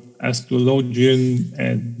 scholar, astrologian,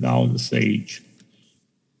 and now the sage.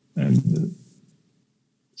 And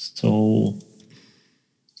So,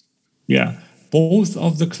 yeah, both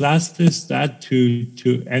of the classes that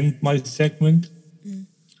to end my segment,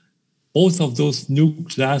 both of those new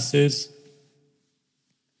classes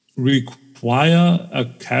require a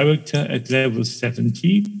character at level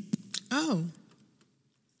 70. Oh.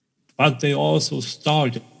 But they also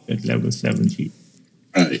start at level 70.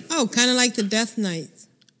 Right. Oh, kind of like the Death Knights.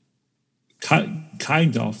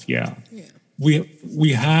 Kind of, yeah.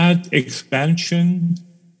 We had expansion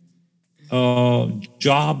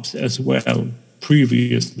jobs as well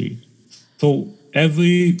previously. So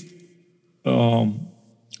every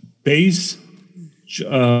base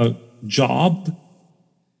job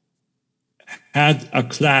had a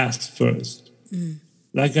class first.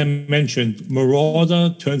 Like I mentioned,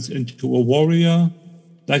 Marauder turns into a warrior.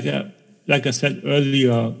 Like I said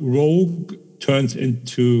earlier, Rogue turns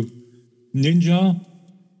into ninja.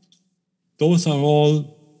 Those are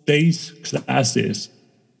all base classes.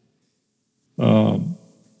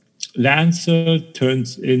 Lancer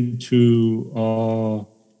turns into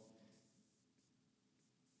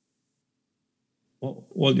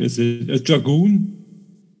what is it? A dragoon.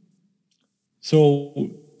 So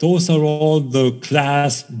those are all the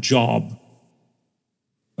class job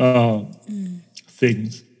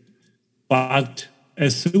things. But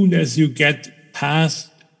as soon as you get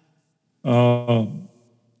past A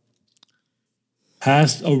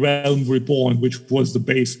Realm Reborn, which was the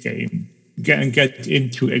base game, and get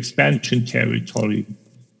into expansion territory,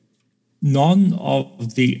 none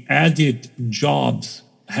of the added jobs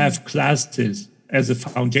have classes as a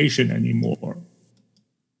foundation anymore.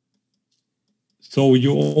 So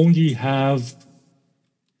you only have,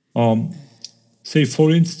 say,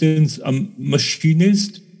 for instance, a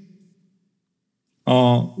machinist,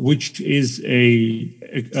 which is a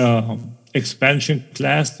expansion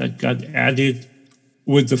class that got added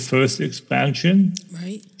with the first expansion.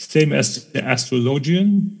 Right. Same as the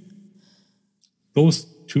Astrologian. Those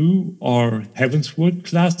two are Heavensward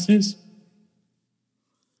classes.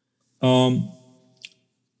 The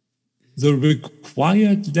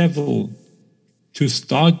required level to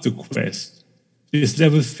start the quest is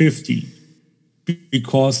level 50,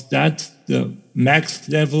 because that's the max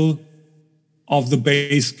level of the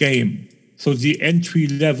base game. So the entry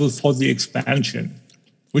level for the expansion,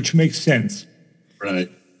 which makes sense.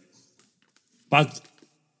 Right. But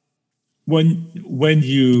when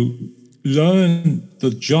you learn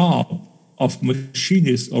the job of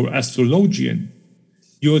machinist or astrologian,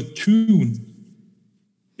 your tune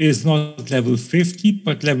is not level 50,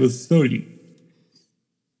 but level 30.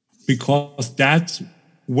 Because that's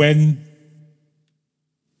when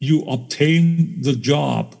you obtain the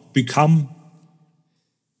job,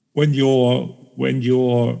 when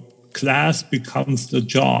your class becomes the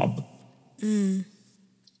job.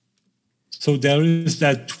 So there is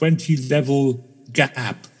that 20 level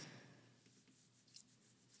gap.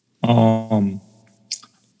 And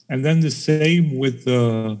then the same with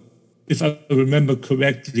if I remember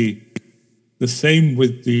correctly, the same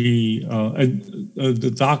with the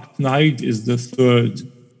Dark Knight is the third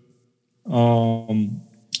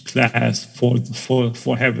class for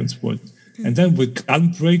Heavensward. And then with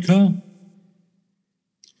Gunbreaker,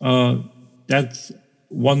 that's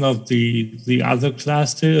one of the other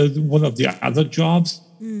classes, one of the other jobs.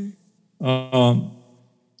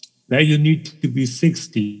 There you need to be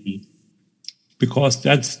 60, because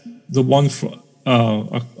that's the one for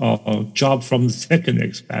a job from the second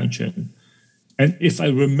expansion. And if I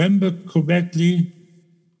remember correctly,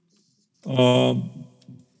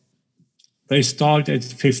 they start at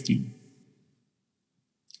 50.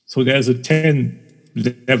 So there's a 10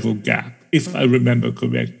 level gap, if I remember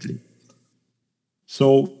correctly.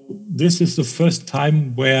 So this is the first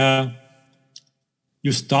time where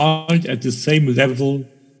you start at the same level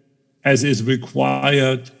as is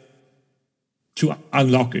required to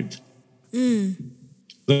unlock it.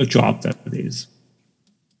 The job, that is.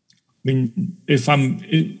 I mean, if I'm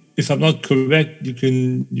not correct, you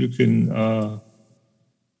can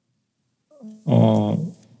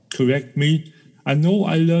correct me. I know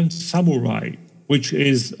I learned Samurai, which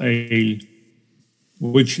is a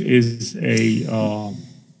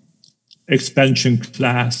expansion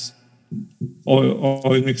class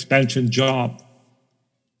or an expansion job,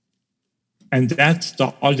 and that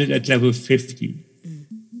started at level 50.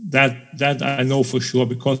 That I know for sure,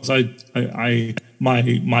 because my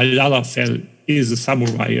Lalafell is a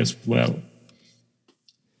samurai as well,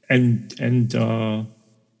 and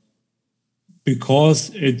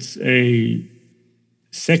because it's a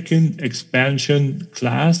second expansion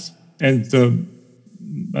class and the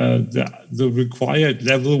required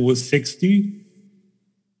level was 60.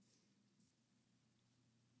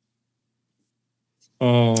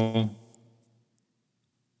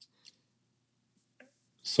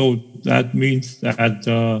 So that means that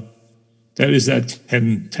there is a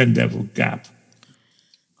 10 level gap.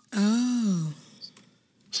 Oh.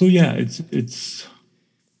 So yeah, it's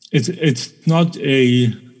not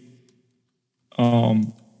a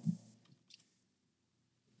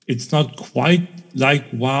it's not quite like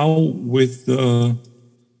WoW with the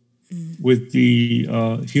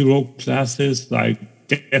hero classes like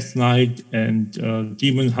Death Knight and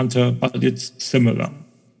Demon Hunter, but it's similar.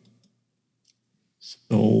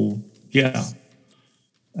 So yeah,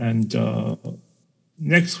 and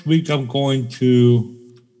next week I'm going to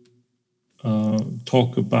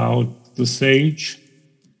talk about the Sage.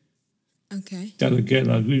 Okay. That again,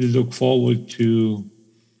 I really look forward to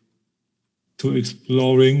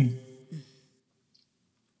exploring.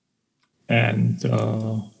 And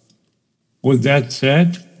with that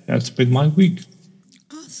said, that's been my week.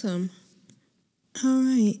 Awesome. All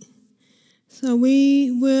right. So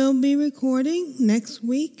we will be recording next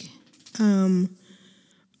week on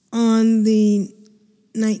the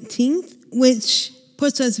 19th, which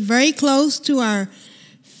puts us very close to our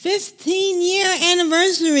 15-year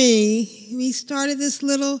anniversary. We started this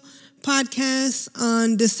little podcast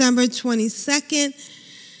on December 22nd,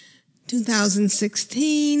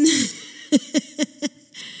 2016.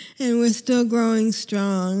 And we're still growing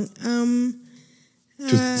strong.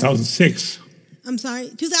 2006. I'm sorry,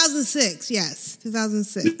 2006, yes.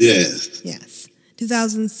 2006. Yes. Yes.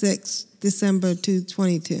 2006, December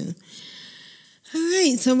 2022. All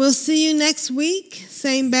right, so we'll see you next week.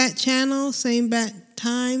 Same bat channel, same bat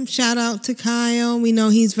time. Shout out to Kyle. We know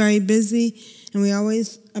he's very busy, and we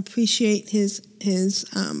always appreciate his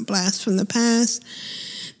blast from the past.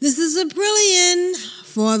 This is a Brilliant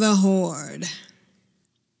for the Horde.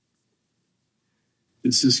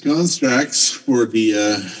 This is Constrax for the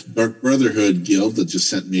Dark Brotherhood Guild that just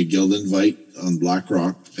sent me a guild invite on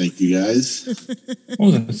BlackRock. Thank you, guys. Oh,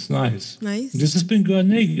 that's nice. Nice. This has been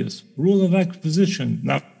Guarnegus, Rule of Acquisition,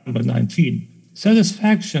 number 19.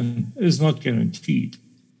 Satisfaction is not guaranteed.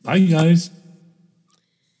 Bye, guys.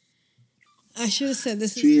 I should have said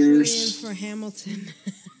this Cheers. is Brilliant for Hamilton.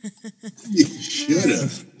 You should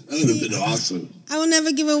have. That would have been awesome. I will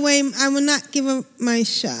not give up my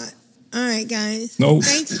shot. All right, guys. No.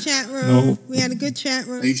 Thanks, chat room. No. We had a good chat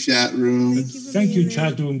room. Thanks, chat room. Thank you,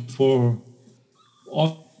 chat room, for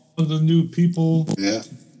all the new people. Yeah.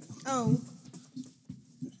 Oh.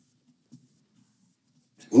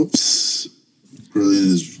 Whoops. Brilliant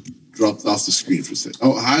is dropped off the screen for a second.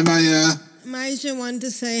 Oh, hi, Maya. Maja wanted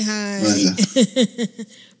to say hi. Maya.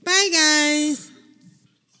 Bye, guys.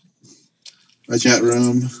 Bye, chat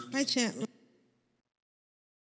room. Bye, chat room.